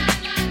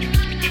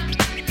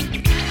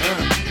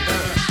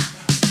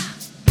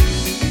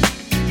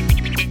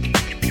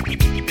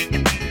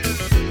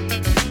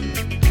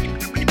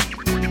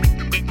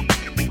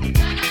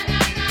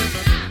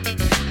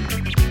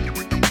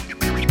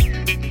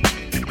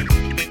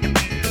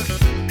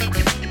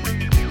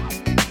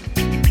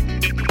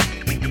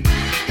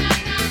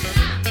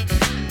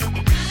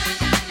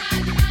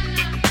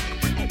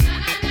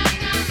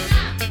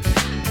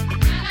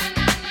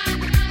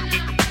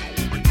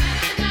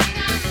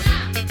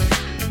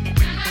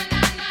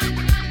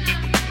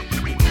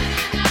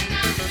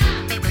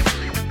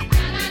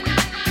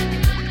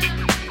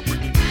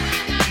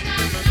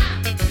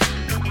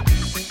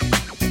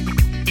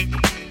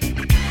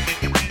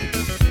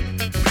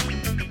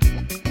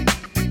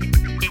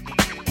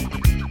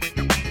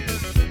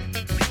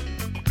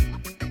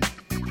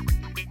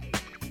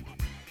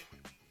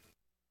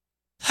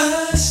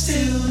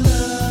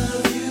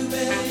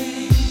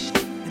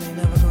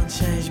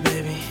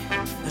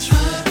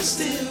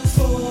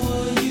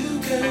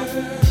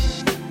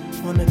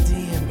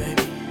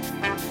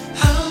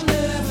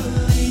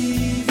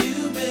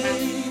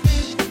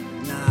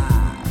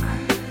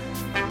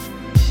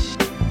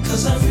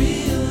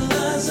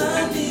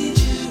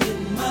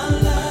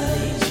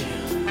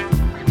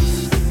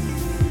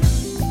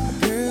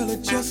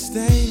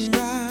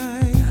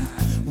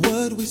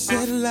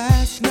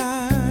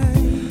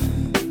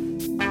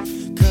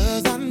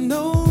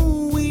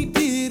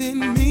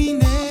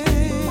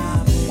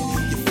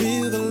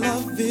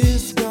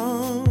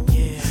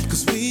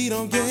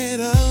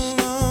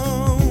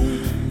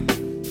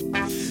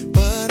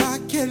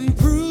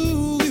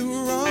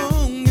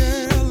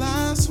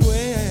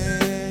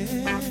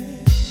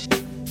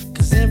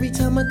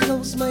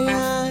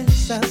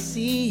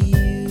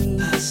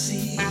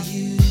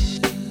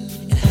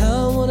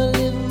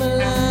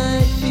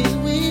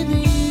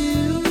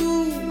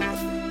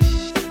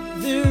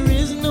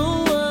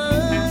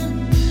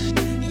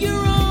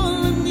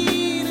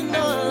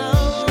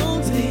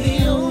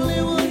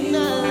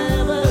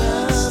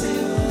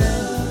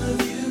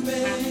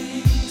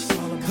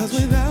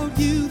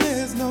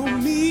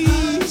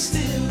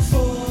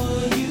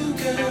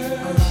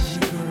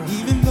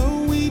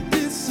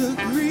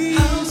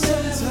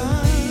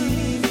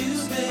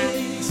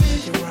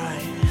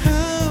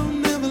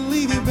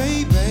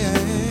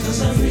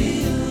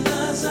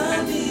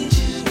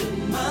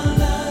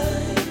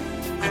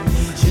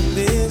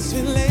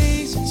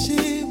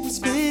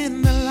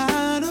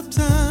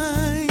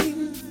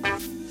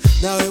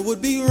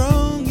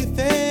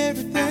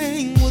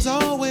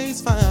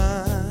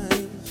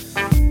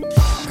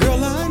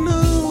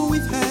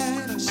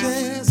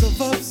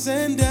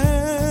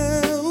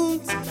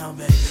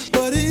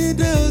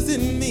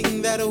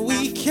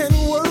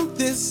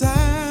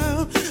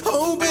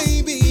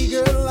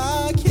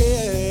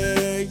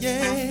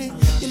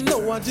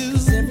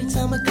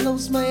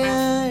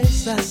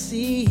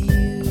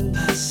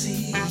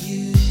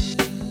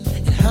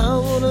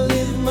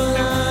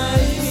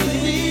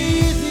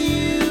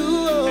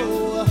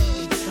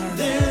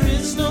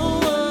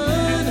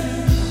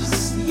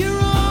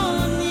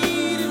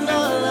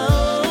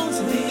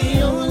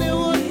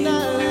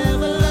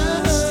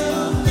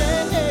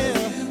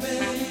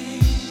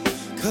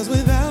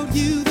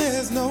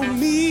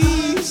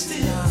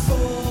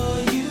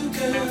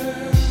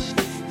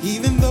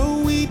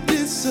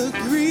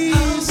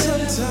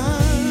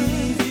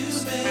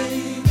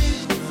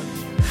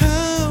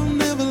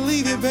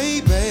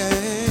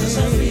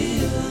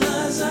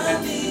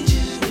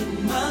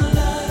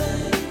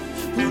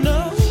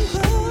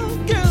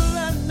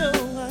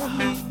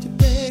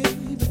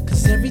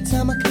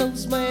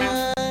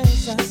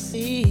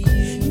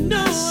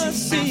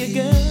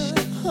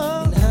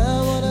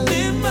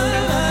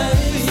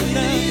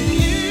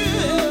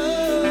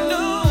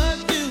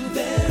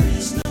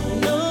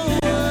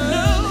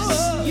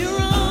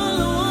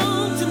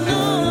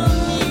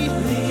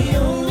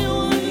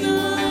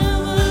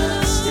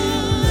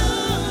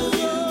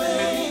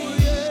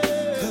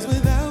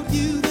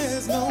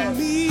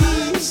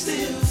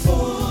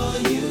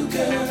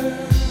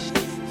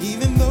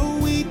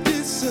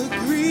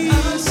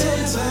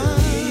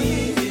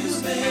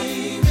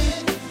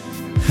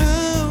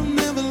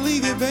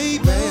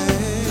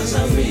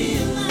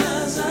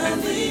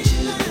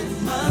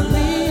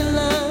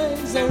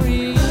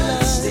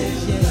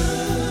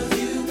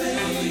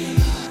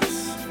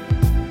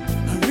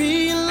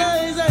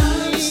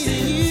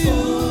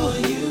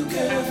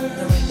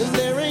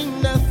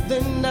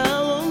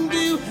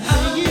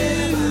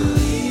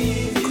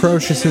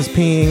 Kroshus is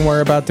peeing.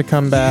 We're about to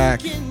come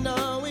back.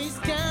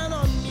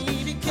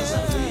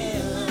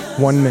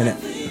 1 minute.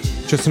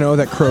 Just know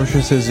that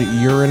Kroshus is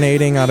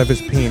urinating out of his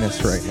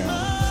penis right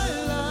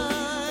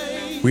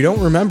now. We don't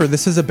remember.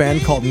 This is a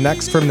band called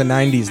Next from the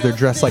 90s. They're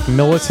dressed like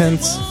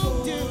militants.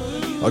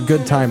 A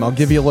good time. I'll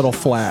give you a little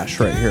flash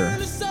right here.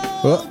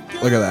 Oh,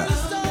 look at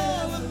that.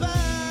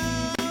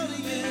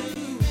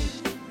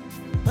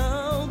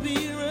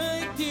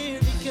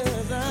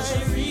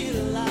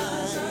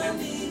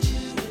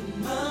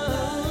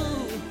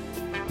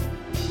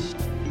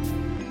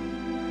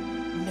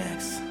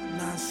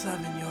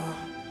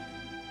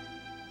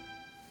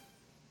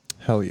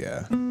 Hell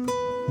yeah.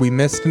 We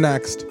missed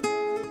Next.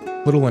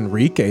 Little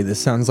Enrique.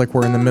 This sounds like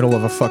we're in the middle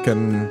of a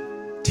fucking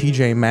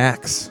TJ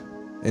Maxx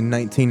in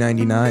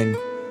 1999.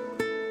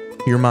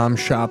 Your mom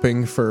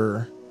shopping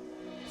for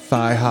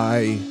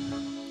thigh-high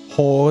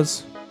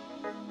whores.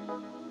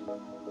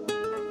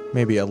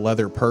 Maybe a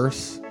leather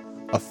purse.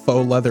 A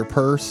faux leather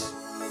purse.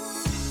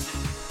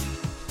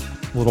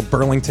 A little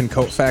Burlington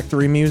Coat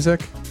Factory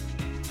music.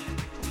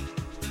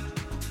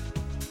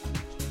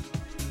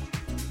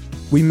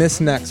 We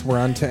miss Next. We're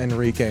on to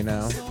Enrique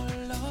now.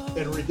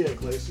 Enrique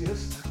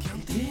Iglesias.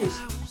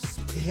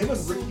 Him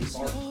and Ricky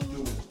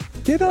Martin.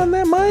 Get on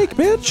that mic,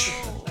 bitch.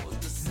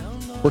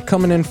 We're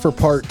coming in for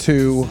part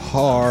 2.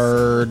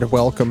 Hard.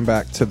 Welcome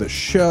back to the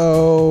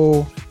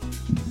show.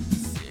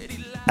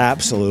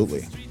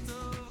 Absolutely.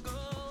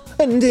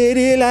 And did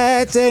he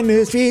lights and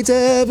the streets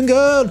of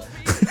gold?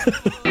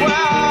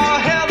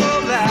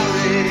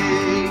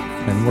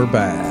 And we're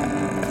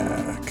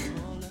back.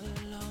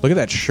 Look at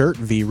that shirt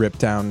V ripped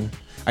down.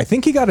 I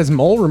think he got his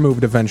mole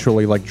removed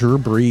eventually, like Drew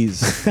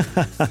Brees.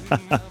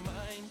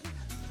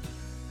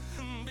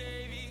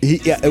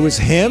 Yeah, it was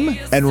him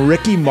and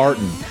Ricky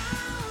Martin.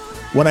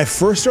 When I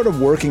first started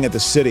working at the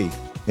city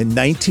in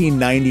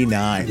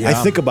 1999, Yeah. I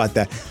think about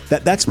that.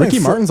 That's my Ricky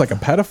Martin's like a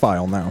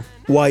pedophile now.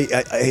 Why?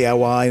 Yeah.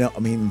 Well, I know.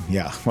 I mean,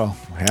 yeah. Well,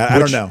 I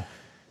don't know.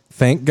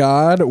 Thank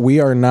God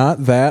we are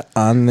not that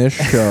on this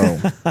show.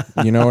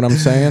 You know what I'm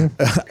saying?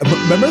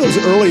 Remember those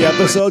early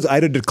episodes? I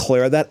had to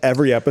declare that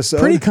every episode.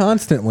 Pretty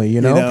constantly,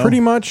 you know? Pretty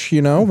much,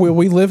 you know,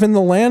 we live in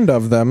the land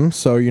of them.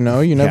 So, you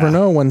know, you never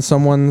know when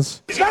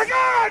someone's...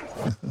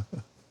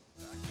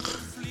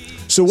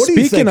 So what do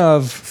you think? Speaking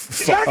of,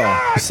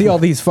 you see all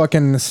these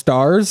fucking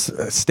stars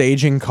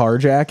staging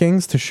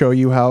carjackings to show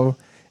you how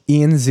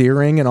Ian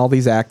Ziering and all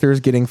these actors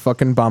getting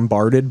fucking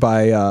bombarded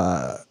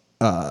by,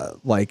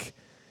 like...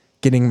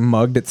 getting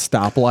mugged at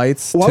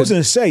stoplights. Well, I was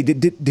going to say,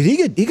 did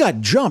he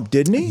got jumped,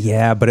 didn't he?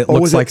 Yeah, but it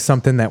looks like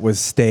something that was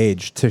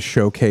staged to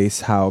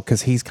showcase how,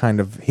 because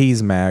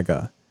he's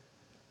MAGA,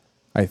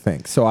 I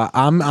think. So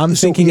I'm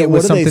thinking it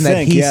was something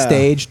that he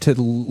staged to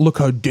look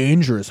how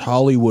dangerous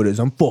Hollywood is.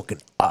 I'm fucking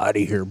out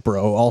of here,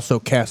 bro. Also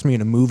cast me in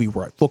a movie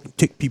where I fucking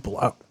take people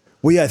out.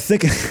 Well, yeah, I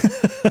think.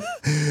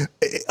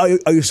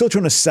 Are you still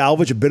trying to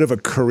salvage a bit of a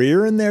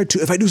career in there too?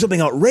 If I do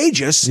something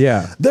outrageous,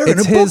 they're going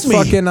to book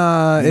me.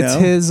 It's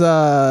his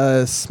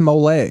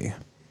Smollett.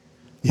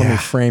 Let me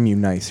frame you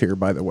nice here,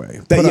 by the way.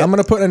 I'm going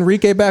to put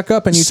Enrique back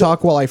up, and you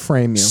talk while I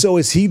frame you. So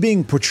is he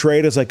being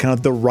portrayed as like kind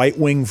of the right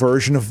wing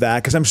version of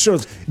that? Because I'm sure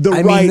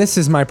I mean, this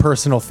is my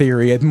personal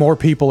theory. More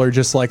people are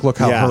just like, look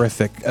how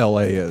horrific LA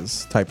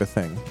is, type of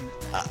thing.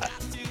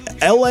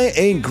 LA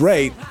ain't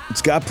great.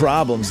 It's got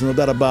problems, no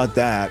doubt about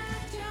that.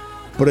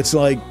 But it's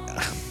like,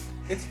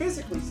 it's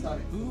physically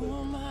stunning.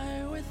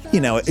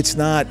 You know, it's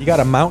not. You got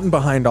a mountain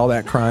behind all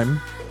that crime.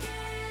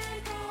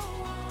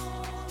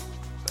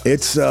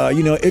 It's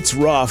you know, it's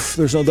rough.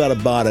 There's no doubt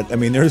about it. I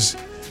mean, there's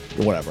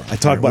whatever. I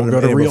talk about it.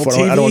 Go to real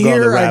before. TV I don't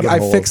here. go down the rabbit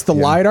hole. I fixed the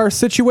LiDAR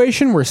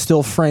situation. We're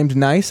still framed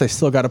nice. I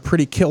still got a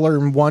pretty killer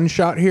one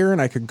shot here,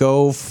 and I could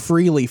go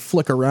freely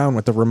flick around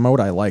with the remote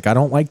I like. I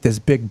don't like this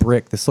big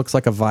brick. This looks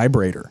like a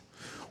vibrator.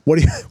 What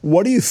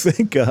do you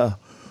think?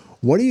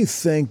 What do you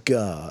think?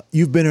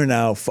 You've been here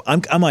now.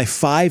 I'm my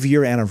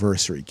 5-year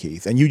anniversary,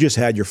 Keith, and you just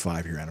had your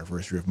 5-year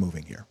anniversary of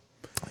moving here.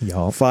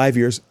 Yeah, 5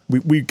 years.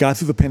 We got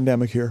through the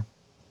pandemic here.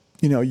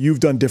 You know, you've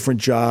done different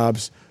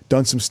jobs,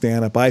 done some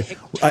stand up. I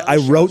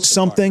wrote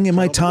something in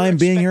my time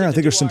being here. I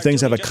think there's some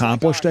things I've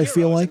accomplished. I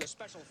feel like,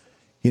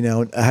 you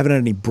know, I haven't had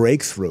any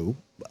breakthrough.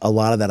 A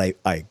lot of that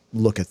I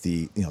look at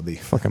the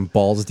fucking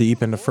balls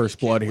deep into First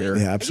Blood here.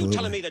 Yeah,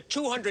 absolutely.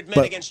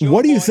 But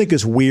what do you think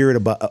is weird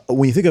about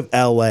when you think of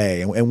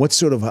LA and what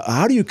sort of,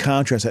 how do you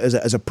contrast that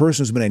as a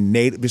person who's been a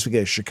native, basically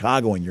a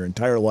Chicagoan your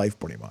entire life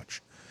pretty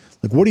much?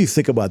 Like, what do you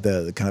think about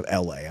the kind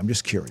of LA? I'm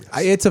just curious.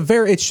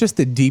 It's just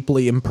a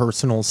deeply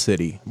impersonal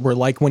city where,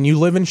 like, when you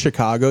live in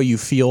Chicago, you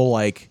feel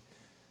like,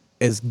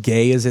 as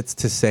gay as it's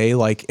to say,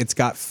 like, it's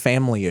got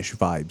family-ish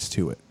vibes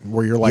to it,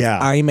 where you're like,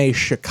 I'm a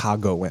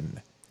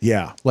Chicagoan.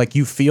 Yeah. Like,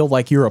 you feel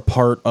like you're a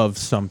part of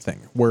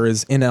something.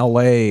 Whereas in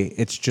LA,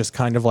 it's just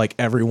kind of like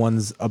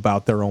everyone's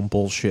about their own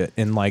bullshit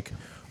in, like,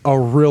 a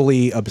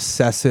really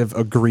obsessive,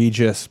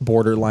 egregious,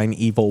 borderline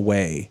evil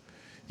way.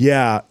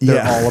 Yeah,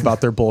 They're all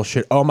about their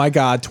bullshit. Oh my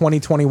God,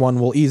 2021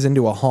 will ease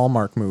into a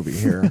Hallmark movie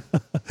here.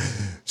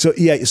 So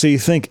so you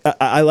think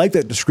I like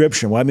that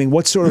description. Well, I mean,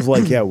 what's sort of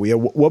like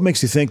what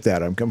makes you think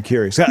that? I'm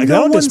curious.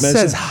 No one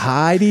says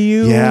hi to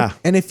you. Yeah,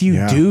 and if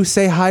you do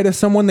say hi to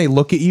someone, they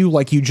look at you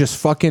like you just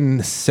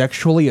fucking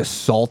sexually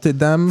assaulted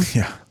them.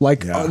 Yeah,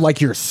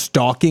 like you're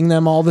stalking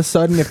them all of a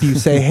sudden. If you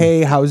say,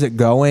 "Hey, how's it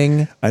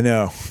going?" I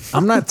know.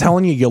 I'm not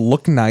telling you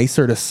look nice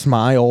or to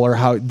smile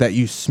or that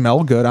you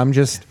smell good. I'm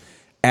just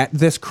at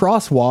this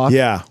crosswalk.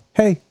 Yeah.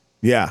 Hey.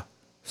 Yeah.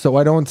 So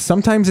I don't.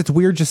 Sometimes it's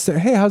weird. Just say,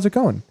 "Hey, how's it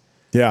going?"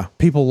 Yeah.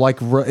 People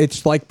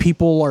it's like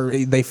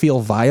they feel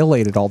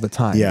violated all the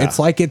time. Yeah. It's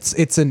like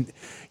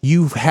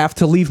you have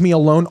to leave me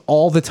alone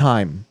all the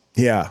time.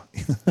 Yeah.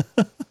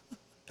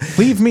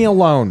 Leave me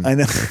alone. I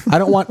know. I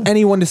don't want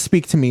anyone to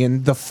speak to me.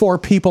 And the 4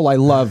 people I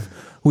love,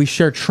 we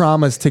share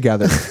traumas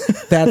together.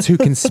 That's who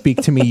can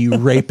speak to me, you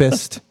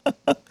rapist.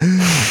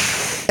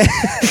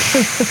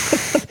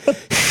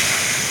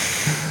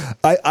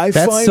 That's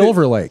find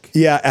Silver Lake.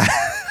 Yeah.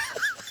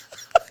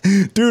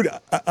 Dude,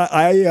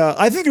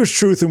 I think there's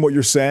truth in what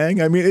you're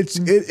saying. I mean,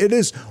 it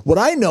is what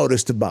I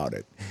noticed about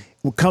it.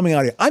 Coming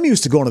out here, I'm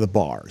used to going to the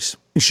bars.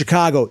 In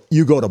Chicago,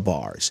 you go to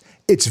bars.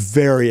 It's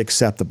very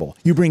acceptable.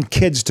 You bring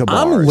kids to bars.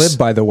 I'm lib,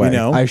 by the way.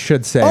 I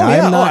should say.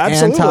 I'm not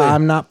anti.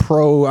 I'm not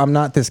pro. I'm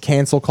not this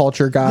cancel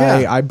culture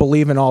guy. Yeah. I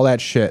believe in all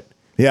that shit.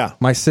 Yeah.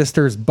 My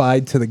sister's bi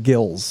to the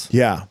gills.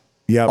 Yeah.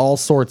 Yeah. All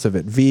sorts of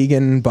it.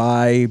 Vegan,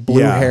 bi,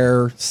 blue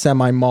hair,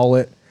 semi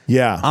mullet.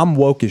 Yeah. I'm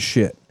woke as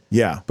shit.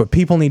 Yeah. But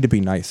people need to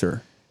be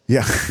nicer.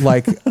 Yeah.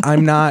 Like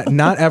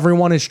not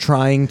everyone is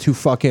trying to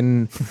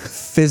fucking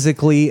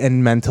physically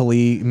and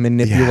mentally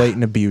manipulate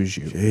and abuse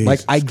you. Jesus like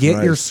I get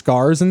your Christ.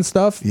 scars and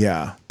stuff.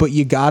 Yeah. But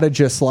you gotta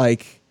just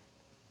like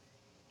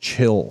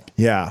chill.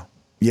 Yeah.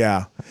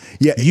 Yeah.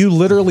 Yeah. You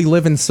literally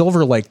live in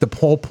Silver Lake. The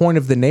whole point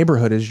of the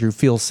neighborhood is you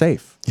feel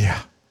safe.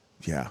 Yeah.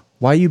 Yeah.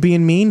 Why are you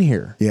being mean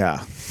here?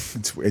 Yeah.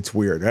 It's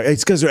weird.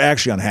 It's because they're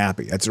actually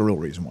unhappy. That's the real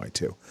reason why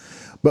too.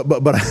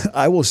 But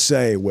I will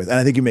say and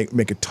I think you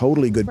make a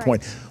totally good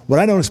point. What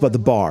I noticed about the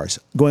bars,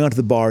 going out to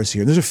the bars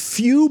here, there's a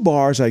few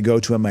bars I go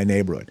to in my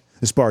neighborhood.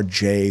 This bar,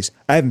 Jay's,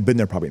 I haven't been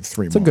there probably in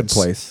 3 months. It's a good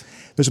place.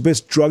 There's a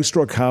bit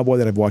drugstore cowboy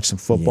that I've watched some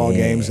football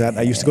games at.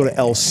 I used to go to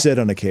El Cid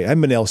on occasion. I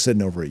haven't been to El Cid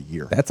in over a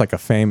year. That's like a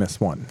famous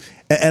one.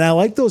 And I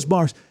like those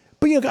bars.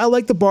 But I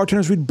like the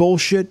bartenders read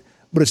bullshit,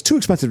 but it's too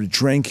expensive to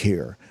drink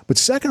here. But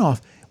second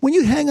off, when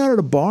you hang out at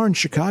a bar in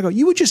Chicago,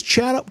 you would just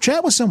chat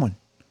with someone.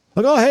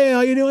 Like, oh, hey,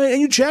 how you doing?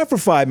 And you chat for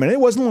 5 minutes. It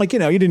wasn't like, you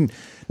didn't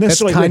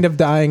necessarily. It's kind of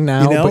dying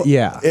now, but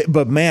yeah.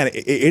 But man,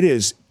 it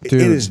is. Dude,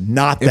 it is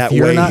not that way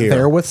here. If you're not here.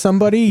 there with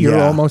somebody,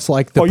 you're almost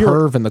like the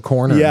perv in the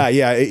corner. Yeah.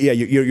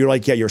 You're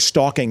like, you're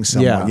stalking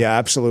someone. Yeah,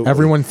 absolutely.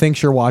 Everyone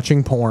thinks you're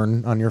watching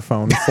porn on your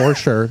phone for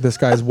sure. This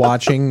guy's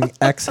watching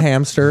X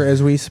Hamster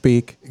as we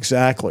speak.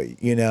 Exactly.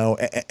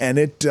 And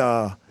it.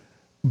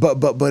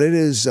 But it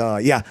is.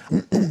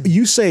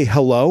 You say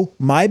hello.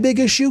 My big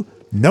issue.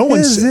 No one.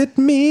 Is it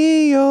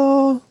me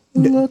you're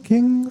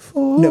looking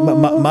for? No,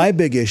 my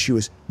big issue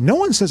is no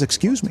one says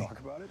excuse me.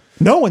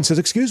 No one says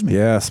excuse me.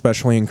 Yeah,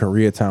 especially in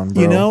Koreatown,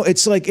 bro.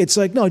 It's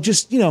like no,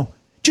 just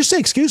say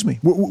excuse me.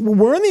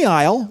 We're in the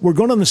aisle. We're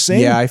going on the same.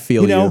 Yeah, I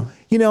feel you.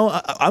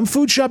 I'm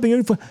food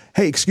shopping.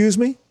 Hey, excuse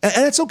me,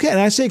 and it's okay. And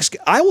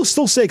I will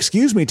still say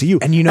excuse me to you.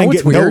 And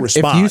what's get weird? No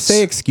response. If you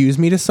say excuse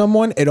me to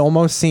someone, it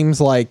almost seems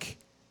like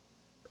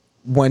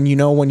when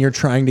you're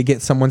trying to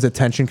get someone's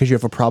attention because you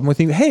have a problem with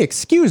you. Hey,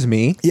 excuse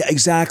me. Yeah,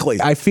 exactly.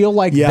 I feel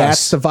like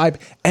that's the vibe.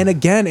 And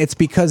again, it's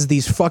because the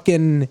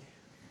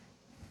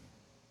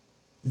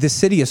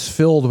city is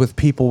filled with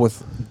people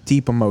with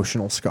deep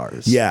emotional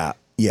scars. Yeah.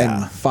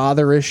 Yeah. And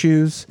father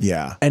issues.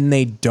 Yeah. And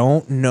they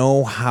don't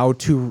know how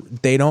to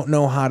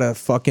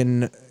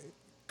fucking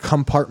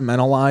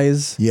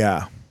compartmentalize.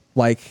 Yeah.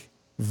 Like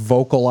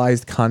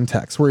vocalized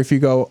context where if you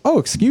go, oh,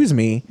 excuse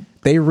me,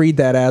 they read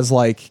that as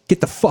like,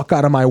 get the fuck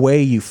out of my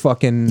way, you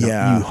fucking,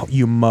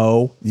 you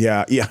mo.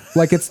 Yeah, yeah.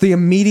 Like it's the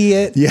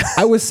immediate. Yeah.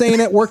 I was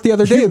saying at work the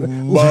other day,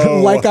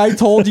 like I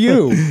told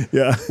you.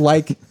 Yeah.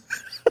 Like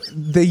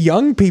the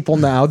young people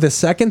now, the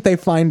second they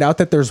find out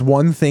that there's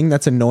one thing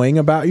that's annoying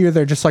about you,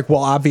 they're just like,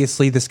 well,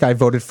 obviously this guy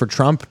voted for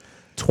Trump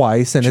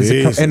twice and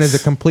is a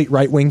complete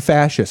right-wing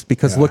fascist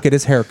because look at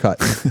his haircut.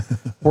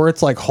 Where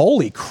it's like,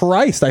 holy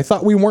Christ, I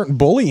thought we weren't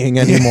bullying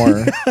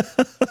anymore.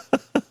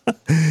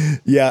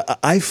 Yeah,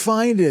 I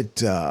find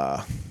it.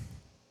 I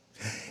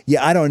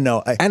don't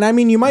know. And I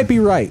mean, you might be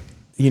right.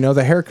 The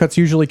haircuts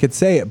usually could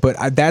say it,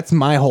 but that's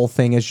my whole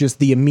thing is just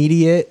the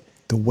immediate.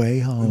 The way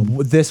home.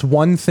 This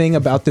one thing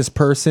about this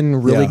person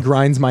really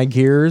grinds my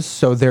gears,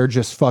 so they're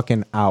just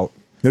fucking out.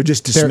 They're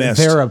just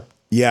dismissed.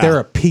 They're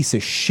a piece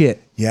of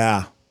shit.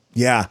 Yeah,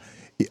 yeah.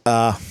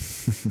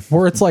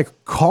 Where it's like,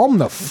 calm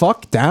the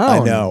fuck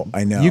down.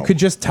 I know. You could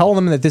just tell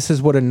them that this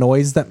is what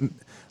annoys them.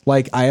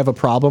 Like, I have a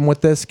problem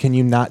with this. Can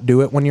you not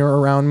do it when you're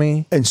around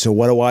me? And so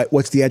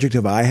what's the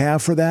adjective I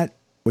have for that?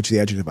 What's the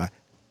adjective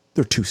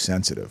they're too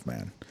sensitive,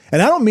 man.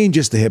 And I don't mean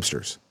just the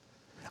hipsters.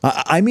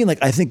 I mean,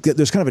 like, I think that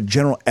there's kind of a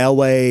general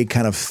LA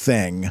kind of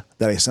thing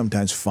that I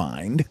sometimes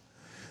find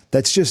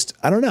that's just,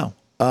 I don't know.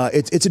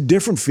 It's a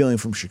different feeling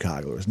from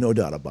Chicago. There's no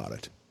doubt about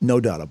it. No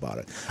doubt about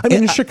it. I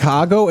mean, in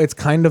Chicago, it's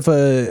kind of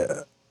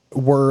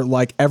where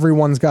like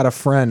everyone's got a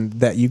friend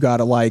that you got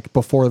to like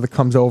before the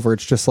comes over.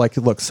 It's just like,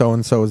 look,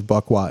 so-and-so is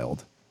buck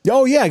wild.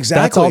 Oh yeah,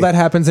 exactly. That's all that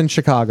happens in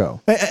Chicago.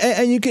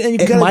 And you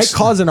it might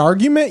cause an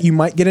argument. You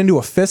might get into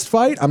a fist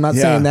fight. I'm not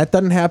saying that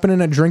doesn't happen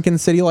in a drinking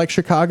city like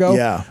Chicago.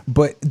 Yeah.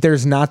 But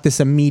there's not this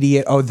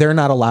immediate, oh, they're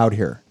not allowed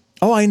here.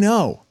 Oh, I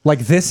know. Like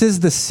this is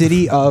the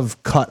city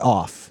of cut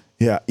off.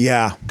 Yeah.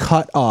 Yeah.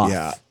 Cut off.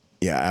 Yeah.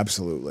 Yeah,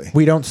 absolutely.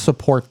 We don't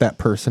support that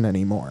person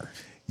anymore.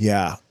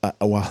 Yeah.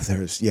 Well,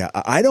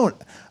 I don't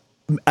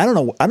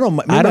know. I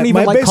don't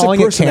even like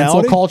calling it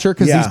cancel culture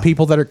because these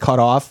people that are cut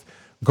off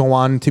go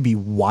on to be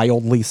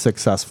wildly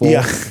successful.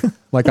 Yeah.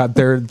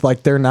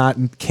 they're not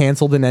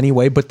canceled in any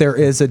way, but there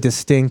is a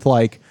distinct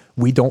like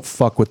we don't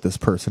fuck with this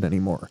person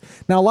anymore.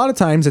 Now a lot of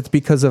times it's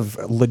because of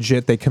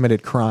legit they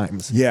committed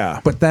crimes.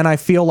 Yeah. But then I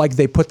feel like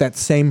they put that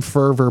same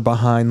fervor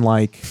behind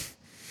like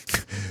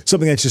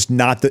something that's just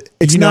not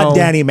not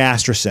Danny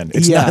Masterson.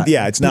 It's not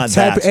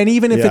that. And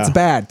even if it's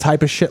bad,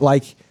 type of shit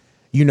like,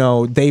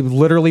 they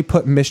literally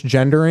put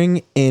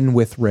misgendering in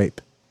with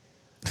rape.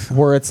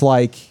 Where it's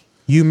like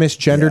you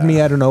misgendered me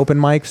at an open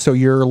mic, so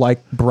you're like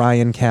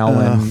Brian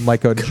Callen,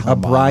 like a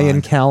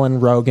Brian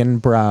Callen Rogan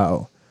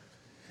brow.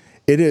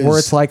 It is. Where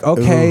it's like,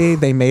 okay,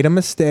 they made a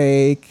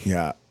mistake.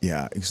 Yeah,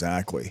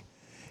 exactly.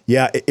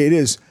 Yeah, it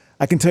is.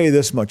 I can tell you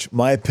this much.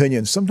 My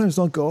opinions sometimes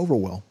don't go over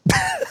well.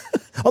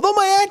 Although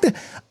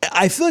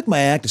I feel like my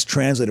act is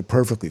translated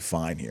perfectly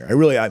fine here.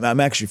 I'm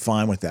actually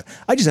fine with that.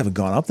 I just haven't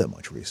gone up that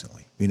much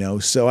recently,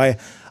 So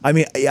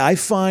I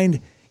find,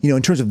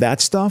 in terms of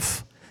that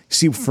stuff,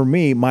 see, for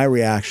me, my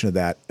reaction to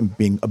that and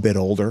being a bit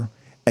older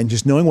and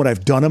just knowing what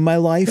I've done in my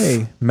life.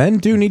 Hey, men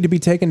do need to be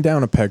taken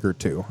down a peg or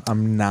two.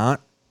 I'm not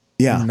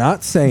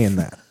saying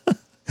that.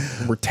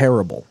 We're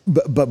terrible.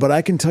 But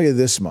I can tell you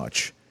this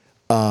much.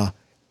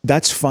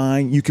 That's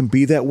fine. You can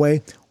be that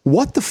way.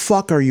 What the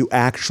fuck are you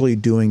actually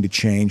doing to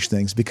change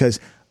things? Because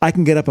I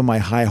can get up on my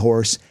high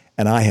horse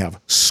and I have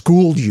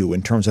schooled you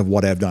in terms of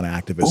what I've done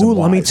activism. Ooh,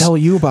 let me tell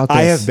you about this.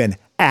 I have been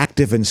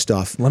active in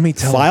stuff. Let me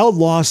tell you. Filed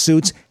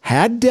lawsuits,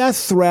 had death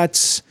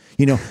threats,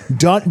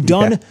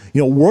 done,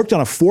 worked on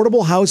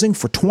affordable housing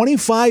for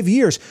 25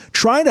 years,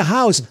 trying to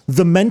house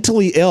the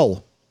mentally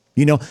ill,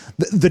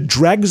 the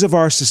dregs of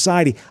our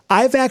society.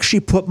 I've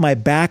actually put my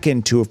back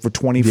into it for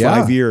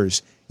 25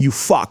 years. You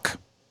fuck.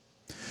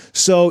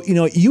 So,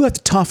 you have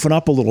to toughen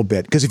up a little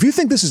bit because if you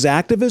think this is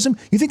activism,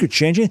 you think you're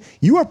changing,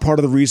 you are part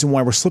of the reason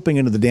why we're slipping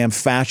into the damn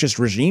fascist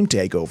regime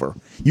takeover.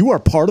 You are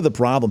part of the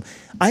problem.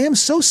 I am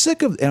so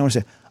sick of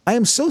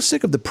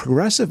the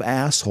progressive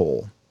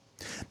asshole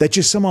that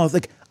just somehow,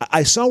 like,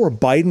 I saw where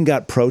Biden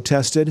got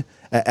protested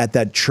at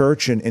that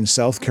church in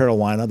South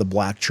Carolina, the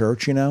black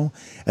church, and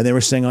they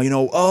were saying,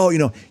 you're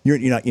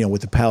not,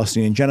 with the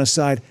Palestinian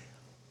genocide.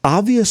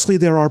 Obviously,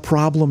 there are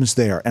problems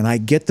there, and I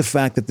get the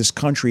fact that this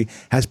country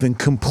has been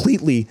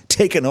completely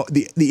taken.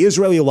 The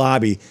Israeli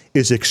lobby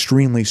is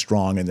extremely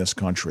strong in this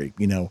country.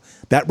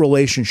 That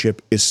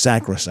relationship is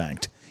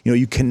sacrosanct.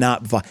 You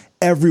cannot.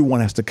 Everyone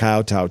has to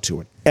kowtow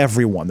to it.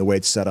 Everyone, the way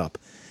it's set up.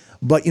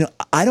 But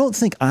I don't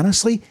think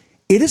honestly,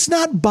 it is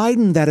not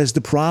Biden that is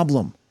the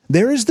problem.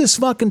 There is this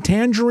fucking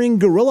tangerine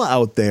gorilla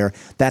out there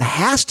that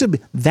has to be.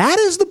 That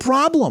is the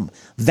problem.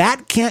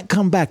 That can't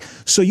come back.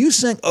 So you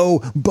saying, oh,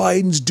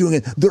 Biden's doing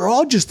it. They're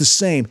all just the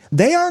same.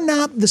 They are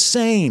not the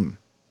same.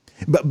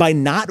 But by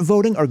not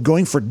voting or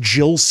going for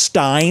Jill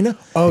Stein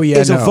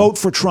is a vote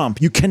for Trump.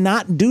 You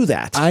cannot do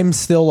that. I'm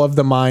still of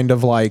the mind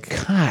of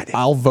like, God,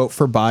 I'll vote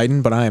for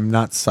Biden, but I am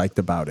not psyched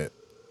about it.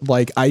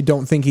 Like, I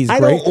don't think he's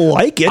great. I don't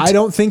like it. I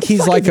don't think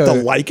he's I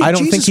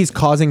don't think he's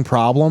causing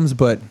problems,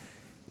 but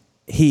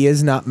he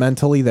is not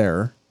mentally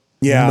there.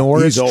 Yeah,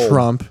 nor is old.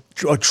 Trump.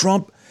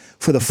 Trump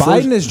for the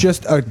Biden is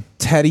just a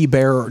teddy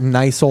bear,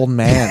 nice old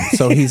man.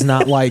 So he's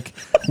not like,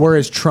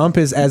 whereas Trump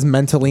is as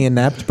mentally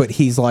inept, but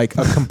he's like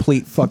a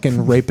complete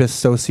fucking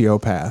rapist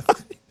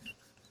sociopath.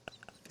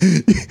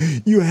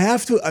 You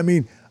have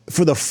to,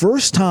 for the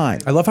first time.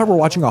 I love how we're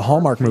watching a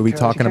Hallmark movie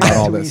talking about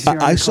all this.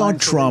 I saw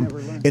Trump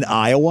in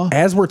Iowa.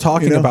 As we're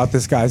talking about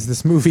this, guys,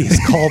 this movie is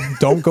called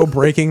Don't Go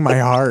Breaking My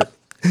Heart.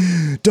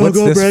 Don't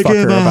go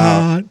breaking my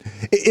heart.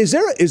 Is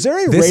there a this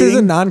rating? This is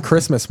a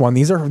non-Christmas one.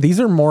 These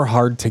are more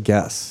hard to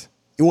guess.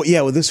 Well,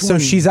 yeah, well, this one. So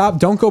she's out.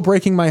 Don't go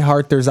breaking my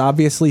heart. There's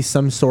obviously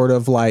some sort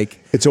of like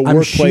it's a I'm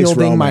workplace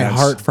shielding romance. my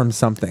heart from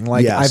something.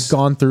 Like I've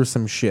gone through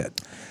some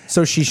shit.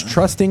 So she's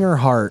trusting her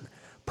heart,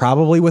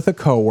 probably with a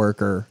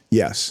coworker.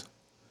 Yes.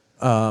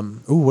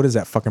 What is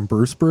that? Fucking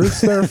Bruce?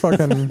 There,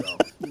 fucking.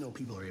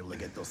 People are able to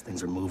get those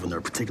things removed when they're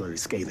particularly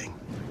scathing.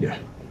 Yeah.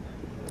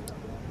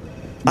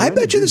 I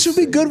bet you this would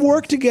be good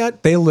work to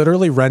get. They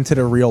literally rented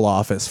a real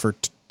office for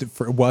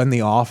in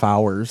the off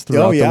hours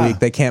throughout the week.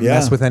 They can't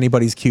mess with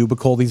anybody's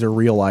cubicle. These are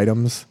real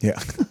items. Yeah.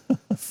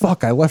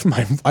 Fuck! I left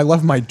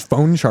my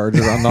phone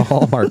charger on the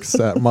Hallmark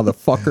set,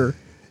 motherfucker.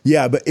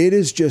 Yeah, but it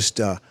is just.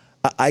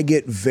 I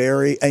get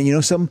very,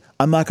 and something.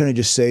 I'm not going to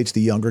just say it's the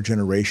younger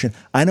generation.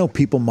 I know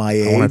people my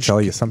age. I want to tell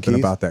you something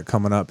about that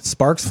coming up.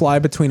 Sparks fly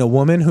between a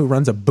woman who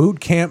runs a boot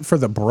camp for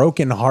the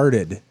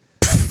brokenhearted.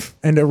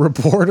 and a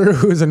reporter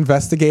who is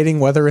investigating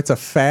whether it's a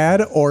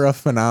fad or a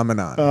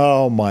phenomenon.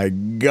 Oh my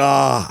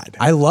God.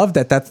 I love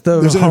that. That's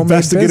the There's an homemade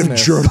investigative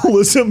business.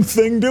 journalism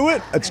thing to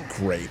it. That's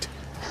great.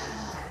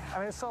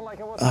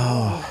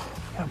 Oh.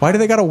 Why do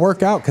they got to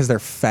work out? Because they're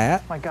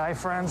fat? My guy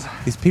friends.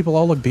 These people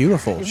all look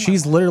beautiful.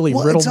 She's literally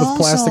riddled with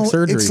plastic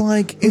surgery. It's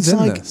like, Who's in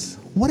this?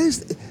 what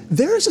is,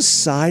 there is a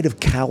side of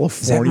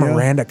California. Is that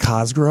Miranda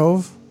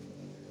Cosgrove?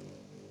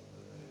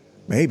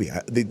 Maybe.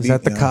 Is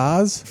that the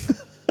Cos?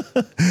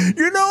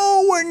 You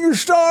know, when you're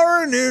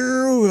starring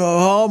in a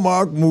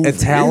Hallmark movie.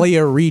 It's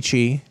Talia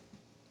Ricci.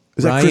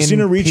 Is that Ryan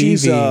Christina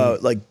Ricci's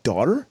Peavy. like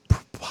daughter?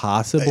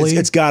 Possibly.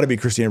 It's got to be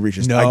Christina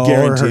Ricci's. No, I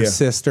guarantee or her you.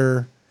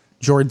 sister.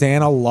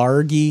 Jordana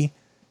Largy,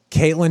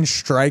 Caitlin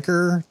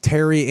Stryker,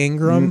 Terry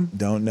Ingram.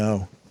 Don't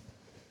know.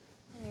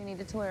 You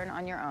needed to learn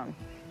on your own,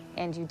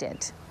 and you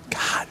did.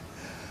 God,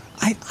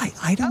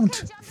 I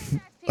don't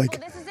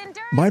like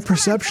my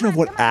perception of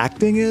what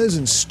acting is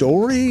and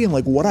story and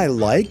like what I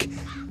like.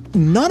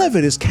 None of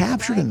it is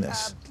captured in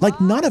this. Like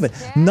none of it.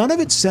 None of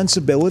its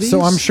sensibilities.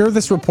 So I'm sure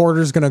this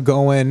reporter's gonna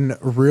go in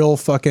real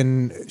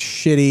fucking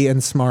shitty and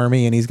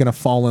smarmy, and he's gonna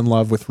fall in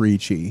love with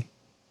Ricci.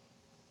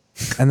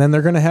 And then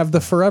they're going to have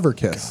the forever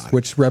kiss,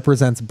 which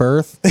represents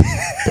birth.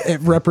 It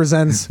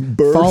represents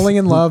falling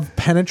in love,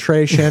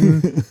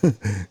 penetration,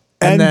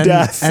 and then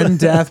death. And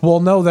death. Well,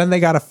 no, then they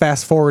got to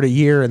fast forward a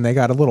year and they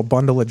got a little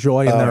bundle of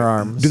joy in their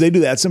arms. Do they do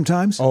that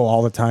sometimes? Oh,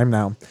 all the time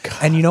now. God.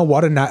 And you know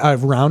what? A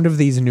round of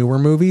these newer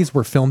movies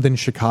were filmed in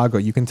Chicago.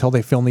 You can tell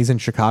they film these in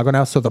Chicago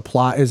now. So the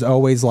plot is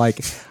always like,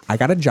 I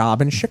got a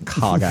job in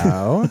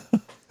Chicago.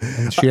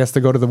 And she has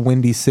to go to the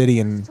Windy City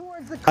and...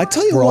 I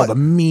tell you where what, all the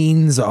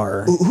means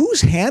are.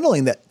 Who's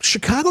handling that?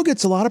 Chicago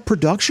gets a lot of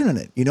production in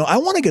it. You know, I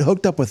want to get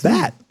hooked up with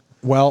that.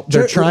 Well,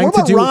 they're trying what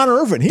to about do. Ron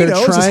Irvin? He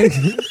knows.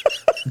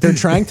 They're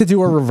trying to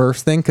do a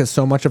reverse thing because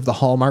so much of the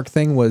Hallmark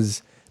thing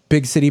was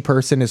big city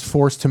person is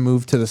forced to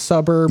move to the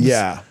suburbs.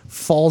 Yeah.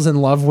 Falls in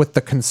love with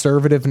the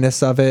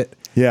conservativeness of it.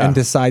 Yeah. And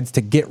decides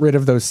to get rid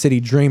of those city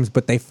dreams.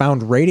 But they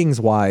found ratings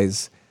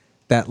wise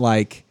that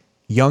like.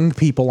 Young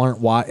people aren't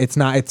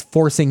it's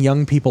forcing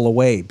young people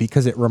away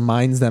because it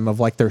reminds them of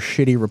like their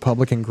shitty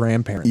Republican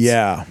grandparents.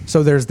 Yeah.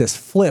 So there's this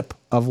flip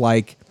of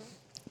like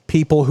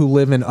people who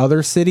live in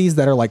other cities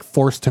that are like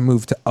forced to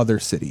move to other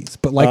cities.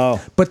 But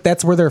like but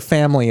that's where their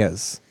family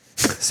is.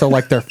 So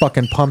like they're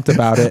fucking pumped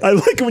about it. I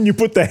like it when you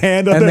put the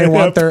hand on and their they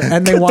want hip. their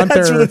and they want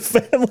That's their for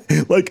the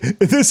family. Like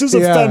this is a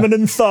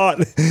feminine thought.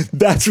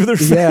 That's for their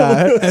family.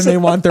 Yeah, and they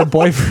want their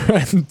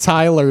boyfriend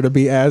Tyler to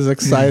be as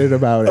excited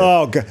about it.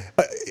 Oh God.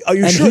 Are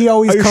you And sure? he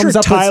always are you comes sure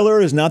up with-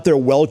 Tyler is not their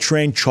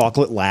well-trained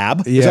chocolate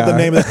lab? Is Yeah. that the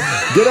name of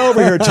it? Get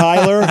over here,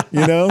 Tyler.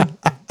 You know.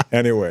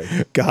 Anyway,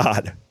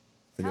 God.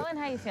 Helen,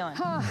 how you feeling?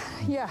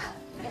 Yeah.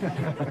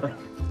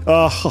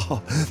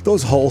 Oh,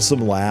 those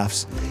wholesome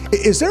laughs.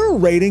 Is there a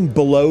rating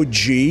below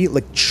G,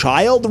 like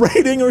child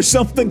rating or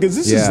something? Because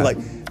this is Yeah. like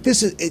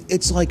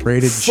it's like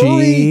Rated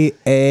furry. G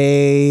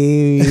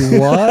A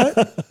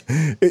what?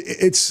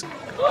 It's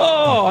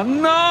Oh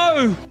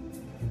no!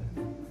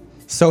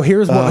 So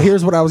here's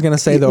what I was gonna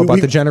say though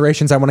about the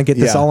generations. I want to get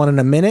this Yeah. all in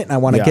a minute, and I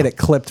want to Yeah. get it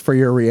clipped for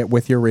your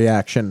with your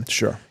reaction.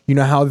 Sure. You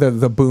know how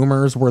the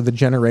boomers were the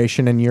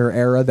generation in your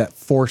era that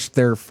forced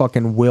their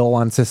fucking will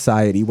on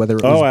society, whether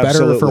it was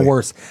better or for absolutely.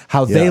 worse.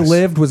 How they Yes.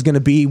 lived was going to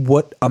be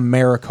what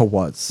America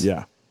was.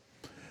 Yeah.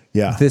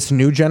 Yeah. This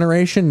new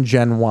generation,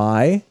 Gen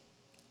Y,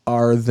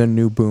 are the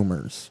new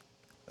boomers.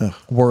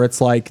 Where it's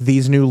like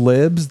these new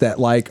libs that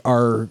like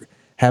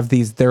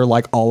they're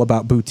like all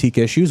about boutique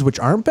issues, which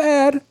aren't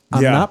bad.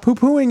 I'm Yeah. not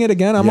poo-pooing it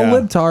again. I'm Yeah.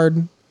 a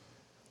libtard.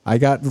 I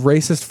got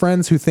racist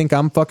friends who think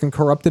I'm fucking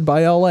corrupted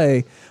by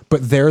LA,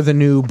 but they're the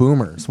new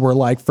boomers. We're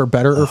like, for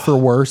better or for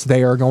worse,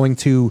 they are going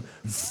to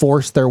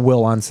force their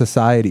will on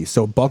society.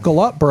 So buckle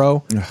up,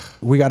 bro.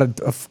 We got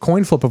a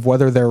coin flip of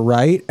whether they're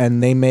right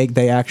and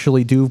they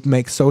actually do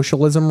make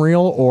socialism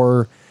real,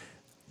 or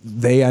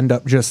they end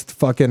up just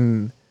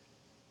fucking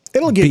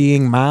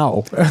being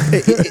Mao.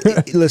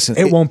 Listen,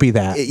 it won't be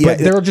that. yeah,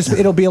 But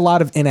it'll be a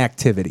lot of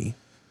inactivity.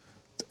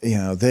 You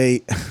know,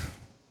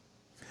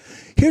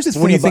 here's the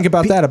thing. What do you think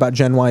about that? About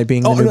Gen Y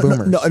being the new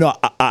boomers? No,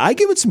 I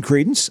give it some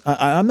credence.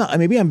 I'm not.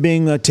 Maybe I'm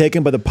being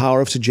taken by the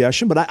power of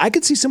suggestion, but I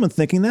could see someone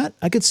thinking that.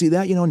 I could see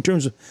that. You know, in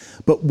terms of.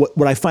 But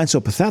what I find so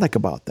pathetic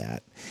about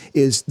that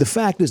is the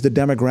fact is the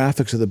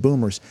demographics of the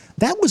boomers.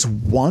 That was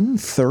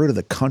 1/3 of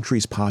the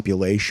country's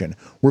population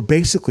were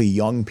basically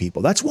young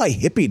people. That's why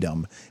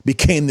hippiedom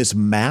became this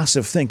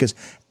massive thing, because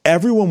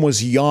everyone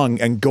was young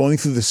and going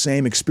through the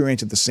same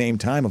experience at the same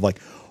time of like,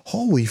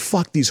 holy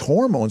fuck, these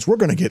hormones, we're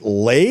going to get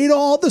laid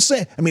all the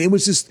same. I mean, it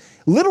was just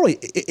literally,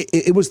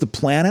 it was the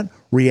planet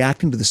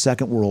reacting to the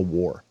Second World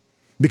War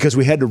because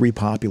we had to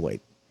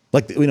repopulate.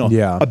 Like, you know,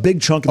 a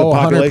big chunk of the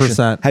population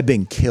 100%. had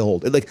been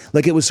killed.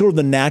 Like it was sort of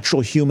the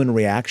natural human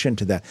reaction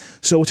to that.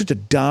 So it's such a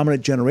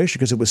dominant generation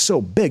because it was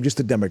so big, just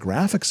the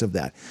demographics of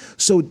that.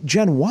 So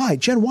Gen Y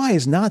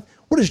is not,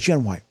 what is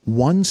Gen Y?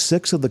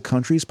 1/6 of the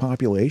country's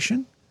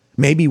population? I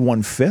maybe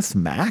 1/5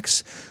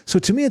 max. So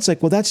to me, it's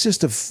like, well, that's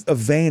just a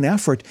vain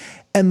effort.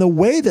 And the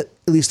way that,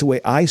 at least the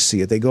way I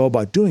see it, they go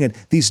about doing it,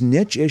 these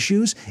niche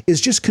issues, is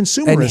just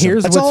consumerism. And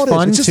here's that's what's all it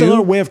fun is. It's just too,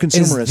 another way of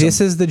consumerism.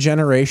 This is the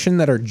generation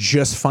that are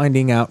just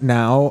finding out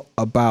now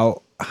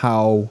about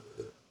how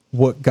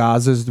what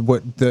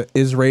the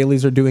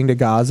Israelis are doing to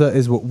Gaza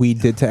is what we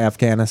did to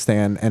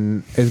Afghanistan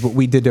and is what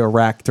we did to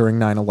Iraq during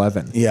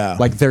 9/11. Yeah.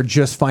 Like they're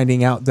just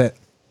finding out that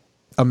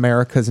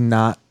America's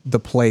not the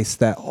place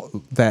that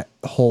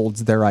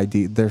holds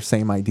their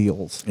same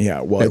ideals.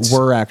 Yeah, well, that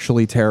we're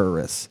actually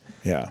terrorists.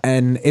 Yeah.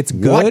 And it's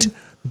good. What?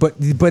 But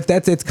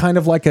it's kind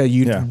of like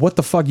what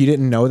the fuck, you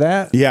didn't know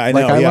that? Yeah, I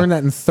know. Like I learned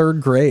that in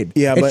 3rd grade.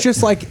 Yeah, it's but-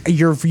 just like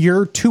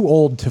you're too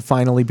old to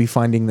finally be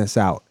finding this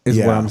out is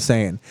what Yeah. I'm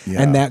saying.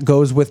 Yeah. And that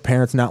goes with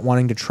parents not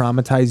wanting to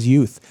traumatize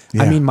youth.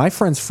 I Yeah. mean, my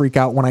friends freak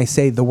out when I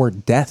say the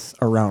word death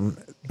around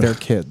their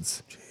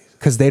kids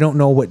because they don't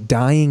know what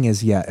dying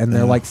is yet, and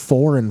they're like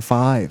 4 and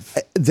 5.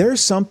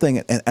 There's something,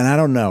 and I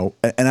don't know,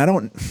 and I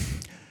don't.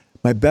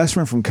 My best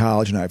friend from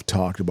college and I have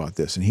talked about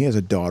this, and he has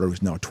a daughter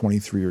who's now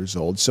 23 years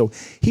old. So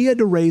he had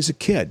to raise a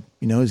kid.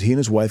 You know, he and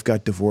his wife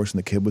got divorced, and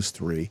the kid was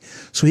 3.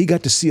 So he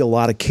got to see a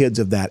lot of kids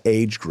of that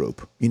age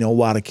group. You know, a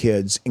lot of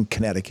kids in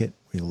Connecticut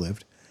where he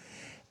lived,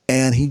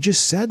 and he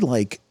just said,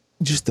 like,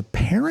 just the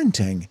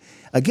parenting.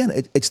 Again,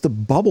 it's the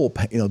bubble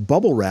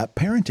wrap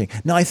parenting.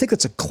 Now, I think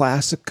that's a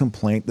classic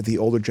complaint that the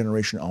older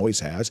generation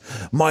always has.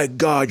 My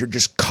God, you're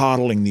just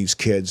coddling these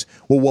kids.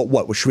 Well,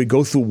 what? Should we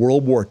go through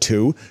World War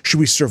II? Should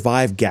we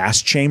survive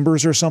gas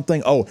chambers or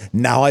something? Oh,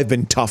 now I've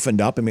been toughened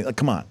up. I mean, like,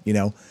 come on, you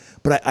know.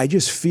 But I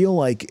just feel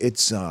like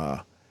it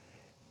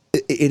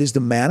is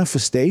the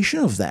manifestation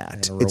of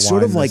that. It's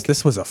sort of like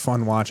this was a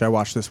fun watch. I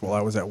watched this while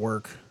I was at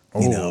work.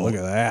 Oh, You know. look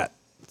at that.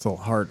 It's a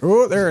little hard.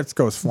 Oh, there it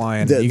goes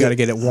flying. You got to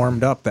get it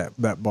warmed up,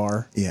 that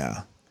bar.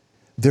 Yeah.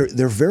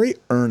 They're very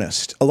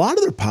earnest. A lot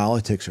of their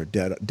politics are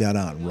dead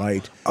on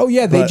right. Oh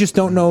yeah, they But- just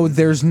don't know.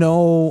 There's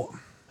no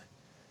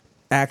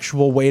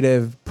actual way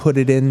to put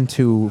it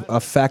into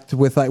effect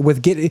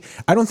with getting.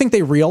 I don't think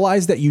they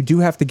realize that you do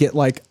have to get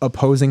like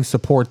opposing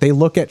support. They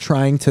look at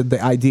trying to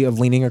the idea of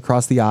leaning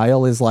across the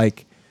aisle is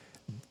like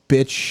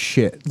bitch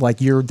shit. Like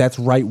that's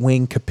right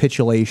wing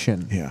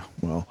capitulation. Yeah.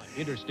 Well,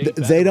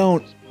 they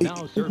don't.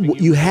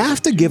 You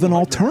have to give an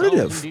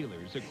alternative.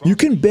 You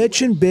can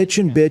bitch and bitch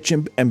and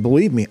bitch and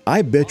believe me,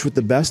 I bitch with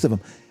the best of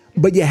them.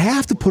 But you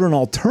have to put an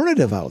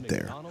alternative out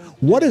there.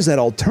 What is that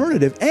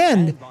alternative?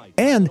 And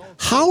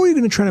how are you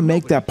going to try to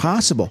make that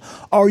possible?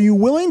 Are you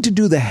willing to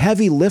do the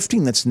heavy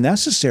lifting that's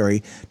necessary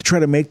to try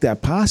to make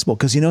that possible?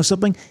 Because you know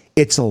something?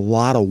 It's a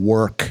lot of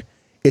work.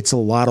 It's a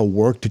lot of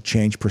work to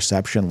change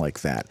perception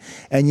like that.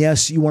 And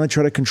yes, you want to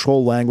try to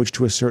control language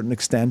to a certain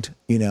extent,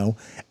 you know.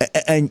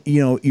 And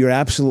you know, you're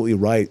absolutely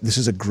right. This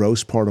is a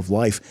gross part of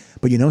life.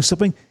 But you know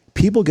something?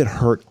 People get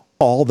hurt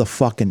all the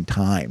fucking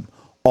time.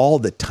 All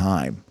the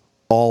time.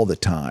 All the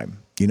time.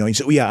 You know, you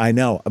say, yeah, I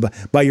know,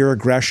 by your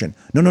aggression.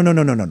 No.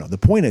 The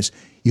point is,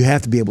 you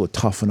have to be able to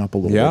toughen up a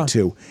little bit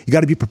too. You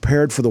got to be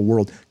prepared for the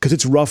world because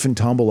it's rough and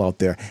tumble out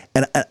there.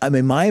 And I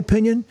mean, in my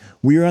opinion,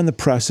 we are on the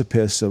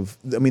precipice of,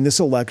 I mean, this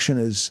election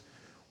is,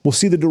 we'll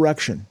see the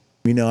direction.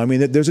 You know, I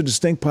mean, there's a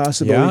distinct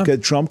possibility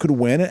that Trump could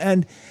win.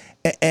 And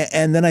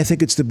then I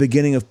think it's the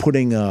beginning of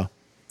putting,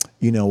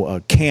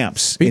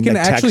 camps.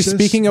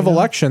 Speaking of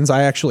elections,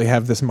 I actually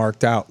have this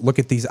marked out. Look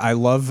at these.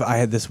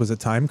 This was a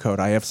time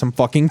code. I have some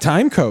fucking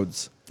time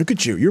codes. Look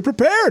at you. You're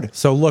prepared.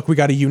 So look, we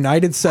got a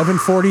United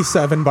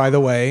 747, by the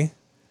way.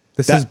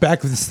 This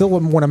is still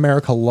when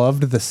America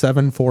loved the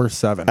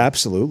 747.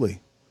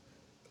 Absolutely.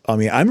 I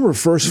mean, I remember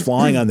first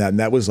flying on that, and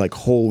that was like,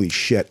 holy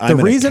shit. The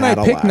reason I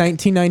picked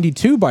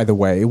 1992, by the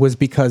way, was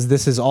because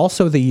this is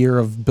also the year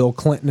of Bill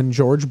Clinton and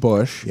George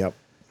Bush. Yep.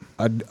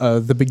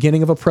 The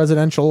beginning of a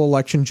presidential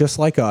election just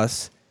like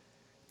us.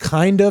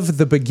 Kind of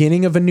the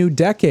beginning of a new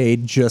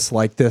decade just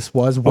like this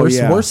was.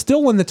 We're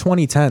still in the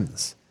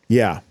 2010s.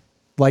 Yeah.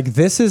 Like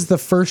this is the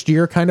first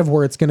year kind of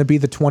where it's going to be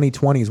the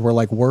 2020s where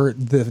like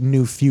the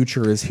new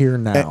future is here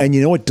now. And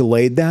you know what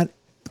delayed that?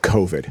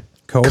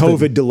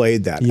 COVID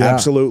delayed that. Yeah.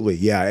 Absolutely.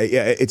 Yeah.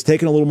 It's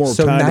taken a little more time.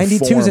 So 92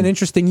 to is an form.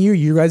 interesting year.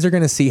 You guys are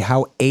going to see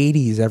how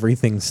 80s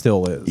everything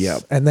still is.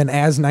 Yep. And then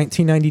as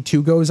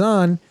 1992 goes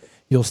on,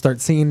 you'll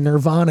start seeing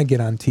Nirvana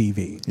get on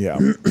TV. Yeah.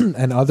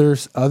 And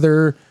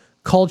other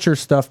culture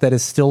stuff that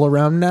is still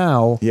around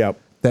now. Yep.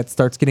 That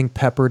starts getting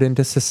peppered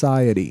into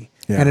society.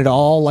 Yeah. And it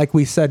all, like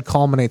we said,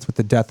 culminates with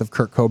the death of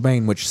Kurt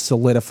Cobain, which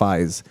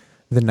solidifies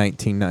the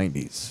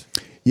 1990s.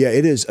 Yeah,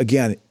 it is.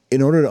 Again,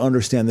 in order to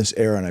understand this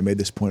era, and I made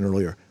this point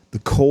earlier, the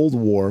Cold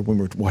War, when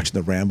we were watching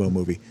the Rambo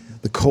movie,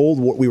 the Cold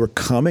War, we were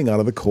coming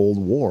out of the Cold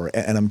War.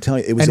 And I'm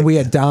telling you, it was. And we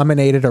had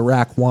dominated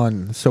Iraq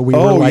 1. So we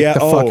were like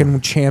fucking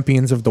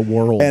champions of the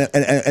world. And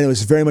it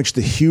was very much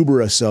the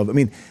hubris of, I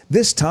mean,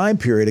 this time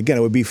period, again,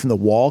 it would be from the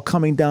wall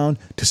coming down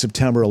to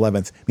September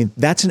 11th. I mean,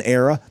 that's an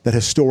era that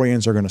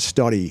historians are going to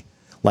study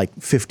like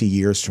 50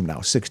 years from now,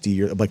 60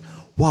 years. Like,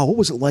 wow, what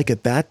was it like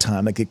at that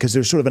time? Like, because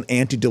there's sort of an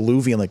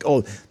antediluvian, like,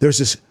 oh, there's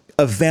this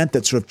event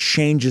that sort of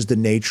changes the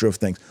nature of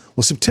things.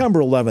 Well,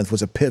 September 11th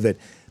was a pivot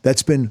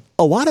That's been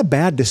a lot of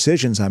bad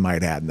decisions, I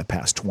might add, in the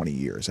past 20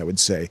 years, I would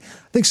say.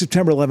 I think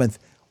September 11th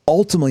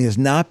ultimately has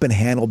not been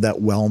handled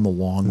that well in the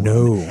long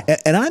run.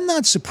 And I'm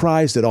not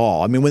surprised at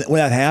all. I mean, when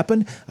that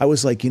happened, I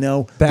was like,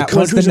 that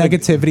was the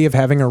negativity of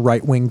having a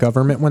right-wing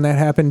government when that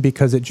happened,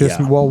 because it just,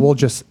 we'll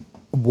just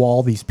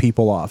wall these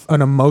people off.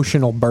 An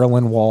emotional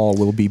Berlin Wall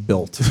will be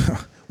built.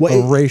 A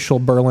racial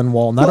Berlin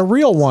Wall, not a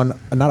real one,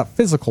 not a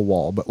physical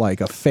wall, but like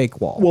a fake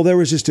wall. Well, there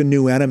was just a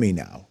new enemy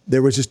now.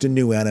 There was just a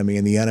new enemy,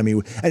 and the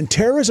enemy, and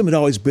terrorism had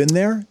always been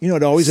there.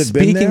 It always had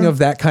been there. Speaking of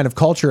that kind of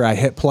culture, I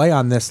hit play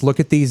on this.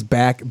 Look at these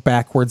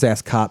backwards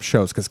ass cop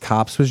shows, because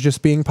Cops was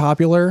just being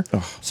popular.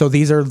 So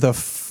these are the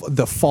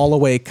fall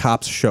away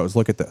Cops shows.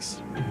 Look at this.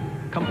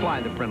 Come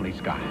fly the friendly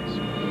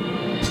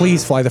skies.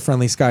 Please fly the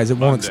friendly skies. It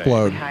won't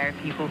explode. Hire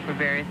people for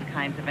various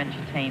kinds of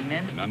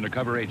entertainment. An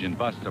undercover agent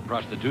busts a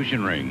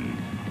prostitution ring.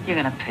 You're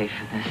gonna pay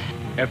for this.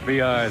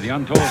 FBI, The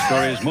Untold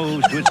Stories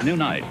moves to its new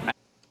night.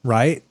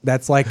 Right?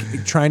 That's like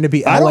trying to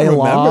be I don't LA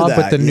Law,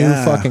 remember but the that, new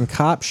yeah. fucking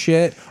cop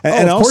shit.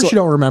 And of also- course you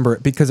don't remember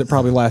it, because it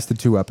probably lasted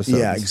 2 episodes.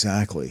 Yeah,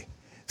 exactly.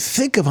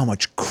 Think of how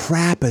much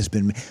crap has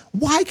been made.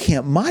 Why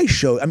can't my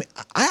show? I mean,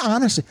 I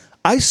honestly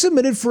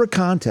submitted for a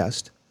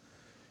contest.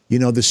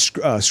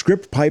 The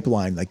script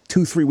pipeline like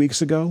 2-3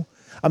 weeks ago.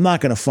 I'm not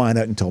going to find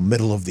out until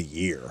middle of the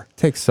year.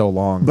 Takes so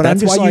long. But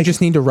that's I'm just why you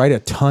just need to write a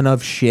ton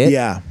of shit.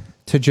 Yeah.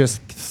 To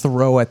just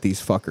throw at these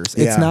fuckers.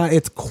 Yeah.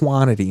 It's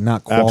quantity,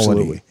 not quality.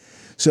 Absolutely.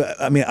 So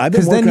I mean, I've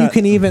been because then you working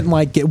can even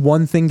like get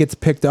one thing gets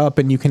picked up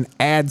and you can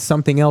add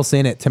something else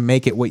in it to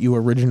make it what you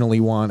originally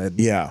wanted.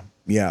 Yeah,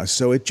 yeah.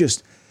 So it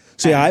just.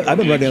 So yeah, I've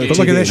been writing on the But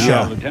look at this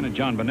Now, show. Lieutenant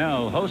John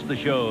Bonnell hosts the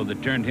show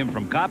that turned him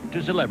from cop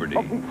to celebrity.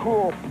 Be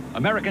cool.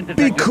 American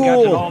Detective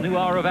cool. gets an all-new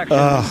hour of action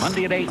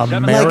Monday at 8,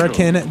 7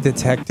 American Central.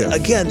 Detective.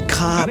 Again,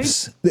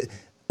 Cops.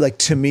 Like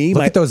to me,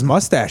 Look at those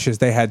mustaches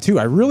they had too.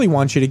 I really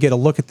want you to get a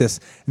look at this.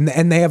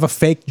 And they have a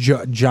fake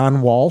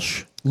John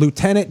Walsh,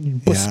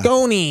 Lieutenant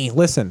Busconi.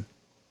 Listen.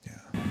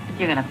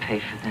 You're gonna pay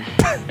for this.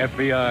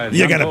 FBI.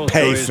 You're gonna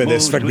pay for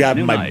this for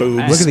grabbing my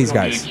boobs. Look at these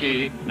guys.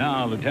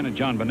 Now, Lieutenant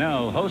John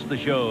Bonnell hosts the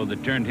show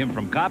that turned him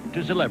from cop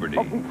to celebrity.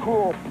 Be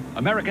cool.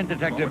 American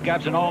Detective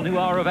gets an all-new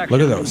hour of action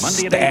Look at those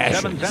Monday at 8,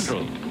 7 stashes.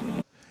 Central.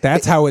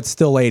 That's how it's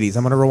still 80s.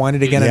 I'm going to rewind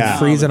it again and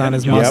freeze it on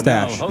his Lieutenant John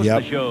mustache. Bonnell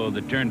hosts the show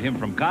that turned him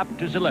from cop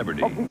to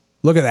celebrity.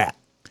 Look at that.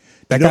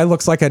 That guy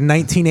looks like a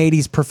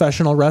 1980s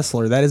professional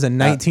wrestler. That is a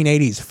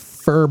 1980s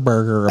fur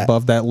burger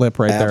above that lip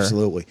right there.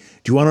 Absolutely.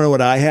 Do you want to know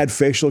what I had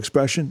facial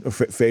expression or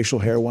facial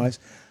hair wise?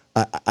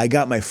 I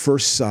got my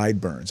first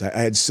sideburns. I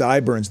had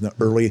sideburns in the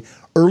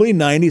early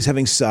 90s.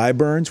 Having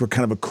sideburns were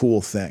kind of a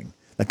cool thing.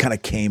 That kind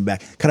of came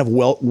back. Kind of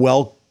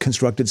well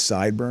constructed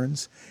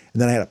sideburns.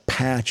 And then I had a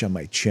patch on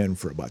my chin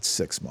for about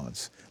 6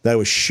 months that I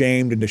was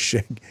shamed into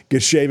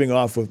shaving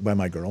off by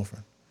my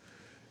girlfriend.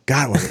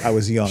 God, I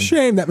was young.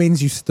 Shame. That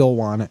means you still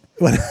want it.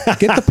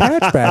 Get the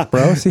patch back,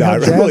 bro. See how I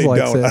Jazz really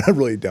likes don't. it. I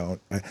really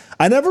don't.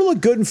 I never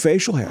look good in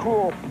facial hair.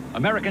 Cool.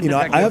 American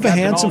I have a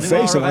handsome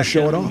face. I want to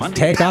show it off.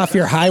 Take off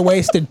your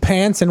high-waisted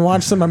pants and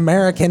watch some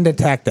American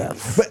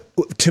Detective.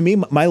 But to me,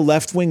 my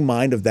left-wing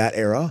mind of that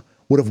era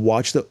would have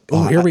watched the.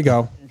 Oh, here we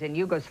go. In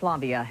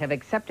Yugoslavia have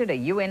accepted a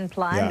UN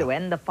plan to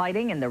end the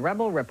fighting in the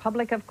rebel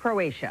Republic of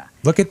Croatia.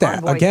 Look at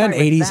that. Again,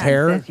 80s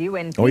hair.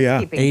 Oh,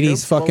 yeah.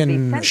 80s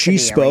fucking She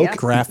spoke.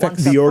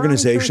 Graphics. The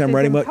organization I'm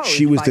writing about,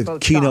 she was the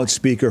keynote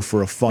speaker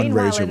for a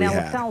fundraiser we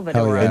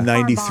had in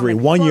 93,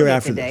 1 year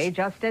after today, this.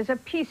 just as a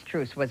peace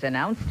truce was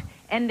announced,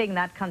 ending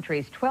that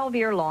country's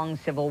 12-year-long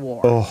civil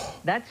war. Oh.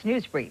 That's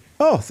News Brief.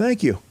 Oh,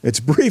 thank you. It's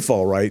brief,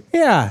 all right.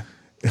 Yeah.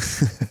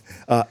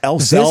 El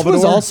This Salvador.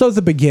 was also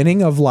the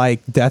beginning of like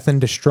death and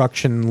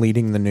destruction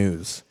leading the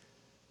news.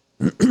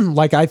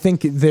 Like I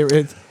think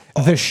the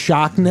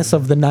shockness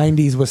of the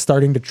 90s was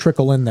starting to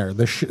trickle in there.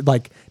 The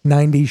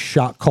 90s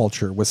shock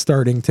culture was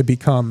starting to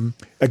become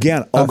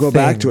Again, I'll go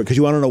back to it because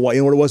you want to know what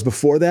you know what it was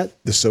before that?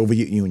 The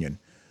Soviet Union.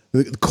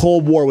 The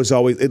Cold War was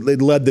always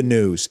it led the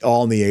news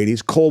all in the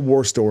 80s. Cold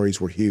War stories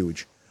were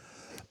huge.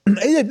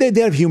 They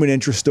have human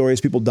interest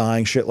stories, people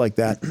dying, shit like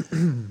that.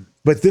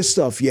 But this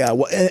stuff, yeah,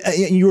 well,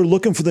 and you were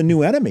looking for the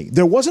new enemy.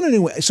 There wasn't a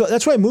new, so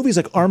that's why movies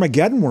like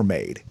Armageddon were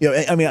made.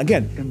 I mean,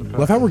 again,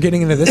 love how we're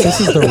getting into this.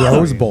 This is the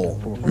Rose Bowl.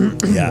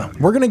 Yeah,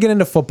 we're gonna get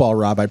into football,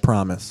 Rob. I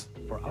promise.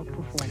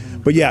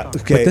 But yeah,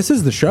 okay. But this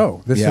is the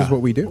show. This is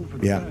what we do.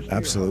 Yeah,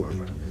 absolutely.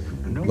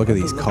 Look at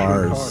these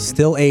cars.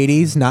 Still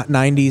 80s, not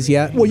 90s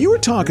yet. Well, you were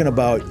talking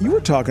about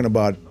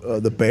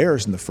the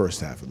Bears in the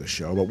first half of the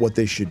show about what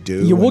they should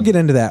do. Yeah, we'll get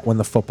into that when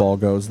the football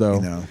goes, though.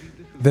 You know.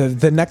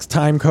 The next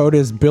time code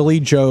is Billy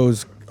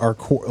Joe's. A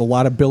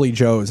lot of Billy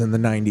Joes in the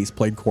 90s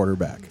played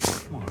quarterback.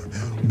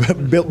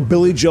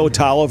 Billy Joe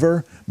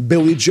Tolliver,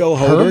 Billy Joe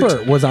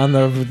Herbert was on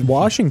the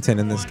Washington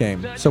in this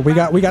game. So we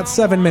got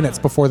 7 minutes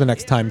before the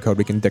next time code.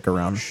 We can dick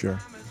around. Sure.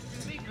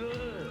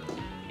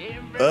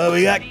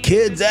 We got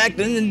kids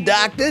acting in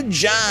Dr.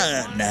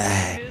 John.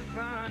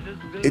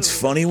 It's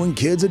funny when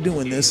kids are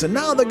doing this, and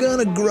now they're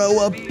gonna grow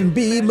up and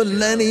be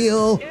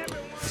millennial.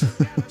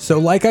 So,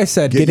 like I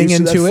said, Get getting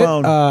used to into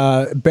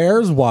that it,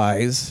 Bears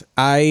wise,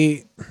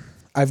 I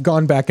I've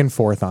gone back and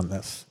forth on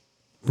this,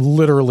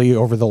 literally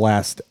over the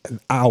last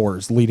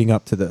hours leading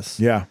up to this.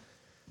 Yeah.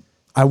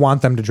 I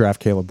want them to draft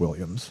Caleb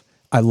Williams.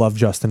 I love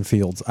Justin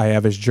Fields. I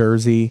have his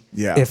jersey.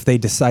 Yeah. If they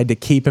decide to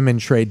keep him and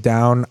trade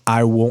down,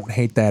 I won't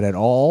hate that at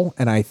all.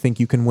 And I think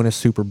you can win a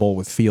Super Bowl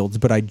with Fields,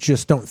 but I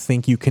just don't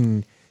think you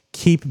can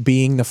keep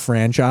being the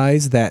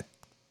franchise that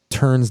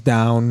turns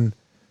down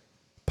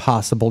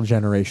possible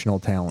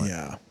generational talent.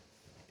 Yeah.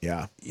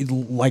 Yeah.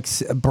 Like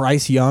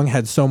Bryce Young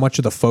had so much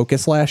of the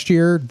focus last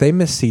year. They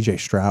missed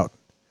CJ Stroud.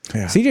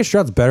 Yeah. CJ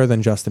Stroud's better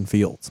than Justin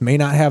Fields. May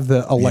not have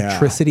the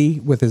electricity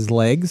with his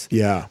legs.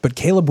 Yeah. But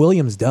Caleb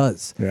Williams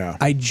does. Yeah.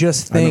 I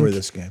just I think remember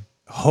this game.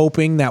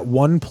 hoping that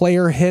one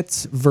player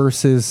hits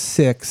versus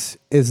 6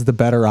 is the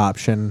better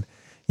option.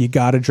 You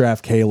got to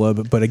draft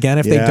Caleb. But again,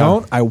 if they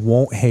don't, I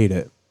won't hate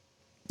it.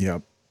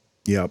 Yep.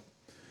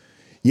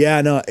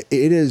 Yeah, no,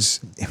 it is.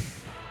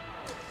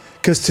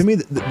 Because to me,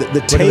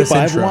 the tape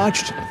I've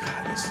watched,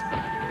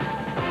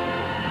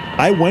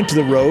 I went to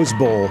the Rose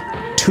Bowl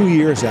 2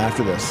 years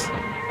after this.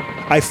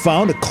 I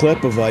found a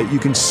clip of you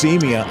can see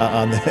me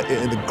in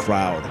the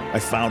crowd. I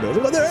found it.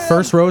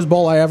 First Rose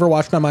Bowl I ever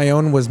watched on my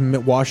own was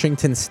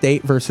Washington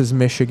State versus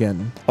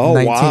Michigan. Oh,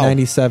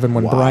 1997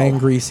 when Brian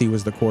Greasy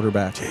was the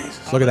quarterback.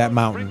 Jesus. Look at that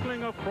mountain.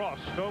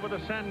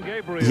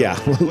 Yeah,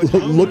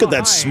 look at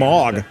that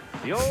smog.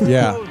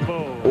 Yeah.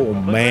 Oh,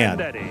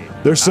 man.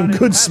 There's some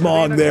good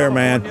smog there,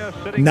 man.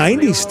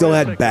 90s still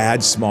had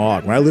bad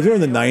smog. When I lived here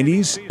in the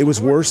 90s, it was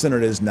worse than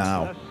it is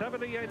now.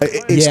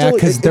 Yeah,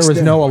 because there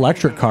was no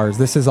electric cars.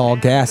 This is all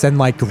gas and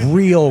like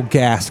real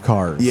gas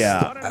cars.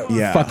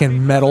 Yeah.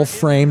 Fucking metal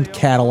framed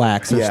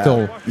Cadillacs are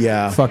still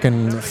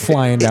fucking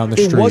flying down the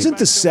street. It wasn't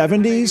the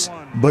 70s,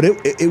 but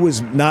it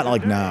was not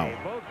like now.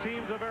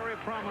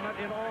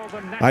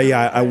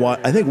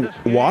 I think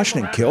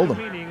Washington killed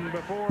him.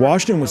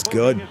 Washington was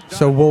good.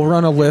 So we'll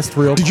run a list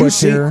real quick here. Did you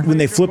see when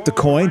they flipped the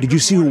coin? Did you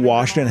see who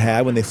Washington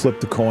had when they flipped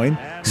the coin?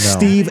 No.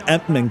 Steve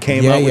Empman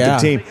came out with the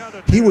team.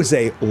 He was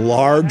a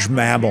large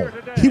mammal.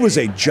 He was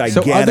a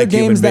gigantic So other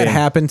games human that being.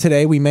 happened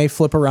today, we may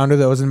flip around to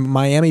those. And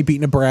Miami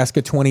beat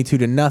Nebraska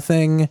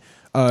 22-0.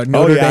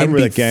 Notre Dame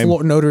beat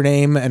Notre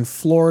Dame and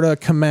Florida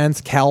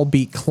commenced. Cal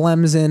beat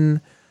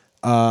Clemson.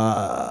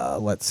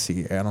 Let's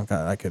see.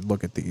 I could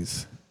look at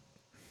these.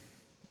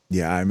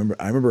 Yeah, I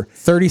remember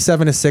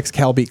 37-6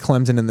 Cal beat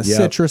Clemson in the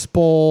Citrus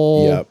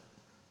Bowl. Yep.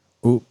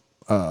 Ooh,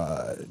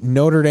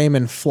 Notre Dame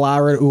and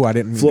Florida. Ooh, I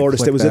didn't. Florida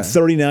State was it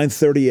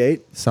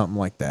 39-38? Something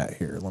like that.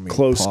 Here, let me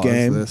close pause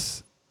game.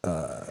 This.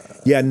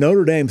 Yeah,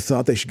 Notre Dame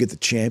thought they should get the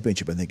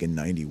championship. I think in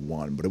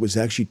 '91, but it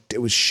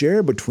was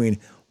shared between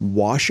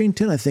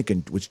Washington. I think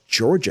and was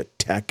Georgia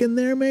Tech in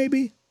there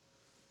maybe.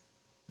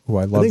 Oh,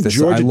 I love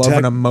this. I love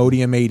an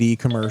Imodium AD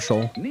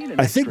commercial.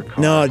 I think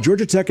no,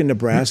 Georgia Tech and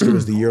Nebraska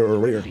was the year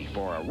earlier.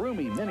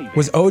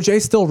 Was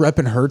OJ still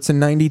repping Hurts in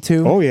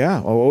 '92? Oh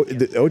yeah.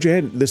 OJ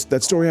hadn't,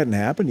 that story hadn't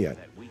happened yet.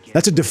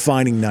 That's a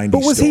defining '90s. But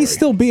was story. he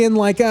still being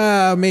like,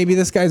 maybe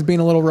this guy's being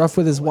a little rough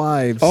with his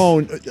wives?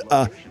 Oh,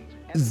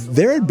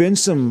 there had been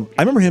some.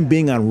 I remember him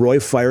being on Roy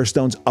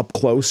Firestone's Up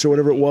Close or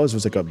whatever it was. It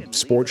was like a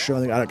sports show.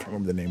 I can't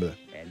remember the name of it.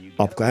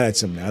 Up Close. I had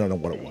some. I don't know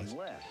what it was.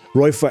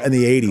 Roy Fire in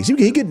the 80s.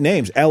 He'd get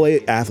names. LA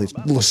athletes.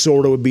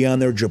 Lasorda would be on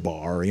there,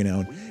 Jabbar,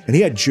 And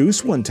he had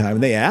juice one time,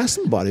 and they asked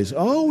him about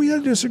we had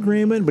a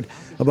disagreement, but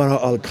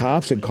about how the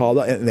cops had called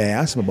out, and they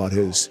asked him about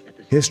his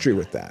history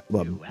with that.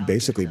 Well,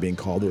 basically being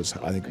called to his,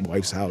 I think,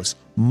 wife's house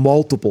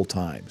multiple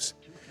times.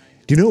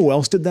 Do you know who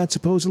else did that,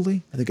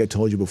 supposedly? I think I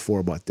told you before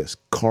about this.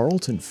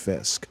 Carlton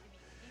Fisk.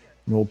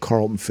 An old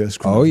Carlton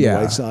Fisk from the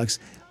White Sox.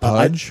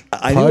 Pudge?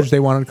 Pudge, they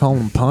wanted to call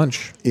him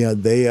Punch. Yeah,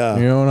 they...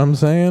 you know what I'm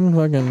saying?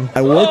 Fucking...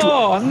 I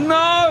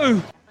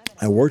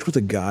worked with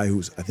a guy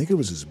who's, I think it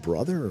was his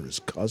brother or his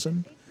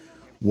cousin,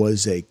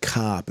 was a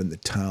cop in the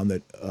town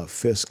that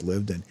Fisk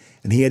lived in,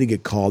 and he had to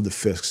get called to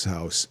Fisk's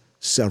house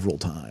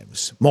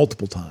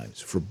multiple times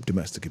for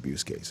domestic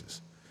abuse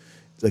cases.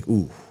 It's like,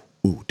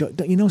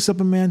 don't you know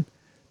something, man?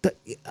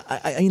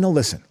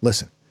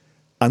 Listen.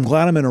 I'm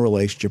glad I'm in a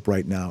relationship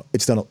right now.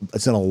 It's done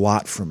a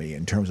lot for me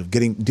in terms of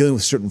dealing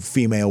with certain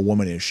female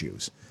woman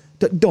issues.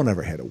 Don't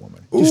ever hit a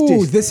woman.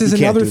 This is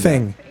another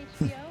thing.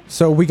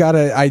 So we got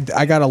I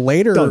got a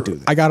later. Don't do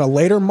that. I got a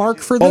later mark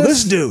for this. Oh,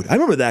 this dude! I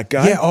remember that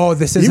guy. Yeah. Oh,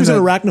 this is. He was in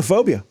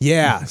Arachnophobia.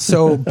 Yeah.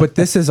 So, but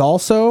this is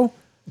also.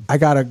 I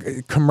got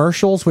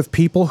commercials with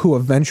people who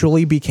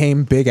eventually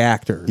became big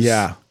actors.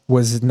 Yeah.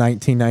 Was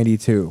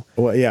 1992.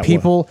 Well, yeah.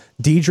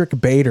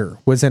 Diedrich Bader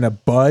was in a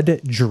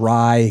Bud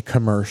Dry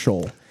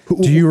commercial.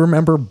 Do you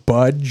remember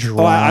Bud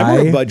Dry? Oh, I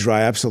remember Bud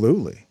Dry,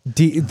 absolutely.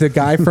 The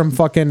guy from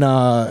fucking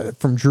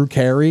from Drew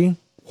Carey.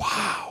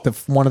 Wow.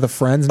 One of the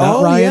friends,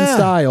 not Ryan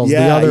Stiles, the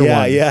other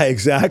one. Yeah,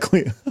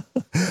 exactly.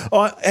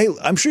 Hey,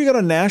 I'm sure you got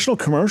a national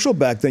commercial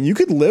back then. You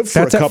could live for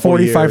That's a couple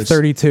at years.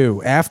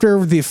 45-32.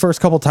 After the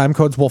first couple time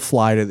codes, we'll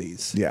fly to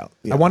these. Yeah.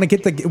 I want to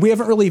get we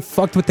haven't really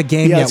fucked with the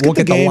game yet. We'll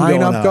get the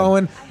lineup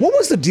going. What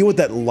was the deal with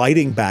that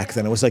lighting back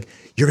then? It was like,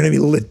 you're going to be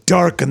lit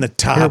dark on the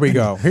top. Here we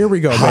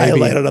go,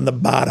 highlighted baby. on the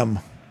bottom.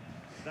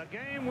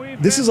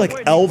 This is like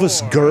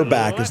Elvis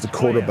Gerbach as the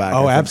quarterback.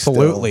 Oh,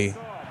 absolutely.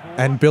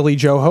 And Billy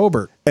Joe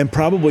Hobart. And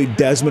probably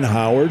Desmond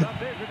Howard.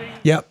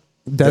 Yep.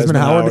 Desmond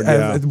Howard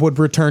yeah. would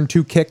return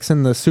 2 kicks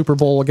in the Super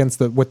Bowl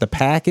with the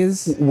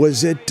Packers.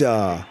 Was it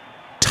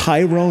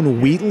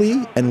Tyrone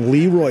Wheatley and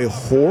Leroy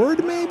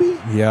Horde, maybe?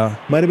 Yeah.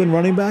 Might have been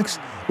running backs.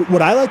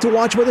 What I like to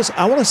watch about this,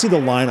 I want to see the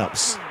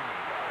lineups.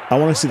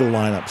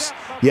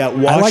 Yeah,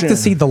 Washington. I like to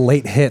see the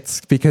late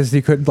hits because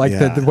you could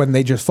when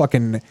they just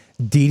fucking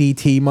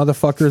DDT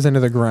motherfuckers into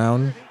the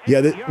ground.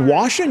 Yeah,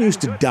 Washington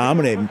used to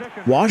dominate.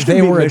 Washington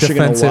They beat were a Michigan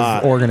defensive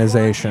lot.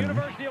 organization.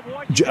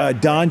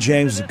 Don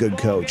James is a good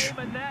coach.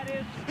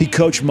 He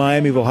coached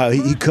Miami of Ohio.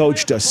 He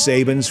coached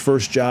Saban's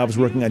first job was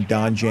working on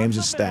Don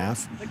James's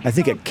staff. I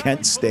think at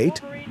Kent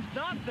State.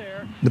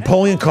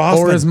 Napoleon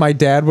Kaufman. Or as my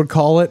dad would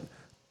call it,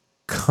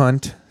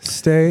 cunt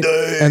state,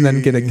 and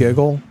then get a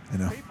giggle. I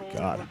know.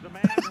 God.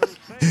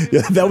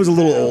 Yeah, that was a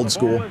little old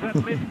school.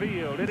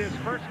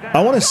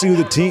 I want to see who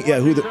the team. Yeah,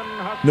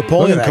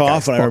 Napoleon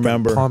Kaufman. I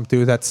remember. Pumped,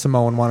 dude. That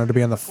Samoan wanted to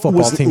be on the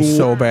football team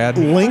so bad.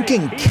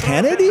 Lincoln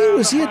Kennedy,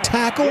 was he a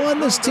tackle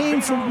on this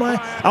team?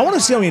 I want to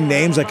see how many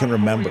names I can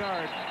remember.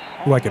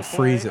 Oh, I could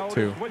freeze it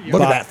too.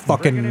 Look at that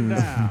fucking.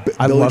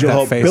 I love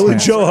that face. Billy man.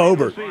 Joe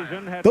Hobart.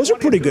 Those are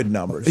pretty good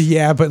numbers.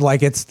 Yeah, but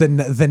like it's the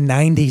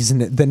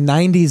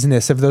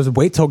 90s-ness of those.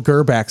 Wait till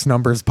Gerback's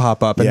numbers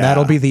pop up, and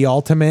that'll be the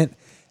ultimate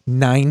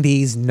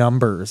 90s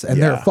numbers,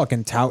 and they're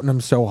fucking touting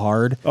them so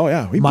hard. Oh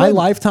yeah, my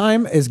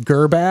lifetime is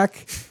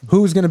Gerback.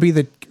 Who's going to be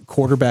the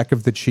quarterback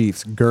of the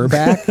Chiefs?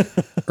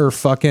 Gerback or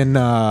fucking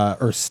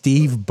or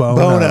Steve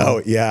Bono?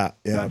 Bono, yeah.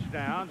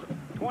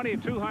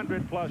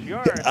 2,200 plus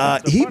yards.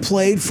 He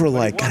played for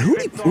like God,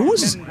 who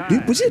was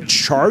he a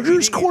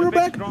Chargers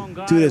quarterback?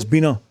 Dude, it's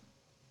Bino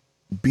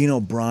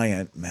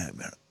Bryant,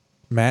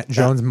 Matt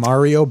Jones,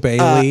 Mario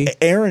Bailey,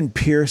 Aaron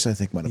Pierce, I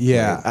think might have played.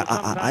 Yeah.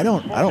 I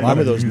don't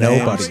remember those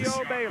nobodies.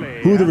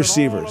 names. Who are the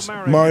receivers?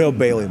 Mario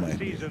Bailey might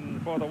be.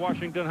 For the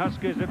Washington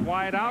Huskies at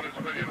wide out.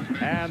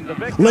 And the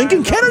big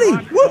Lincoln Kennedy.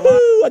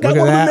 Woohoo! I got Look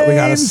one at that. of the We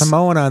got a names.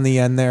 Samoan on the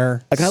end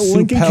there. I got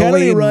Lincoln Supele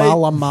Kennedy right.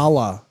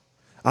 Malamala.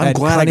 I'm Ed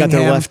glad I got their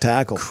Cunningham, left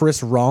tackle.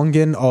 Chris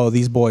Rongan. Oh,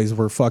 these boys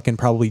were fucking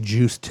probably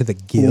juiced to the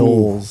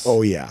gills.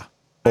 Oh yeah.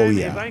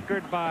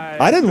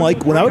 I didn't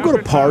like when I would go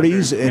to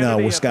parties in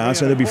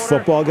Wisconsin. There'd be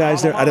football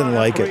guys there. I didn't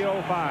like it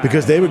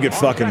because they would get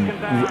routed.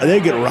 And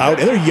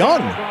they're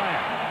young.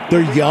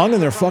 They're young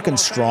and they're fucking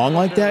strong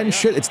like that and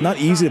shit. It's not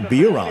easy to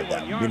be around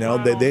them. You know,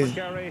 they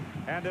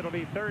and it'll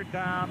be 3rd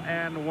down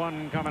and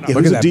 1 coming up. Yeah,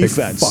 Look who's at the that big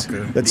defense?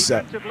 fucker. That's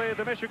Defensively,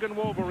 the Michigan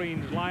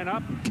Wolverines line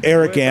up.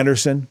 Eric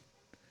Anderson.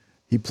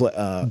 He played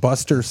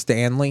Buster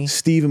Stanley.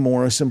 Stephen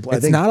Morrison.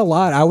 It's not a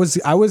lot. I was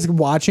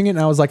watching it and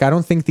I was like, I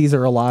don't think these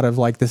are a lot of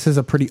like. This is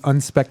a pretty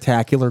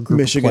unspectacular group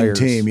Michigan of players.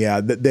 team.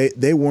 Yeah,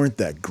 they weren't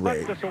that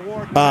great.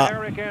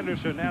 Eric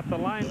Anderson at the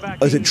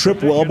linebacker. Is it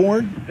Trip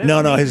Wellborn?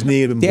 No, his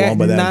knee had been blown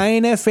by That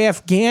then. 9 of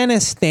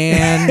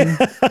Afghanistan.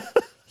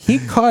 He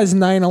caused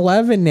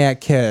 9/11. That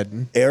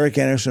kid. Eric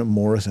Anderson and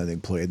Morrison, I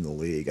think, played in the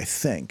league. I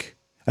think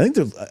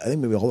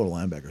maybe all their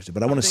linebackers did,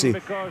 but I want to see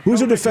who's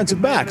their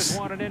defensive backs.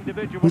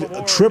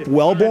 Trip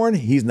Wellborn?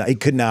 He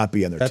could not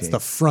be on their That's team. the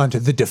front,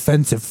 the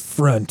defensive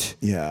front.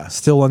 Yeah.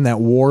 Still in that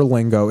war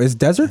lingo. Is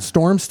Desert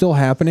Storm still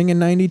happening in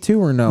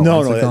 92 or no?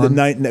 No, Has it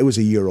gone? it was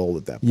a year old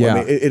at that point. Yeah.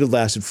 I mean, it had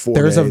lasted 4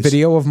 There's days. a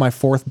video of my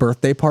 4th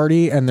birthday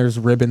party, and there's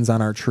ribbons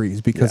on our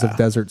trees because of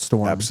Desert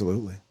Storm.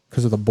 Absolutely.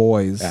 Because of the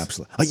boys.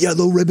 Absolutely. A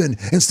yellow ribbon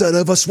instead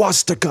of a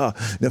swastika.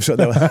 No, so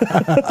that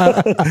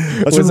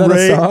Was that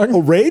a song?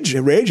 Oh, Rage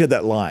had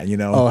that line, you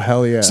know. Oh,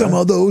 hell yeah. Some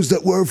of those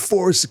that were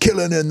forced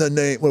killing in the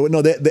name. Well, no,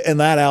 in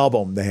that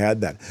album, they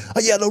had that.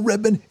 A yellow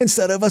ribbon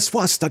instead of a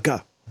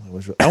swastika.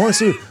 I want to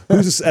see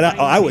who's this. And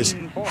I was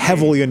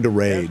heavily into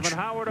Rage.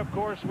 Howard, of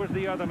course, was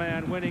the other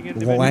man winning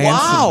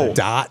Lance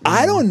Dotton.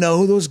 I don't know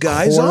who those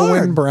guys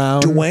Corwin are.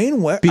 Brown. Dwayne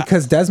Ware.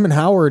 Because Desmond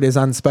Howard is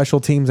on special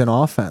teams and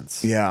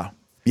offense. Yeah.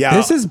 Yeah.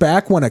 This is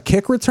back when a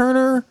kick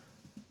returner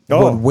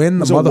would win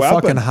the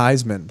motherfucking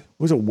Heisman.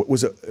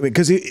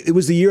 Because it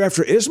was the year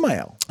after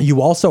Ismail.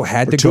 You also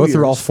had Or to 2 go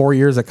through all years. 4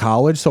 years of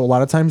college, so a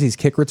lot of times these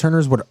kick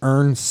returners would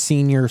earn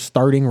senior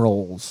starting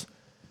roles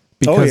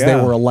because they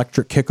were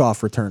electric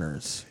kickoff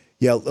returners.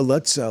 Yeah,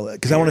 let's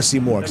because I want to see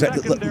more.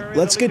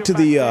 Let's get to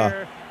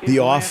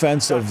the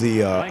offense of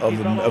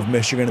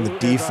Michigan and the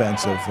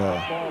defense of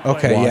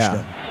Washington.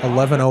 Yeah,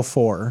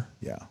 11:04.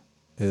 Yeah,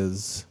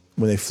 is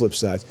when they flip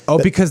sides. Oh,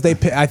 because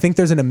I think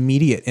there's an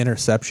immediate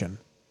interception.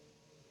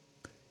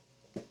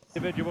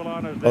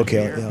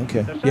 Okay.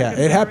 Yeah,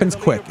 it happens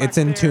quick. It's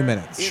in 2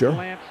 minutes. Sure.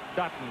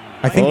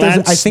 I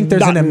think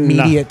there's an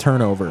immediate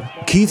turnover.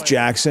 Keith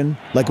Jackson.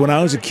 Like when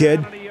I was a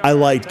kid, I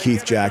liked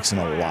Keith Jackson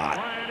a lot.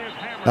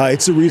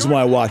 It's the reason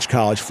why I watch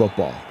college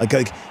football.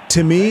 Like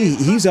to me,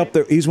 he's up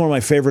there. He's one of my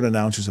favorite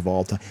announcers of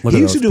all time. Look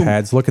at those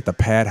pads. Look at the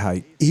pad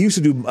height. He used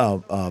to do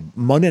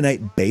Monday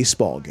Night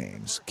Baseball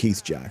games.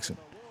 Keith Jackson.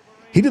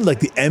 He did like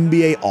the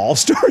NBA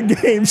All-Star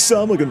game.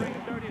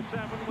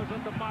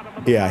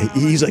 Yeah,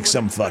 he's like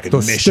some fucking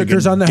Those Michigan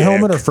stickers on the dick.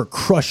 helmet are for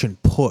crushing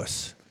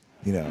puss.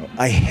 You know,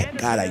 I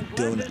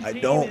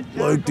don't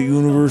like the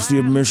University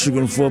of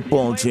Michigan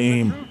football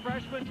team.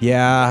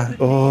 Yeah.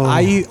 Oh.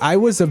 I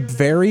was a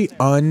very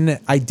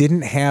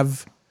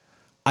I've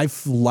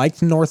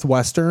liked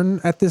Northwestern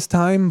at this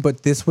time,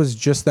 but this was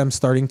just them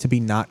starting to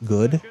be not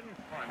good.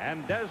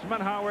 And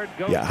Desmond Howard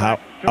goes Yeah,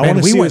 I want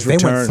to see his return.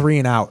 They went 3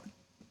 and out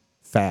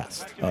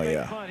fast. Oh,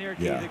 yeah.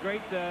 Yeah.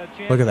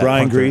 Look at that.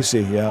 Brian punter.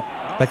 Greasy,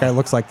 yeah. That guy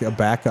looks like a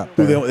backup.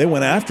 Ooh, they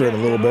went after it a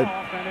little bit.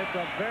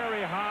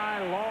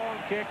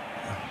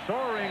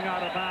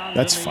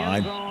 That's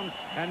fine.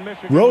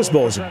 Rose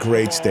Bowl is a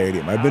great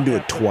stadium. I've been to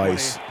it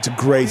twice. It's a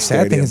great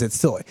stadium. Sad thing is, it's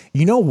still.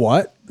 You know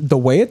what? The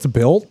way it's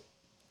built,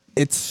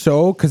 it's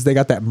so because they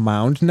got that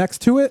mound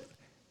next to it.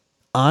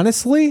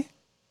 Honestly,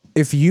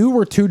 if you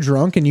were too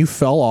drunk and you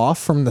fell off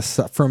from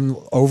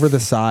over the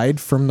side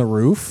from the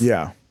roof,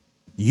 yeah,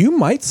 you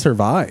might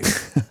survive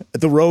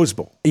at the Rose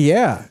Bowl.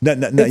 Yeah,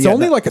 it's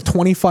only like a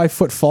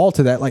 25-foot fall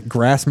to that like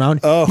grass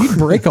mound. Oh. You'd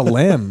break a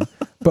limb,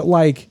 but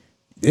like.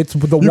 It's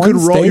the you one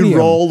could stadium you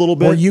roll a little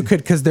bit, or you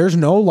could because there's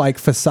no like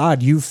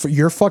facade.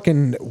 You're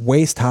fucking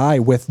waist high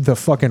with the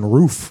fucking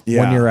roof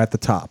when you're at the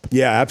top.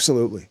 Yeah,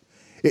 absolutely.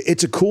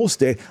 It's a cool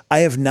stadium. I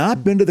have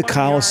not been to the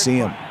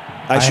Coliseum.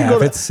 I should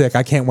go. It's sick.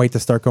 I can't wait to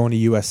start going to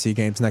USC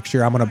games next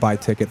year. I'm gonna buy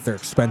tickets. They're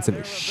expensive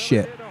as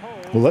shit.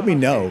 Well, let me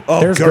know. Oh,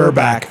 there's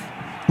Gerbach.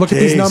 Look at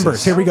these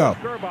numbers. Here we go.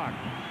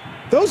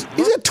 He's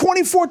got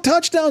 24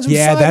 touchdowns and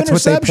 5 that's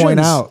what they point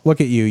interceptions. out. Look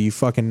at you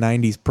fucking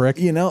 90s prick.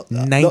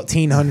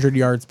 1,900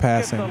 yards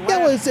passing. Yeah,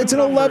 well, it's an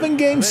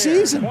 11-game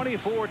season.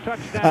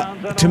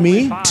 To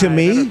me,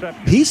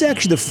 he's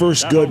actually the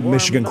first good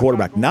Michigan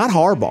quarterback, not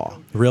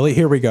Harbaugh. Really?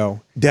 Here we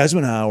go.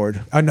 Desmond Howard.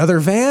 Another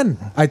van.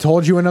 I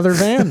told you another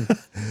van.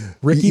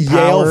 Ricky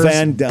Yale Powers,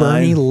 Van Dyne.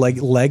 Bernie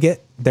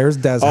Leggett. There's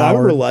Des Howard. I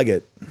remember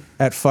Leggett.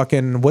 At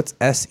fucking, what's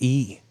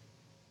SE?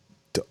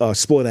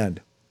 Split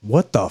end.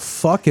 What the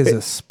fuck is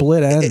a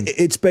split end?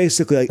 It's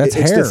basically like That's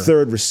it's hair. the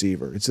third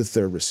receiver. It's the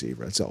third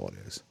receiver. That's all it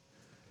is.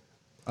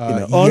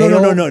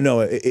 Yale?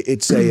 No.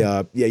 It's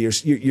a you're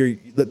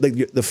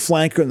the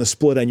flanker and the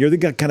split end. You're the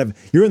guy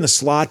you're in the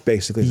slot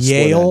basically.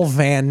 Yale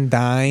Van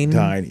Dyne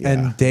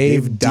and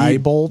Dave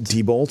Diebold.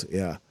 Diebold,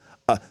 yeah.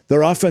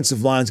 Their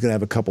offensive line's going to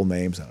have a couple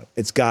names on it.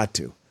 It's got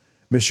to.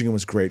 Michigan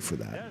was great for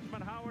that.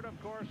 Desmond Howard, of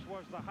course,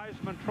 was the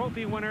Heisman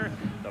Trophy winner,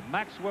 the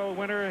Maxwell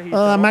winner.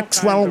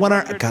 Maxwell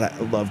winner. God, I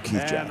love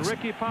Keith And Jackson.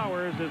 Ricky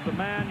Powers is the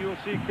man you'll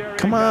see carrying.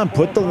 Come on,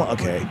 put the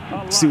okay.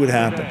 See what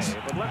happens.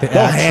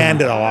 They'll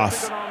hand it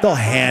off. They'll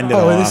hand it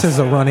off. Oh, this is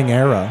a running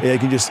era. Yeah, you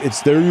can just.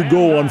 It's there. You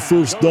go on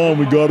first down.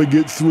 We got to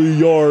get 3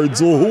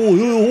 yards. Oh,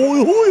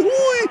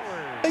 hoi.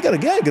 They got to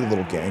get a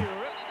little game.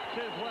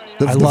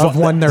 I love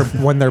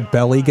when their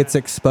belly gets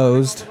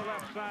exposed.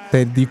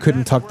 You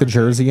couldn't tuck the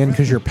jersey in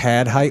because your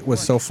pad height was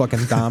so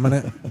fucking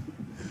dominant.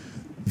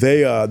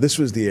 This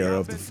was the era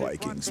of the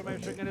Vikings.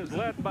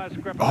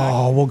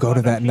 Oh, we'll go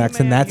to that next,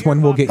 and that's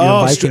when we'll get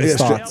your Vikings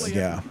thoughts.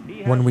 Yeah,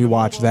 when we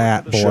watch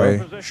that,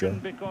 boy. Sure.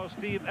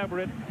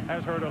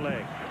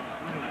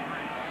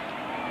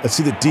 Let's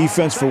see the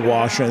defense for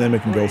Washington, and then we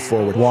can go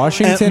forward.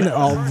 Washington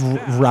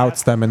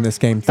routs them in this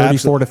game,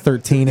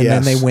 34-13, and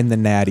then they win the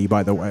Natty.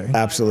 By the way,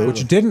 absolutely,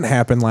 which didn't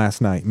happen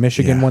last night.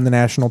 Michigan won the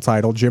national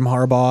title. Jim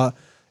Harbaugh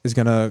is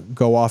going to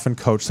go off and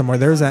coach somewhere.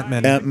 There's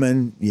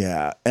Entman.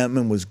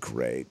 Entman was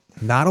great.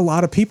 Not a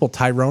lot of people.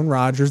 Tyrone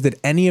Rogers. Did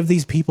any of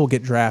these people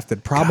get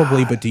drafted?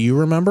 Probably, but do you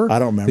remember? I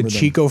don't remember. Did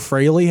Chico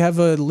Fraley have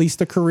at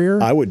least a career?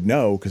 I would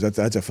know because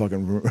that's a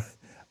fucking.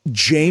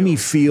 Jamie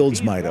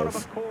Fields might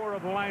have.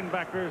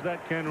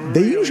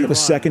 They usually have a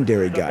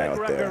secondary guy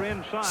out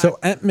there. So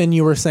Entman,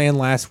 you were saying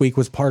last week,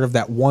 was part of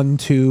that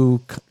 1-2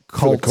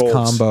 Colts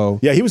combo.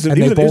 Yeah, he was.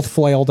 And they both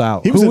flailed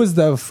out. Who was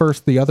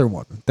the other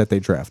one that they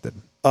drafted?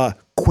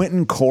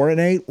 Quentin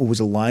Coronate was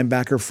a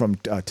linebacker from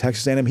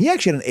Texas A&M. He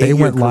actually had an 8-year They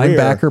went career.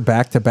 Linebacker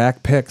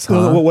back-to-back picks,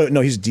 huh?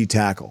 No, he's a D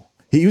tackle.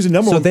 He was a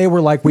number one. So they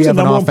were like, we have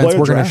an offense.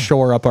 We're going to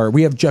shore up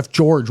we have Jeff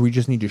George. We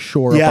just need to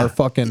shore up our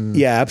fucking.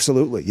 Yeah,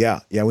 absolutely. Yeah.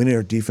 We need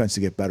our defense to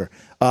get better.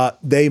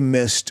 They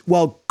missed.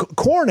 Well,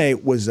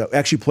 Coronate was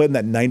actually played in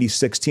that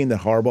 96 team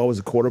that Harbaugh was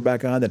a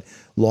quarterback on that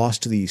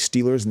lost to the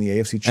Steelers in the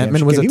AFC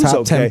Championship. Entman was a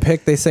top 10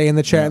 pick, they say in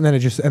the chat, and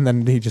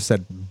then he just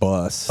said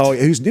bust. Oh,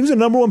 he was a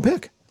number 1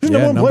 pick. He was the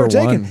number 1 player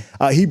taken.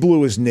 He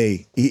blew his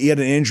knee. He had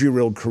an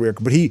injury-riddled career,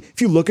 but if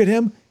you look at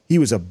him,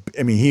 he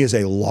is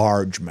a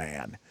large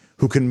man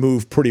who can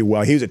move pretty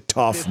well. He was a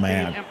tough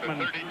man.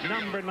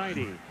 Number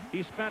 90.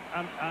 He spent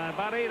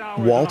about 8 hours.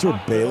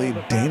 Walter Bailey,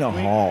 Dana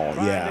Hall,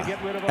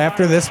 yeah.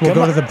 After this, we'll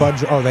go to the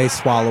budget. Oh, they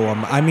swallow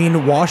them. I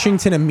mean,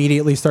 Washington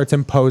immediately starts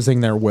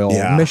imposing their will.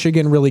 Yeah.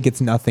 Michigan really gets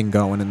nothing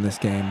going in this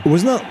game. It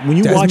was not when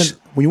you watched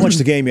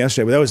the game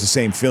yesterday. But that was the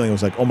same feeling. It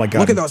was like, oh my god,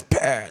 look at those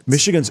pads.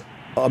 Michigan's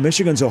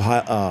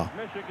Ohio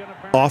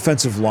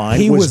offensive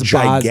line was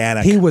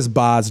gigantic. He was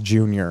Boz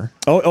Jr.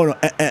 Oh no,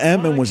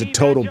 Entman was a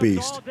total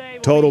beast.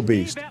 Total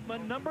beast.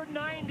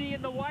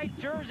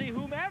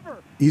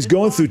 He's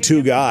going through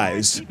 2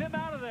 guys.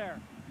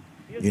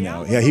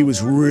 He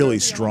was really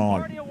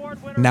strong.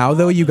 Now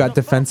though, you got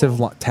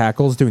defensive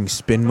tackles doing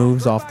spin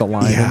moves off the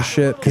line and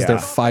shit because they're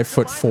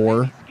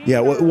 5'4". Yeah,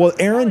 well,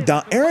 Aaron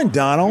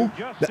Donald,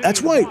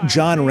 that's why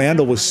John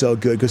Randall was so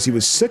good, because he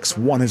was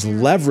 6'1". His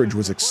leverage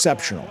was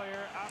exceptional.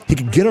 He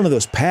could get under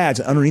those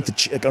pads underneath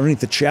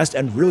the chest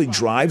and really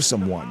drive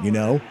someone, you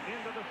know?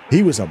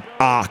 He was an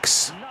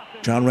ox.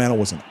 John Randall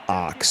was an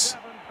ox.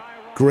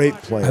 Great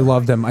player. I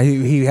loved him.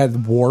 He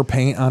had war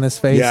paint on his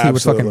face. Yeah, he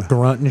absolutely. would fucking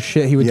grunt and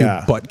shit. He would do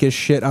butt-kiss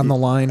shit on the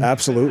line.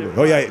 Absolutely.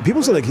 Oh, yeah.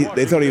 People said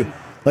they thought he...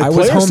 Like I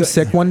was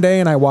homesick one day,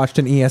 and I watched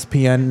an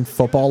ESPN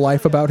Football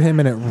Life about him,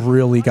 and it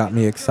really got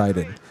me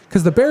excited.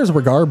 Because the Bears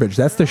were garbage.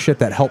 That's the shit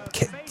that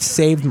helped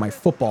saved my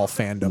football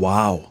fandom.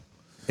 Wow.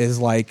 Is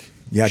like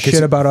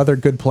shit about other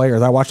good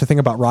players. I watched a thing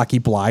about Rocky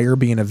Blyer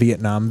being a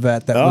Vietnam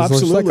vet. That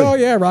was just like, oh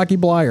yeah, Rocky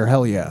Blyer,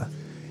 hell yeah.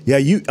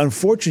 Yeah,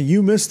 unfortunately,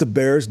 you missed the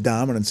Bears'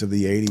 dominance of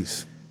the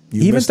 80s.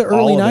 Even the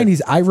early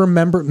 90s, I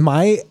remember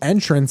my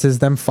entrance is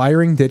them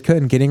firing Ditka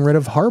and getting rid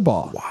of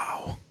Harbaugh. Wow.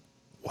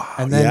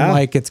 And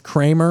then it's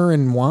Kramer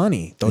and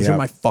Wani. Those are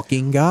my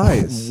fucking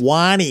guys.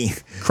 Wani.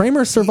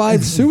 Kramer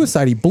survived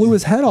suicide. He blew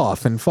his head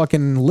off and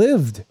fucking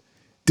lived.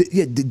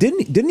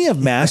 Didn't he have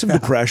massive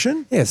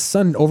depression? Yeah, his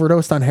son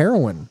overdosed on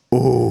heroin.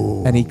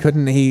 Oh. And he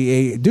couldn't,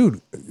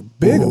 dude,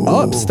 big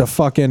ups to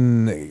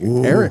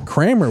fucking Eric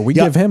Kramer. We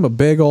give him a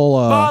big ol'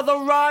 Father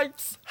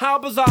writes, how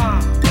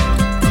bizarre.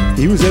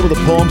 He was able to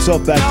pull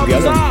himself back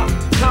together.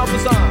 How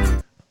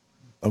bizarre.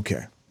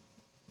 Okay.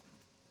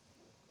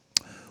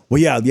 Well,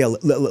 yeah.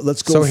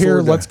 Let's go. So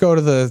here, let's go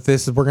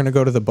to we're going to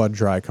go to the Bud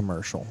Dry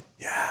commercial.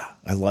 Yeah,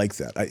 I like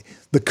that.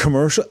 The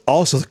commercial,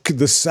 also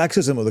the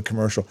sexism of the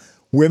commercial.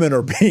 Women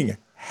are being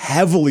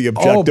heavily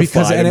objectified. Oh,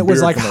 because it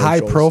was like high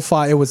commercials.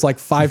 profile. It was like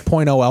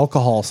 5.0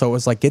 alcohol. So it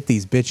was like, get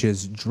these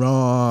bitches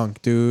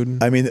drunk,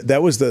 dude. I mean,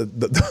 that was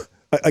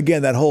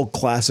again, that whole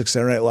classic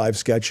Saturday Night Live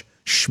sketch,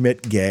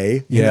 Schmidt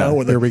gay. You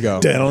know, here we go.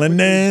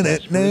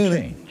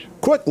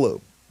 Quick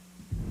loop.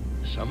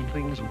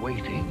 Something's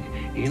waiting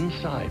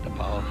inside the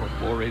powerful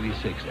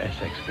 486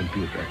 SX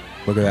computer.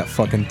 Look at that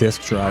fucking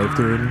disk drive,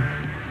 dude.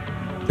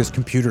 This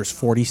computer's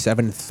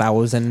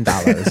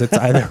 $47,000. It's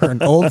either an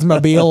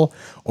Oldsmobile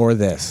or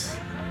this.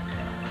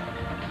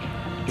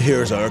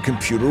 Here's how our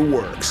computer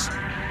works.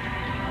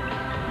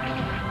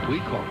 We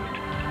call it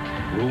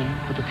Room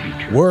for the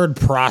Future. Word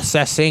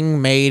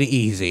processing made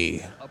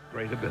easy.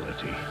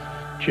 Upgradability.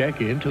 Check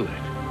into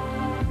it.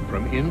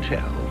 From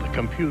Intel, the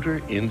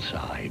computer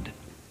inside.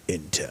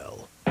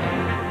 Intel.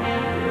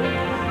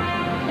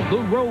 The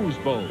Rose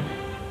Bowl.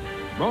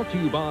 Brought to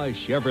you by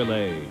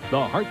Chevrolet,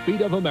 the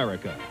heartbeat of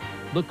America.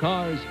 The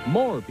cars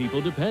more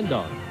people depend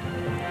on.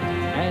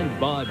 And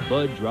by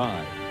Bud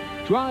Dry.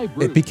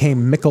 It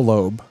became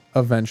Michelob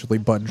eventually,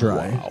 Bud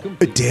Dry. Wow.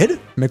 It did?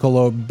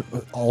 Michelob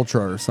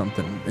Ultra or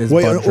something is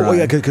Wait, Bud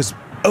Dry. because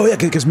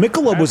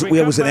Michelob was an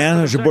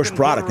Anheuser-Busch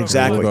product,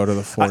 exactly. We'll go to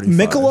the 45.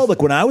 Michelob,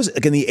 like when I was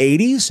in the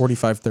 80s,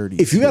 45-30.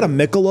 If you got a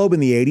Michelob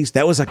in the 80s,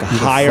 that was like a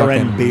higher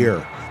end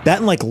beer. That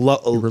and like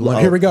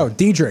here we go,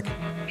 Diedrich.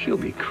 She'll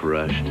be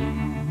crushed,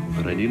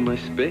 but I need my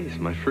space,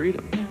 my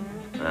freedom.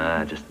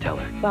 Just tell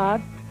her.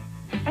 Bob,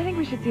 I think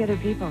we should see other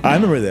people. I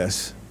remember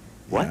this.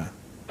 What? Yeah.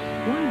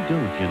 Why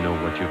don't you know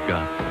what you've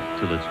got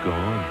till it's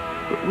gone?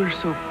 But we're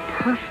so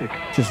perfect.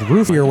 Just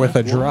root beer with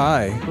a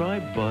dry. Try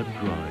Bud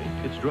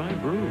Dry. It's dry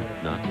brew,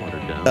 not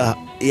watered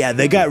down. Yeah,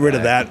 they got rid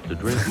of that. To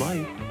drink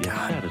light,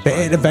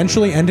 It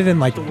eventually ended in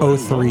like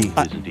 03.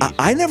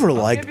 I never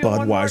liked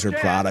Budweiser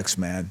products,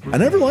 man. I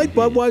never liked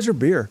Budweiser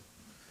beer.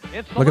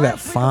 Look at that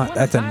font.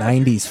 That's a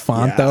 90s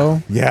font,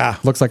 though. Yeah.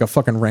 Looks like a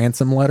fucking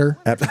ransom letter.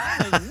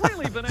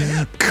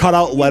 Cut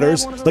out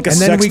letters, like a And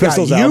then Sex we got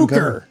Pistols album Euchre.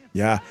 cover.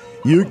 Yeah.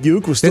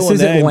 Uke was still This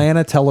is a name.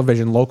 Atlanta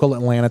television, local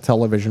Atlanta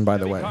television, by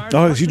the way.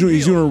 Oh, he's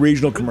doing a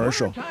regional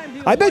commercial.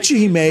 I bet you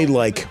he made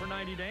like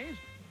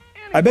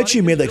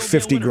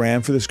 50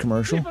 grand for this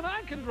commercial.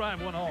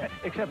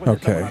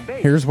 Okay,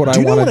 here's what Do I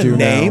you know want what to a do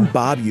name now.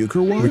 Bob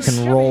Euchre was? We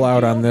can roll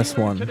out on this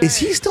one. Is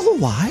he still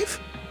alive?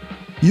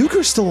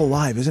 Euchre's still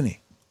alive, isn't he?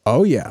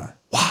 Oh, yeah.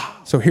 Wow.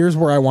 So here's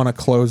where I want to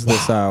close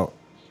this out.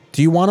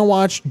 Do you want to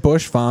watch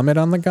Bush vomit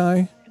on the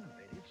guy?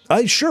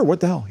 Sure. What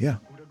the hell? Yeah.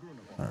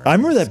 I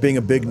remember that being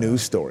a big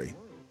news story,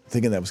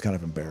 thinking that was kind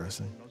of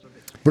embarrassing.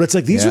 But it's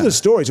like, these are the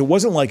stories. It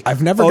wasn't like...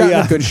 I've never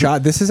gotten a good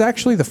shot. This is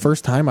actually the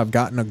first time I've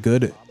gotten a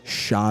good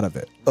shot of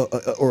it.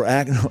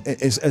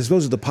 As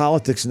opposed to the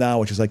politics now,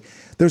 which is like,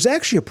 there's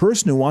actually a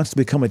person who wants to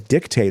become a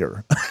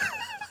dictator.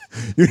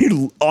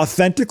 He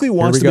authentically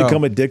wants to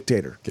become a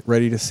dictator. Get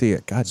ready to see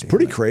it. God, it's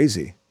pretty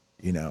crazy,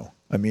 you know.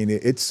 I mean,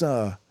 it's...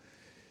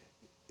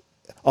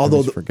 Although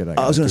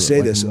I was going to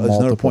say this,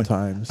 another point.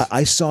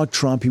 I saw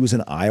Trump. He was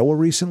in Iowa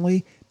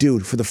recently,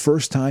 dude. For the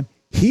first time,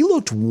 he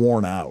looked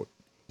worn out.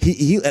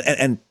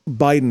 And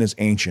Biden is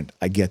ancient.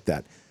 I get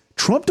that.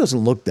 Trump doesn't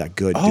look that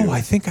good. Oh, dude.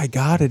 I think I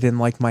got it in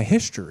like my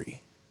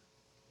history.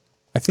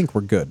 I think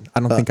we're good. I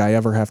don't think I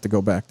ever have to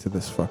go back to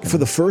this fucking. For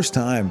the first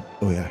time.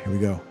 Oh yeah, here we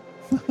go.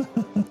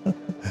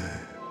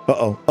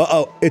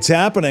 Uh-oh, it's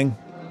happening.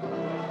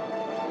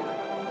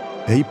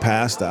 He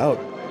passed out.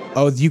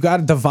 Oh,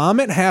 the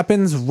vomit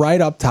happens right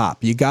up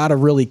top. You got to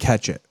really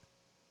catch it.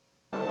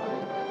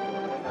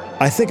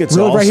 I think it's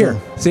Really, also right here.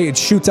 See, it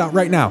shoots out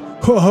right now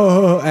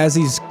as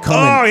he's coming.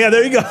 Oh yeah,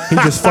 there you go. He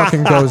just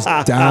fucking goes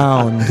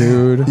down,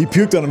 dude. He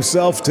puked on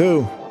himself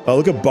too. Oh,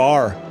 look at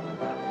Barr.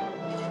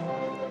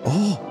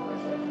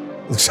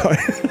 Oh, sorry.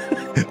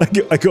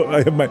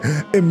 I have my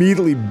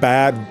immediately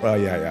bad.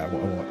 Yeah. I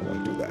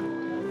won't do that.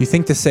 You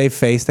think to save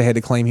face they had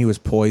to claim he was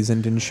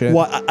poisoned and shit?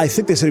 Well, I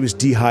think they said he was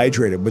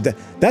dehydrated, but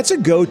that's a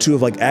go-to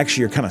of like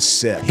actually you're kind of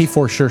sick. He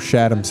for sure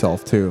shat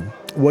himself too.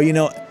 Well, you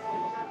know,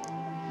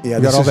 yeah,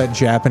 you got all that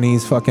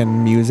Japanese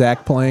fucking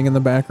music playing in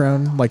the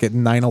background, like at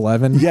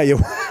 9/11. Yeah.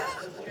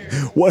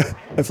 What?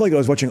 I feel like I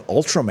was watching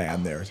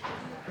Ultraman there.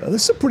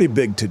 This is a pretty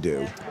big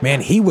to-do. Man,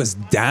 he was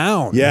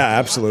down. Yeah,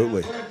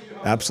 absolutely.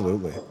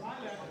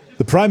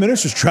 The Prime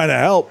Minister's trying to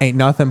help. Ain't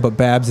nothing but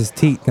Babs'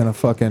 teat gonna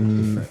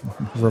fucking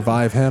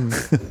revive him.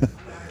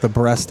 The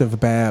breast of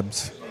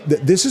Babs.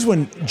 This is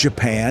when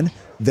Japan,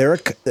 the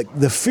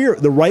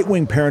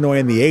right-wing paranoia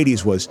in the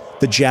 80s was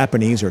the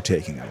Japanese are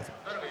taking over.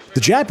 The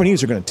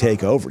Japanese are going to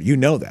take over. You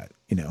know that,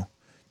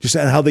 Just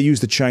how they use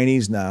the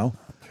Chinese now.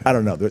 I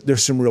don't know.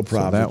 There's some real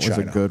problems with China.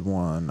 That was a good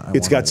one.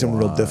 It's got some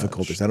real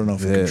difficulties. I don't know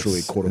if it can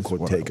truly,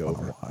 quote-unquote, take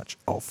over.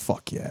 Oh,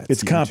 fuck yeah.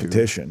 It's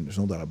competition. There's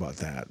no doubt about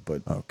that.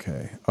 But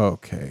Okay.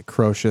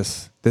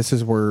 Kroshus, this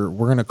is where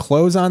we're going to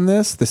close on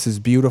this. This is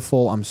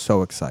beautiful. I'm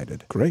so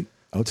excited. Great.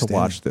 To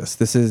watch this.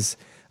 This is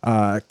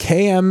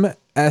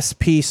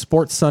KMSP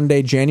Sports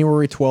Sunday,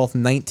 January 12th,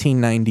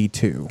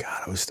 1992.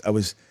 God, I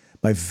was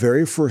my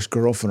very first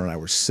girlfriend and I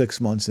were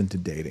 6 months into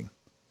dating.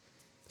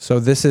 So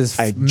this is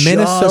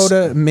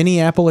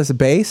Minneapolis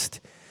based.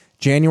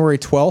 January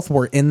 12th,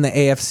 we're in the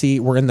AFC.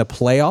 We're in the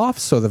playoffs,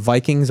 so the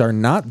Vikings are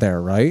not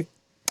there, right?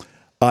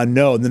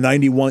 No, in the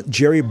 91,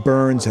 Jerry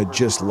Burns had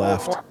just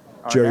left.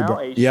 Jerry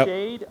Burns. Yep.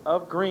 Shade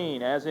of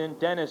green, as in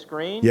Dennis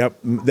Green. Yep.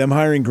 Them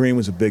hiring Green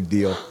was a big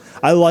deal.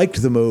 I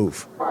liked the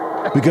move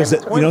because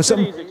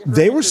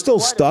they were still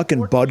stuck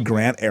in Bud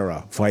Grant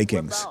era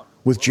Vikings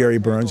with Jerry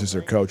Burns as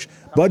their coach.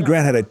 Bud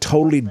Grant had a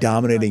totally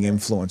dominating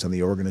influence on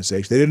the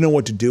organization. They didn't know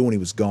what to do when he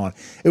was gone.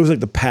 It was like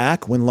the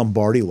Pack when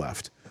Lombardi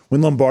left.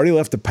 When Lombardi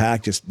left, the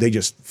Pack they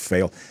just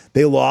failed.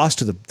 They lost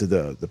to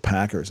the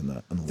Packers.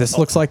 This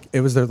looks like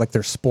it was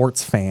their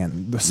sports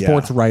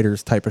sports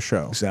writers type of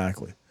show.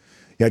 Exactly.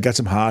 Yeah, I got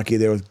some hockey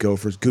there with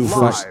Gophers.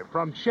 Live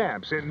from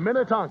Champs in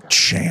Minnetonka.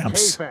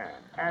 Champs. K-Fan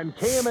and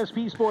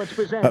KMSP Sports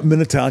presents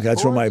Minnetonka.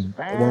 That's one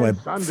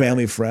of my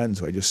family friends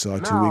who I just saw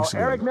 2 weeks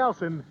ago. Eric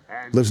Nelson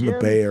and lives in the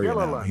Jim Bay Area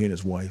Gilliland. now. He and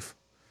his wife.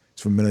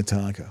 He's from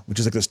Minnetonka, which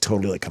is like this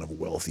totally kind of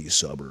wealthy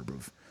suburb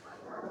of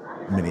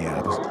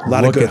Minneapolis. A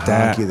lot of good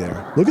hockey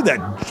there. Look at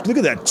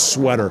that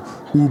sweater.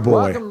 Ooh boy.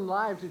 Welcome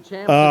live to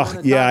Champs.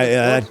 Oh yeah,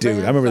 that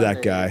dude. I remember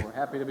that guy. We're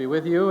happy to be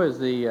with you as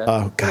the.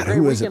 Oh God,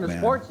 who is it,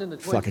 man?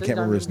 Fuck, I can't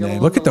remember his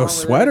name. Look at those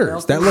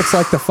sweaters. That looks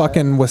like the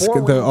fucking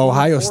the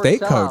Ohio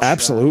State coach.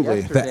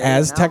 Absolutely. The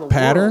Aztec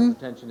pattern.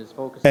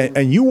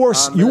 And you wore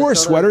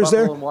sweaters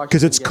there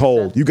because it's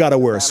cold. You got to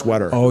wear a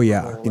sweater. Oh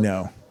yeah.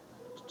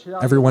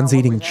 Everyone's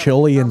eating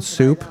chili and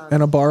soup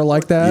in a bar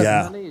like that.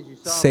 Yeah.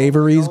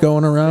 Savories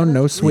going around,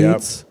 no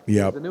sweets.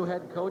 Yep. The new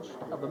head coach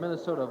of the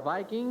Minnesota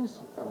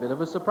Vikings. A bit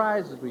of a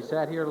surprise as we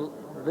sat here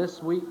this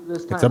time.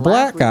 It's a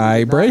black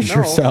guy. Brace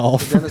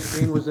yourself. Dennis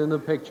Green was in the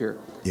picture.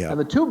 Yeah. And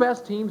the two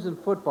best teams in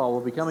football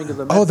will be coming to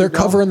the. Oh, they're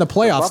covering the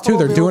playoffs too.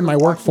 They're doing my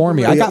work for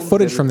me. I got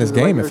footage from this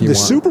game if you want.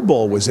 The Super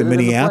Bowl was in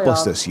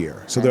Minneapolis this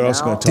year, so they're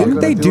also going to talk Didn't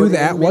about they it. do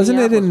that? Wasn't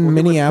it in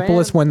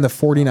Minneapolis when the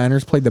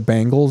 49ers played the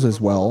Bengals as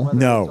well?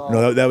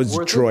 No, that was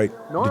Detroit.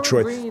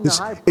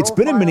 It's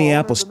been in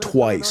Minneapolis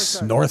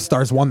twice. North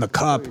Stars won the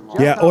cup.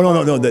 Yeah. Oh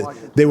no.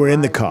 They were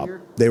in the cup.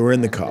 They were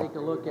in the cup. Take a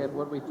look at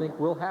what we think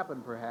will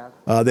happen, perhaps.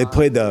 They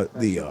played the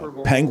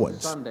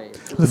Penguins.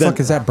 Who the fuck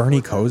is that?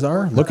 Bernie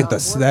Kosar? Look at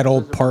that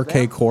old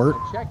parquet court.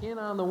 Check in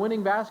on the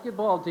winning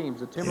basketball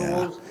teams, the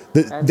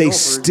Timberwolves. They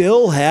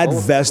still had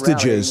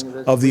vestiges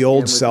of the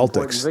old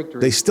Celtics.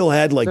 They still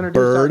had like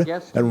Bird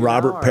and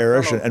Robert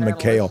Parrish and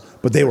McHale,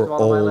 but they were On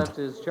my old. left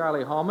is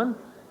Charlie Hallman.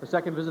 The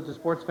second visit to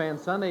Sports Fan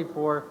Sunday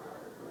for.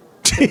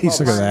 Jeez,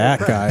 look at that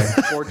guy.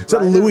 Is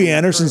that Louis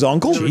Anderson's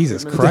uncle?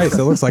 Jesus Christ,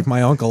 it looks like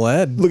my Uncle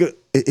Ed. Look at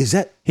is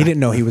that? He didn't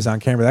know he was on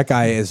camera. That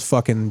guy is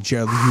fucking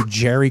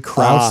Jerry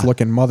Krause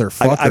looking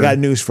motherfucker. I got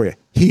news for you.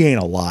 He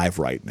ain't alive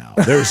right now.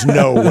 There's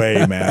no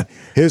way, man.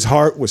 His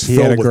heart was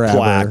filled with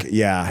plaque.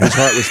 Yeah, his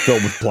heart was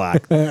filled with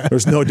plaque.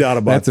 There's no doubt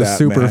about that. That's a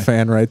super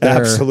fan right there.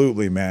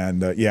 Absolutely,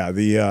 man.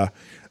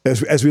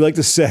 As we like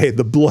to say,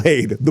 the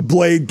blade came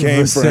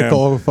the for him.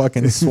 sickle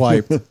fucking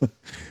swiped.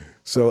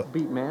 So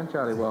Beat man,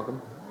 Charlie,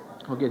 welcome.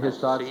 We'll get his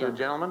thoughts. See you,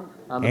 gentlemen.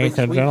 On the Hey, big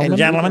sweep.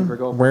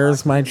 gentlemen.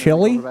 Where's my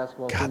chili?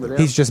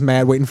 He's just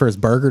mad waiting for his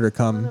burger to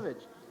come.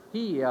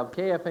 He of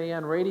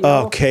KFAN Radio.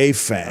 Oh,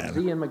 K-fan.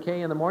 Ian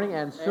McKay in the morning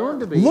and soon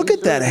to be. Look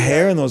at that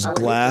hair and those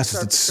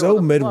glasses. It's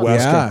so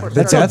Midwestern. Yeah, the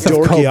That's how death of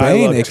dorky I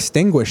Cobain looked.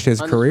 extinguished his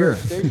career.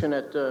 Station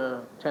at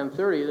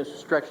 10:30. This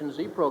Stretch and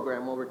Z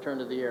program will return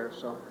to the air.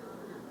 So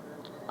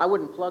I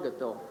wouldn't plug it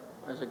though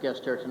as a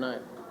guest here tonight.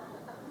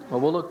 Well,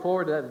 we'll look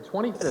forward to that. The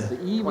 25th,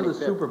 the eve of the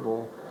 25th. Super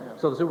Bowl. Yeah.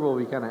 So the Super Bowl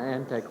will be kind of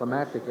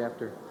anticlimactic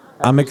after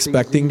I'm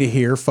expecting to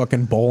hear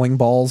fucking bowling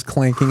balls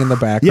clanking in the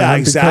background. Yeah,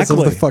 exactly.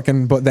 Because of the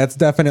fucking, but that's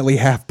definitely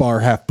half bar,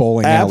 half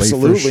bowling alley.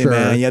 Absolutely, for sure.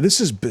 man. Yeah,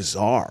 this is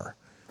bizarre.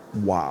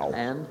 Wow.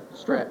 And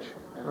stretch,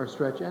 or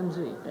stretch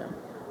NZ. Yeah.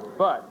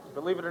 But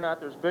believe it or not,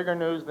 there's bigger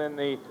news than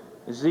the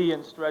Z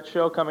and Stretch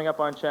show coming up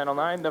on Channel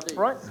 9. The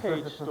front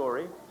page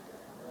story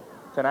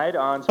tonight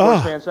on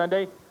Sports Fan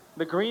Sunday.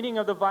 The greening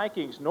of the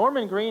Vikings.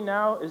 Norman Green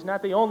now is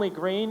not the only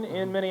green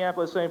in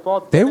Minneapolis-St.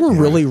 Paul. They were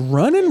really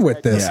running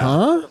with this,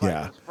 huh?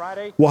 Yeah.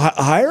 Well,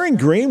 hiring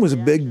Green was a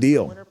big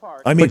deal.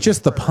 I mean, but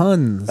just the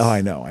puns. Oh,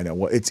 I know.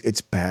 Well,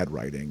 it's bad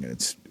writing and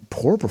it's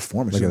poor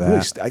performance. Look at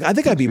really that. I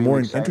think I'd be more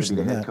Excited interested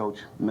to in be the head that. coach,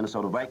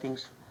 Minnesota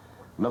Vikings.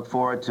 Look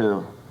forward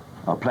to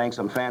playing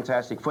some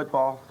fantastic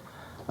football.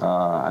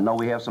 I know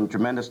we have some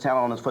tremendous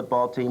talent on this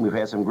football team. We've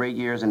had some great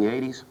years in the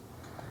 80s.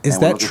 Is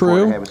that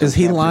true? Is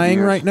he lying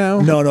right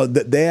now? No.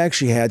 They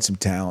actually had some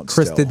talent.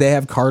 Chris, still. did they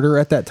have Carter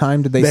at that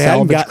time? Did they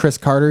hadn't salvage Chris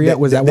Carter yet?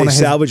 Was that one of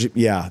his?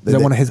 Yeah. Was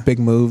that one of his big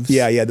moves?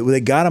 Yeah. They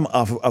got him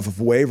off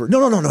of waiver.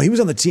 No. He was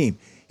on the team.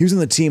 He was on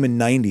the team in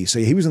 '90. So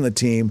he was on the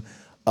team.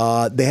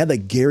 They had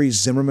like Gary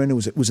Zimmerman, who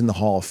was in the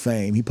Hall of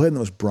Fame. He played in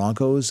those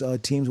Broncos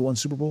teams who won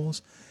Super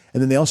Bowls.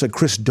 And then they also had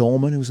Chris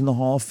Dolman, who was in the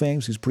Hall of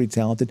Fame. So he's pretty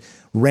talented.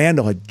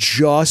 Randall had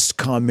just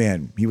come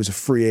in. He was a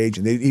free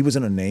agent. He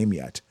wasn't a name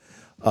yet.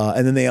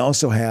 And then they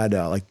also had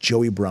like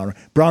Joey Browner.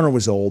 Browner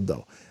was old,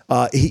 though.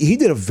 He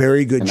did a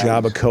very good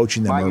job of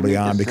coaching them early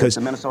on because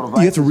you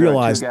have to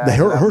realize the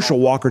Herschel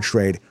Walker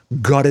trade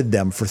gutted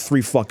them for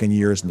 3 fucking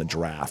years in the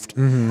draft.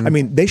 Mm-hmm. I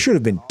mean, they should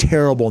have been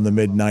terrible in the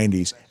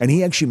mid-'90s, and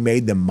he actually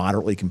made them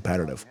moderately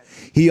competitive.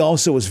 He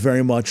also was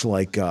very much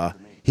like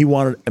he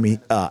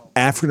wanted,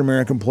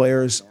 African-American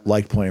players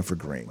liked playing for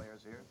Green,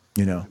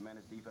 you know?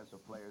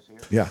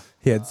 Yeah.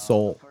 He had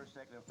soul.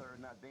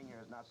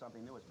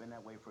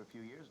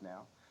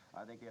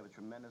 I think they have a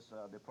tremendous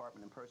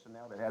department and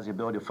personnel that has the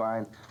ability to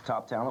find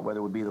top talent, whether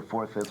it would be the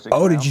 4th, 5th, 6th.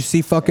 Oh, did you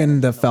see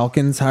fucking the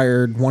Falcons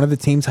hired, one of the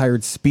teams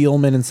hired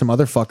Spielman and some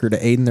other fucker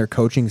to aid in their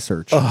coaching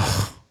search?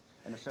 Ugh.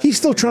 He's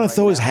still trying to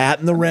throw his hat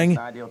in the ring.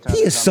 He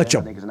is such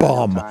a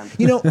bum.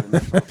 You know,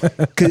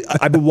 'cause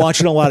I've been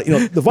watching a lot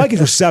of, the Vikings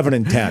were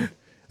 7-10.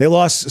 They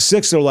lost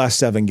 6 of their last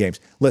 7 games.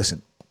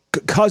 Listen,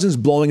 Cousins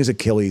blowing his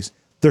Achilles.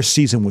 Their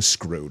season was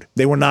screwed.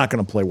 They were not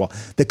going to play well.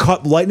 They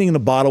caught lightning in a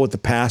bottle with the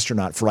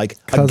Pasternaut for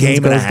like Cousins a game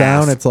and a goes half.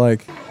 down, it's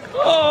like,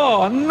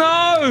 oh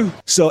no!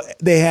 So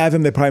they have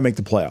him. They probably make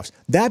the playoffs.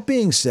 That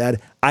being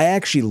said, I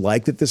actually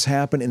like that this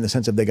happened in the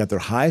sense that they got their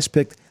highest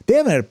pick. They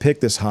haven't had a pick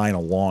this high in a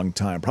long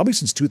time, probably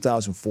since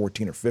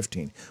 2014 or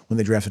 15 when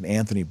they drafted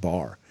Anthony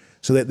Barr.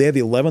 So they have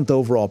the 11th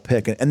overall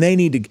pick, and they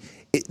need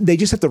to. They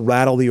just have to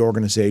rattle the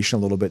organization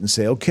a little bit and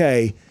say,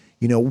 okay,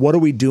 what are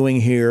we doing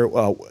here?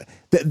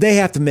 They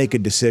have to make a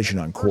decision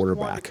on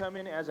quarterback.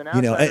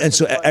 And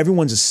so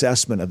everyone's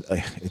assessment of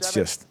it's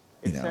just.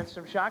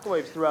 Some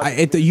shockwaves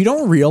throughout. You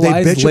don't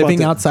realize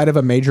living outside of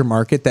a major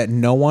market that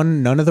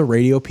none of the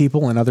radio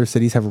people in other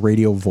cities have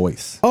radio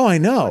voice. Oh, I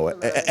know.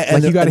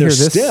 And you got to hear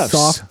this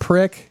soft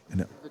prick.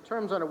 The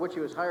terms under which he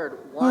was hired,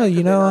 Well, why could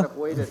they not have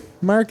waited?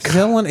 Mark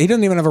Zelen. He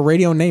doesn't even have a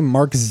radio name.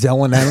 Mark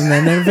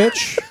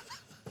Zelenovich.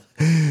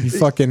 You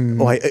fucking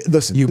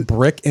listen. You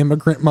brick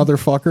immigrant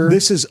motherfucker.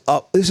 This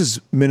is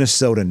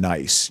Minnesota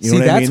nice. You know See,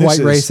 what I that's mean? white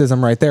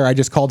racism right there. I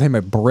just called him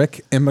a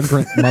brick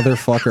immigrant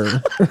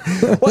motherfucker.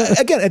 Well,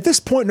 again, at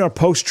this point in our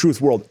post-truth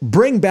world,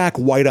 bring back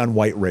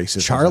white-on-white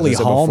racism. Charlie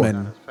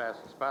Hallman.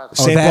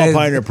 St. Paul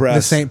Pioneer Press.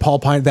 The St. Paul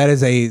Pioneer. That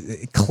is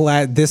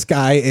this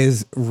guy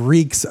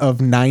reeks of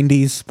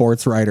 90s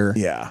sports writer.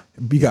 Yeah.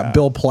 You got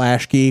Bill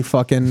Plaschke,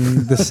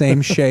 fucking the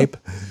same shape.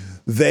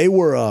 They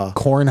were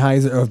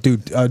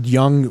Kornheiser,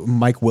 young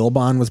Mike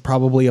Wilbon was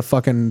probably a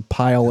fucking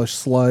pile of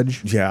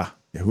sludge. Yeah,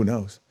 who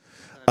knows?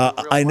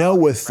 I know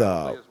with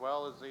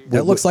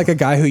that looks like a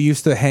guy who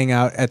used to hang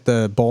out at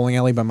the bowling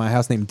alley by my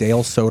house named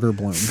Dale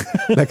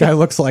Soderblom. That guy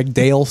looks like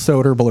Dale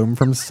Soderblom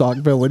from Sauk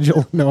Village,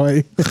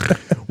 Illinois.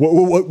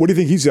 What do you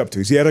think he's up to?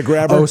 Has he had a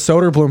grabber? Oh,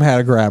 Soderblom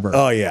had a grabber.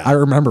 Oh yeah, I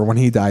remember when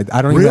he died.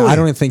 I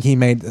don't think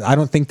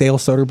Dale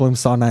Soderblom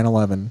saw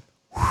 9/11.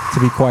 To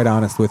be quite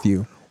honest with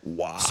you.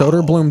 Wow.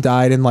 Soderblom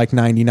died in like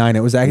 99.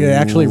 It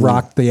actually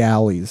rocked the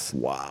alleys.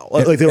 Wow.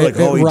 Like they were like,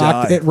 he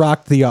died. It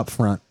rocked the up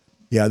front.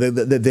 Yeah,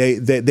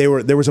 they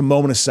were. There was a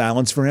moment of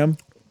silence for him.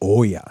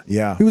 Oh yeah.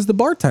 Yeah. He was the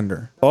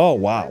bartender. Oh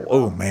wow.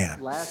 Oh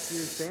man.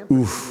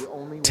 Oof.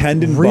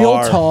 Tendon real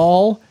bar.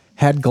 Tall.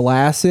 Had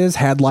glasses.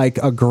 Had like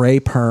a gray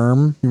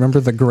perm. Remember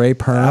the gray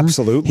perm?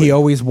 Absolutely. He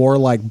always wore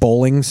like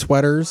bowling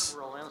sweaters.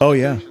 Oh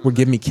yeah. Would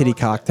give me kitty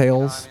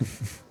cocktails.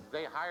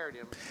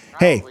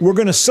 Hey, we're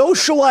going to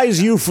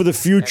socialize you for the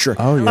future.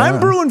 Oh, yeah. I'm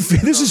brewing.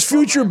 This is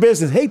future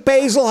business. Hey,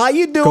 Basil, how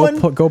you doing?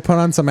 Go put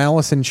on some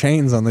Alice in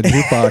Chains on the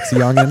jukebox,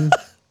 youngin.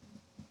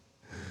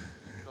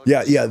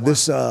 Yeah.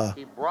 This.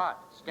 He brought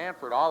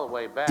Stanford all the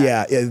way back.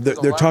 Yeah.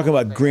 They're talking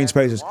about Green's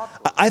praises.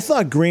 I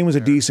thought Green was a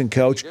decent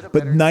coach,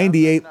 but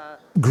 '98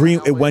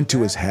 Green, it went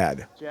to his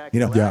head.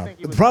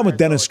 The problem with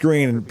Dennis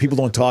Green, and people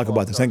don't talk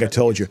about this. I think I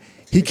told you.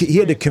 He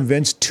had to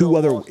convince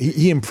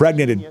he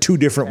impregnated 2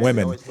 different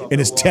women in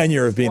his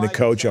tenure of being a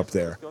coach up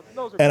there.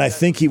 And I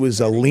think he was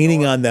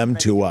leaning on them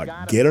to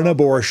get an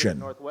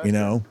abortion, you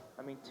know?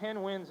 I mean,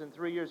 10 wins in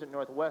 3 years at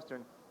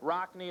Northwestern.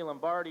 Rockney,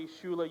 Lombardi,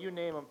 Shula, you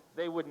name them,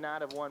 they would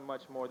not have won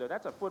much more there.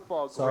 That's a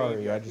football Sorry,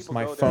 graveyard.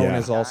 my phone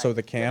is also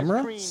the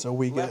camera,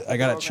 so I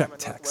gotta check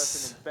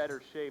texts.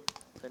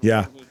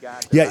 Yeah.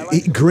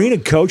 Green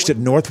had coached at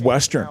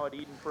Northwestern.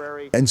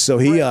 And so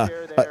he,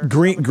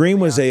 Green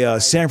was a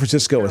San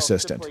Francisco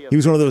assistant. He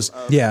was one of those.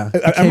 Yeah,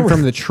 he came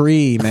from the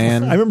tree,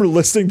 man. I remember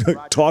listening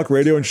to talk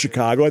radio in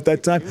Chicago at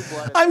that time.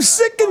 I'm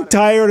sick and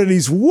tired of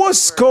these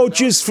wuss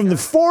coaches from the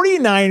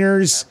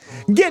 49ers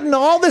getting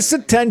all this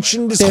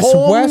attention, this West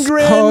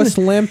Holmgren. Coast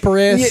limp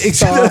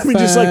wrist. I mean,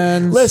 just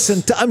like,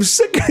 listen, I'm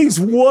sick of these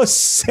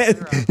wuss.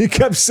 He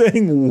kept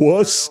saying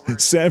wuss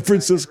San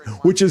Francisco,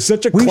 which is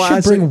such a classic. We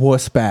should bring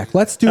wuss back.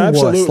 Let's do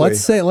Absolutely.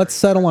 wuss. Let's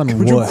settle on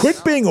Would wuss. you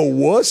quit being a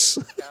wuss?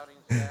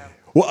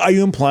 Well, are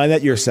you implying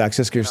that you're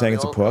sexist? You're saying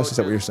it's a puss? Is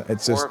that what you're saying?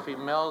 It's just.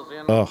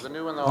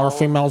 Or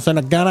females. And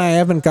again, I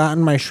haven't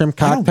gotten my shrimp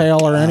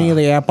cocktail or any of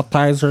the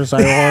appetizers I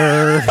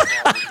ordered.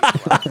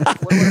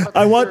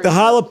 I want the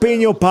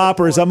jalapeno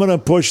poppers. I'm going to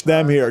push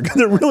them here.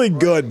 They're really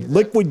good.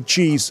 Liquid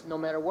cheese. No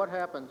matter what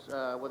happens,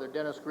 whether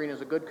Dennis Green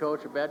is a good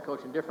coach or bad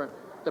coach, indifferent,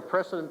 the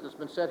precedent that's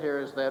been set here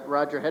is that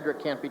Roger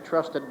Hedrick can't be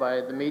trusted by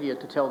the media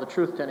to tell the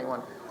truth to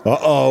anyone.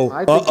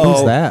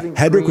 Who's that?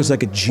 Hedrick was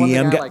like a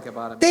GM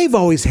guy. They've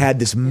always had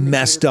this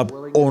messed up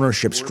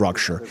ownership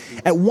structure.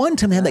 At one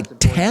time, they had like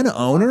 10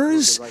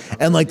 owners,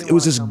 and like it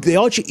was this. They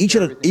all each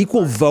had an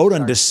equal vote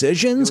on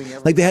decisions.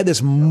 Like they had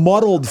this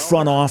muddled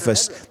front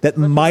office that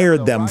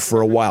mired them for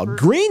a while.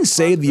 Green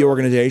saved the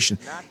organization.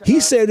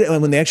 He saved it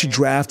when they actually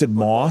drafted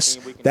Moss.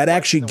 That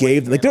actually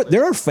gave like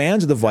there are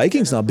fans of the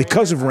Vikings now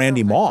because of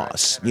Randy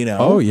Moss. You know.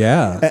 Oh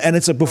yeah. And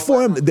it's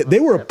before him. They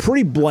were a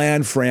pretty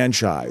bland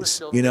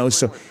franchise. You know.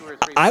 So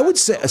I would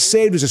say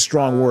saved is a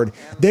strong word.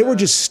 They were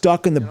just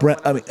stuck in the.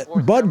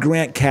 Bud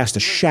Grant cast a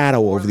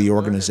shadow over the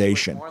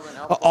organization.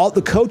 All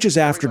the coaches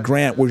after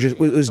Grant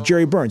was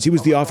Jerry Burns. He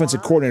was the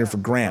offensive coordinator for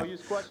Grant.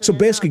 So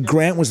basically,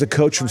 Grant was the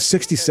coach from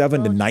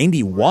 '67 to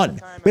 '91.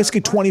 Basically,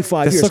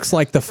 25 years. This looks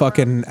like the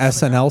fucking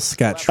SNL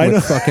sketch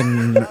with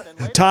fucking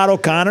Todd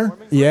O'Connor.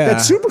 Yeah,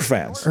 that's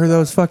Superfans. Or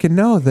those fucking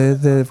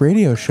the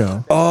radio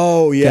show.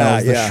 Oh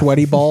yeah, the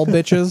sweaty ball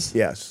bitches.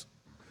 Yes.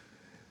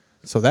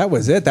 So that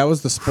was it. That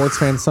was the Sports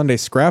Fan Sunday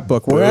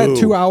scrapbook. We're at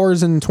 2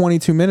 hours and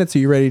 22 minutes. Are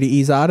you ready to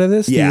ease out of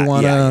this? Yeah, Do you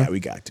wanna... yeah, we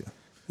got to.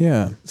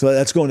 Yeah. So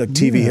let's go into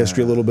TV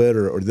history a little bit,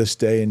 or this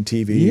day in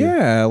TV.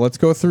 Yeah, let's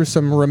go through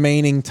some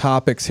remaining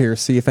topics here.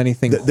 See if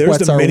anything. There's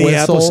the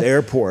Minneapolis whistle.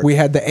 airport. We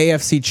had the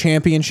AFC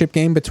Championship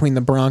game between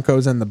the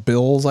Broncos and the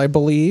Bills, I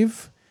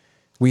believe.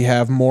 We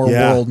have more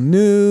world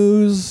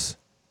news.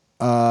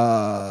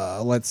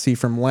 Let's see.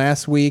 From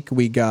last week,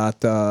 we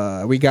got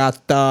all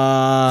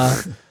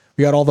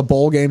the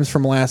bowl games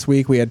from last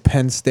week. We had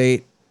Penn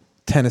State,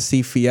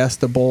 Tennessee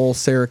Fiesta Bowl,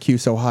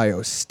 Syracuse,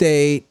 Ohio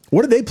State.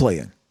 What did they play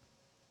in?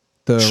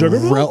 The Sugar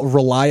Bowl?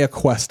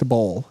 ReliaQuest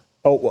Bowl.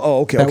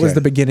 Oh, okay. That was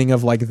the beginning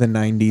of like the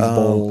 90s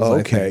bowls.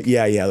 Okay. I think.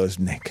 Yeah. Those,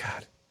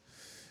 God.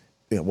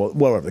 Yeah, well,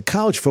 whatever. The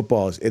college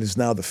football it is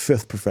now the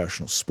 5th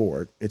professional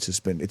sport. It's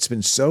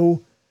been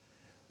so.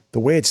 The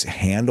way it's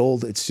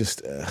handled, it's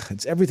just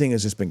everything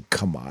has just been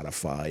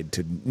commodified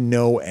to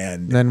no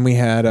end. Then we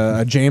had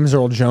a James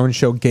Earl Jones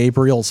show,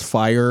 Gabriel's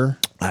Fire.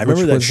 I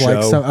remember that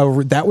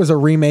show. That was a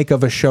remake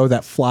of a show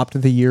that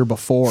flopped the year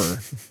before.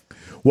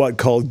 What,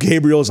 called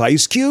Gabriel's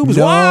Ice Cubes?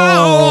 No,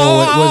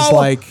 wow! It was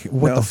like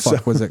the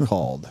fuck was it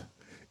called?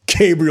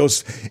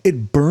 Gabriel's.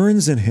 It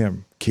burns in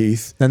him,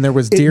 Keith. Then there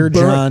was Dear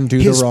John, Do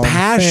the Wrong His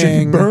passion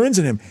Thing. burns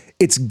in him.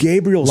 It's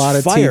Gabriel's Fire. A lot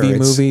of Fire. TV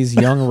movies,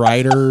 Young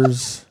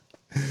Writers.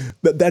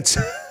 That's,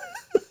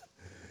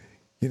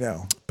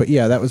 But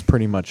yeah, that was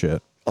pretty much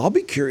it. I'll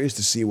be curious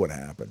to see what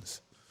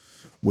happens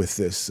with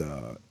this,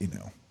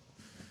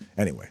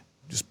 Anyway,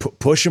 just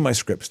pushing my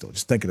script still,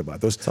 just thinking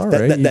about those. It's all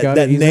right. That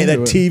name, that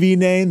TV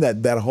name,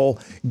 that whole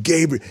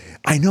Gabriel.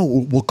 I know,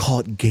 we'll call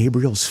it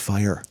Gabriel's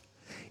Fire.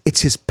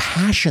 It's his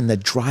passion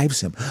that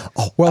drives him.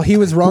 Oh, well, he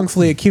was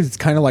wrongfully accused. It's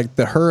kind of like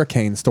the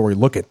hurricane story.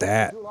 Look at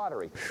that.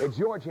 It's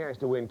your chance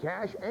to win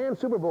cash and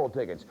Super Bowl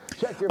tickets.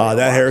 Check your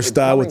that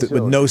hairstyle with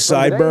no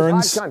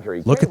sideburns.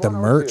 Look at the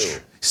merch.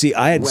 See,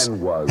 I had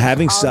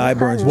having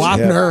sideburns.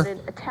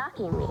 Wapner.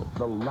 Attacking me.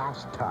 The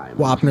last time.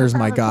 Wapner's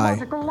my guy.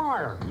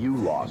 You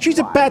lost. She's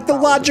a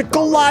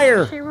pathological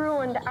liar. She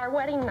ruined our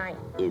wedding night.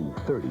 In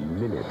 30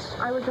 minutes.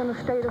 I was in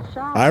a state of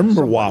shock. I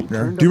remember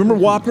Wapner. Do you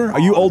remember Wapner? Are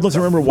you old enough to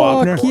remember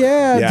Wapner? Fuck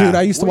yeah, dude.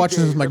 I used to watch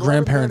this with my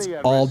grandparents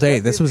all day.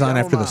 This was on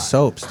after the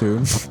soaps,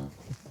 dude.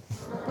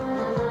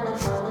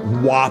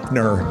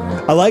 Wapner.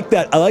 I like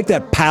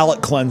that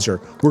palate cleanser.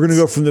 We're gonna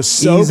go from the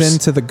soaps ease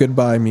into the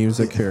goodbye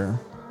music here.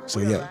 So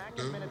yeah.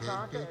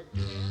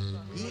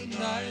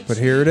 But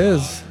here it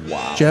is.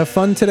 Wow. Did you have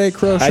fun today,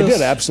 Kroshus? I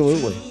did,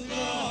 absolutely.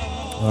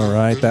 All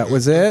right, that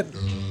was it.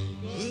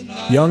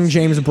 Young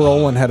James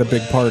Brolin had a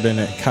big part in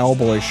it.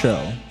 Cowboy show,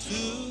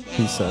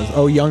 he says.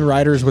 Oh, Young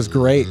Riders was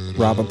great,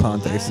 Rob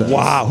Aponte says.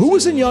 Wow. Who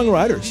was in Young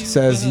Riders?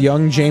 Says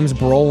young James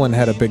Brolin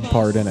had a big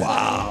part in it.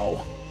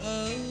 Wow.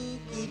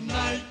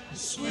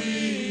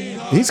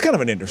 He's kind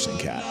of an interesting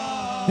cat.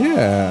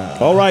 Yeah.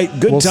 All right.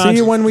 Good We'll times. see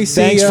you when we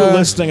see Thanks you. for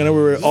listening. I know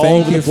we were all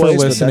over the place. Thank you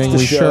for listening. But We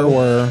that's the sure show.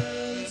 were.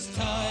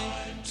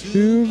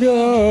 To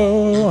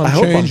go. I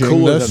hope I'm changing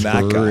cooler the than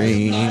that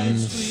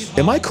screens. guy.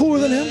 Am I cooler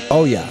than him?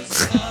 Oh, yeah.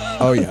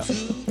 Oh, yeah.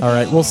 All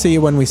right. We'll see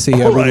you when we see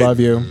you. All We right. love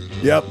you.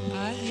 Yep.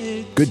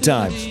 Good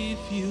times.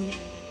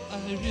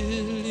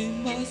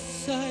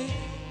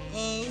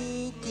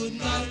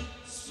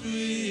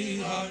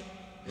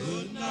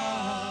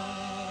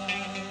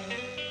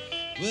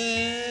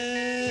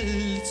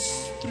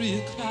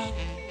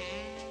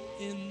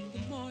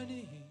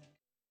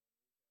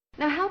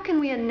 Now, how can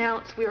we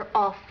announce we're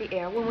off the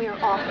air when we are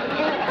off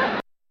the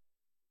air?